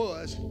nothing that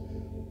was.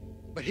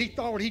 But He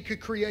thought He could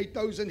create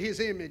those in His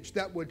image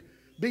that would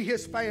be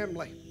His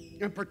family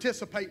and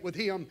participate with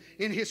Him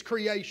in His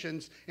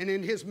creations and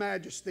in His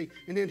majesty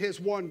and in His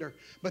wonder.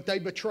 But they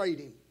betrayed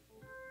Him.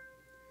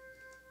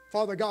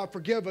 Father God,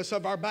 forgive us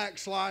of our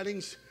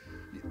backslidings.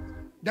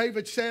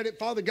 David said it.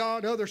 Father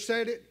God, others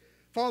said it.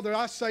 Father,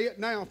 I say it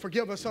now.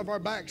 Forgive us of our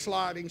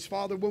backslidings,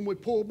 Father, when we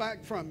pull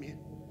back from you.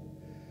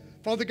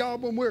 Father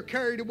God, when we're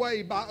carried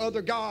away by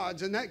other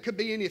gods, and that could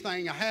be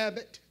anything, a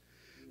habit.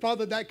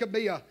 Father, that could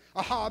be a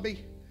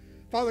hobby.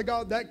 Father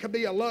God, that could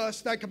be a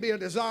lust. That could be a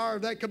desire.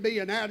 That could be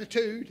an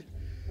attitude.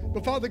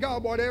 But Father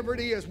God, whatever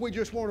it is, we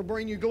just want to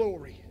bring you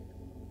glory.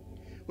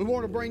 We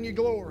want to bring you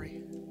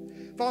glory.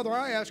 Father,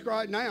 I ask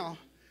right now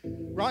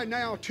Right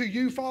now, to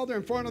you, Father,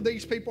 in front of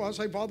these people, I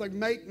say, Father,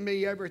 make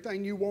me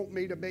everything you want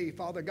me to be.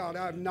 Father God,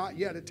 I have not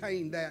yet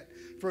attained that.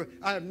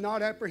 I have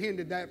not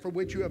apprehended that for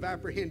which you have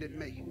apprehended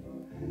me.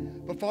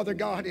 But Father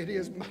God, it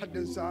is my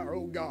desire,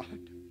 oh God,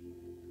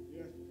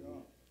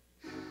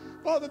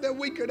 Father, that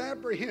we could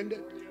apprehend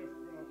it.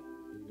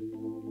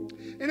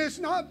 And it's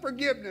not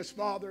forgiveness,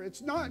 Father.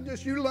 It's not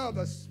just you love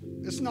us.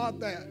 It's not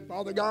that,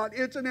 Father God.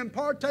 It's an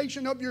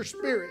impartation of your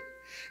Spirit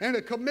and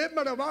a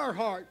commitment of our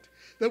heart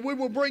that we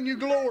will bring you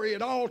glory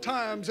at all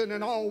times and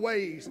in all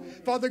ways.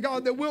 Father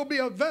God, that we'll be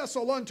a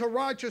vessel unto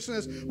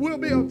righteousness. We'll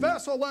be a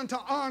vessel unto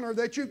honor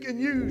that you can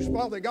use,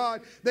 Father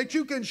God, that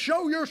you can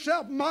show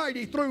yourself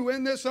mighty through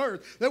in this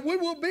earth, that we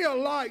will be a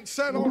light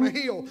set on a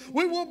hill.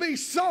 We will be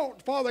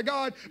salt, Father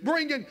God,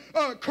 bringing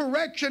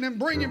correction and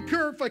bringing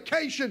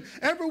purification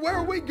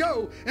everywhere we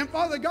go. And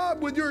Father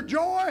God, with your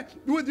joy,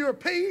 with your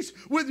peace,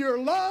 with your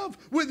love,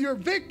 with your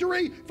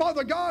victory,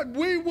 Father God,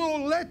 we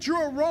will let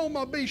your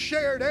aroma be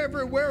shared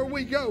everywhere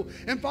we go.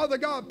 And Father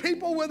God,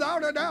 people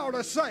without a doubt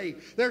say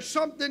there's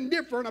something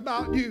different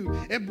about you.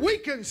 And we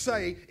can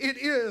say it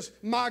is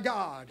my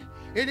God.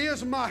 It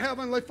is my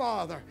Heavenly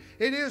Father.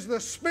 It is the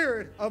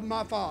Spirit of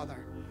my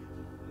Father.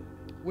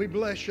 We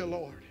bless you,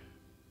 Lord.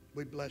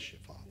 We bless you,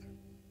 Father.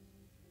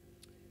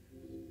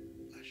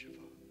 Bless you,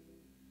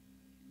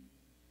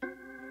 Father. You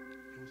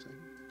want to sing?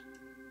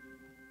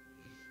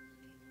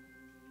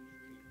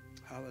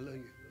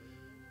 Hallelujah.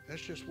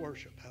 Let's just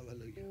worship.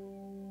 Hallelujah.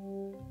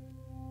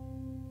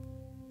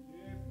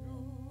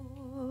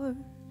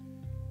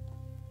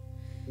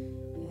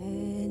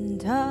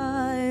 And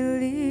I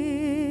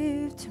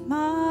lift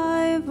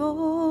my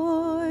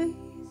voice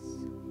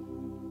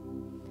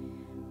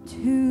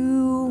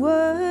to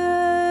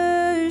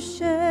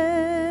worship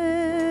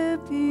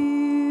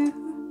you,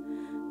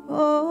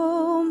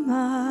 oh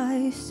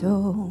my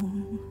soul,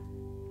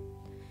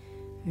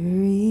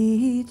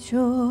 rejoice,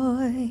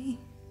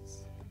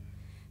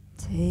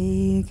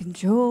 take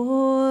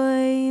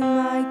joy,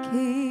 my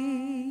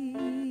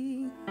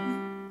King,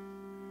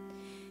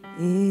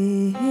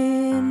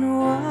 in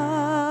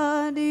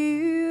what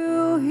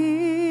you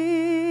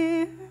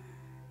hear.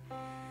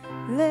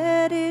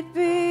 Let it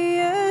be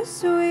a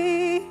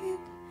sweet,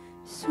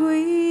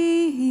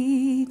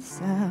 sweet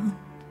sound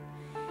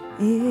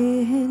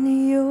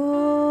in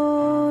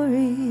your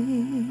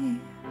ear.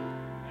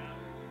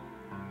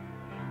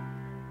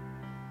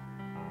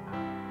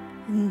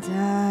 And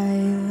I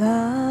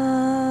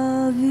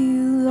love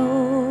you,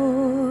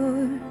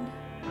 Lord,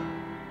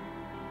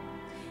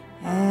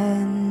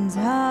 and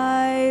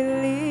I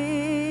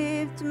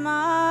lift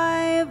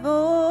my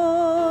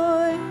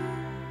voice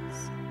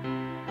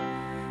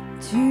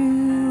to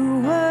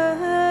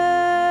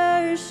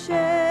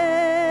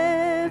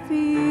worship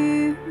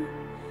you,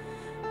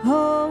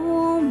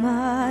 oh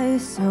my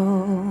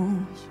soul,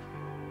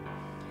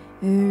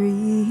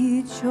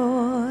 rejoice,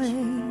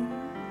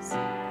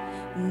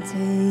 and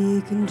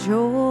take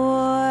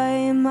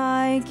joy,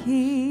 my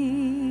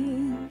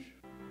King,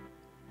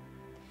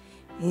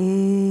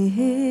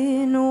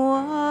 in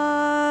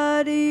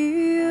what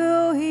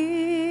you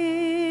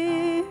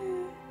hear.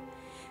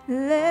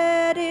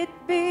 Let it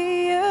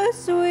be a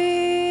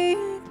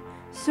sweet,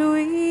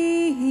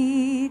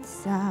 sweet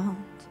sound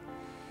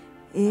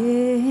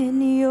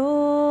in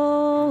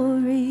your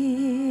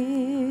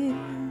ear.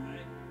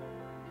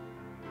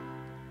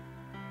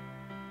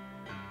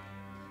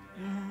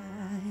 I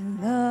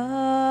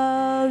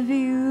love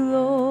you,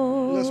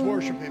 Lord. Let's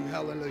worship him.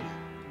 Hallelujah.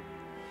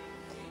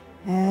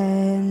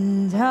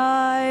 And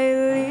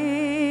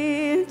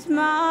I lift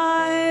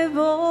my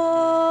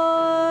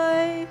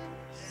voice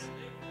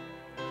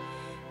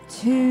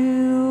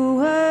to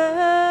worship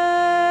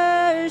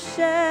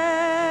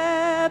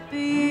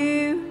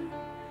you,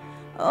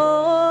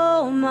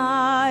 oh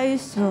my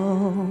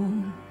soul,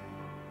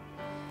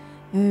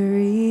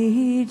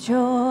 rejoice,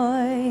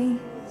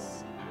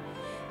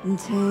 and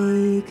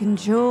take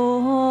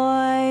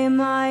joy,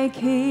 my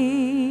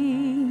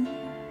King,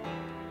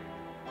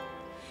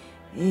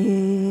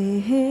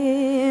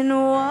 in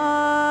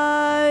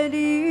what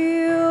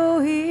you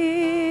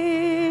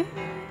hear.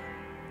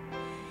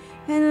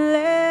 And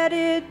let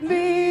it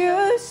be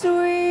a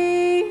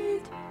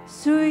sweet,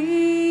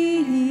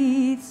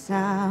 sweet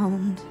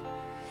sound.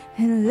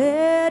 And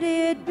let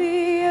it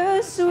be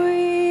a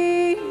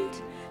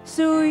sweet,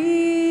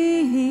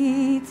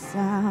 sweet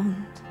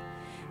sound.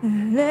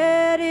 And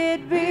let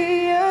it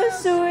be a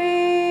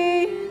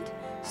sweet,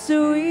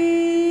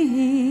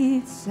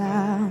 sweet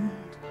sound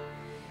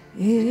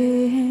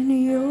in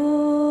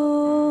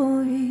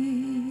your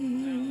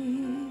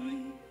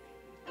ear.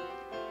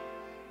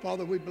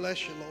 Father, we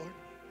bless you, Lord.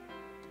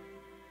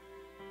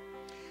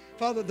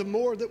 Father, the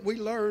more that we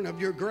learn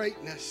of your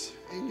greatness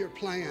and your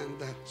plan,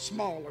 the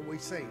smaller we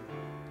seem.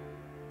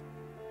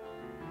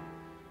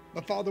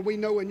 But Father, we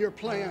know in your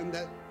plan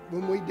that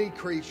when we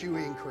decrease, you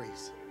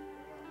increase.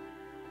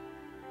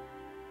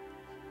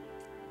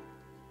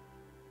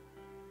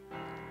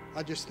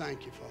 I just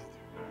thank you, Father.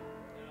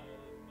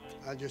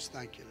 I just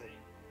thank you, Lord.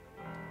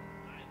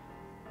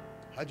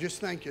 I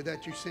just thank you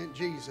that you sent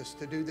Jesus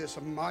to do this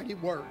mighty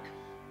work.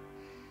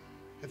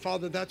 And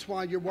Father, that's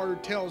why your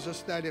word tells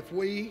us that if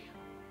we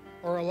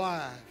are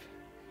alive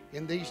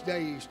in these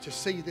days to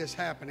see this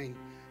happening,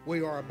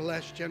 we are a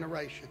blessed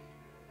generation.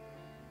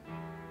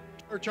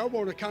 Church, I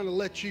want to kind of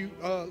let you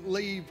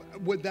leave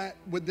with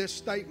this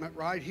statement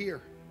right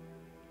here.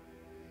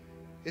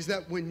 Is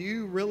that when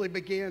you really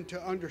begin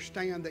to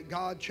understand that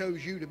God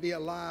chose you to be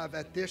alive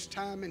at this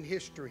time in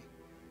history,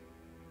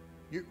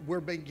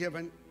 we're being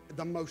given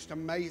the most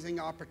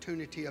amazing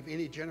opportunity of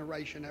any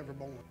generation ever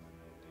born.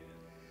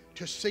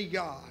 To see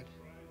God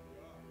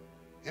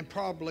and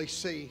probably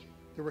see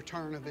the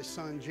return of His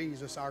Son,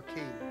 Jesus, our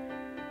King.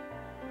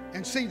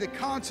 And see the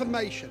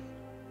consummation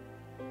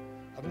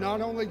of not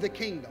only the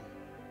kingdom,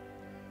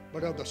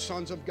 but of the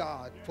sons of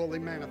God fully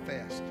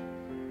manifest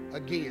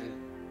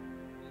again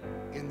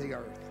in the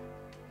earth.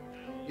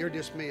 You're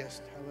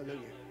dismissed. Hallelujah.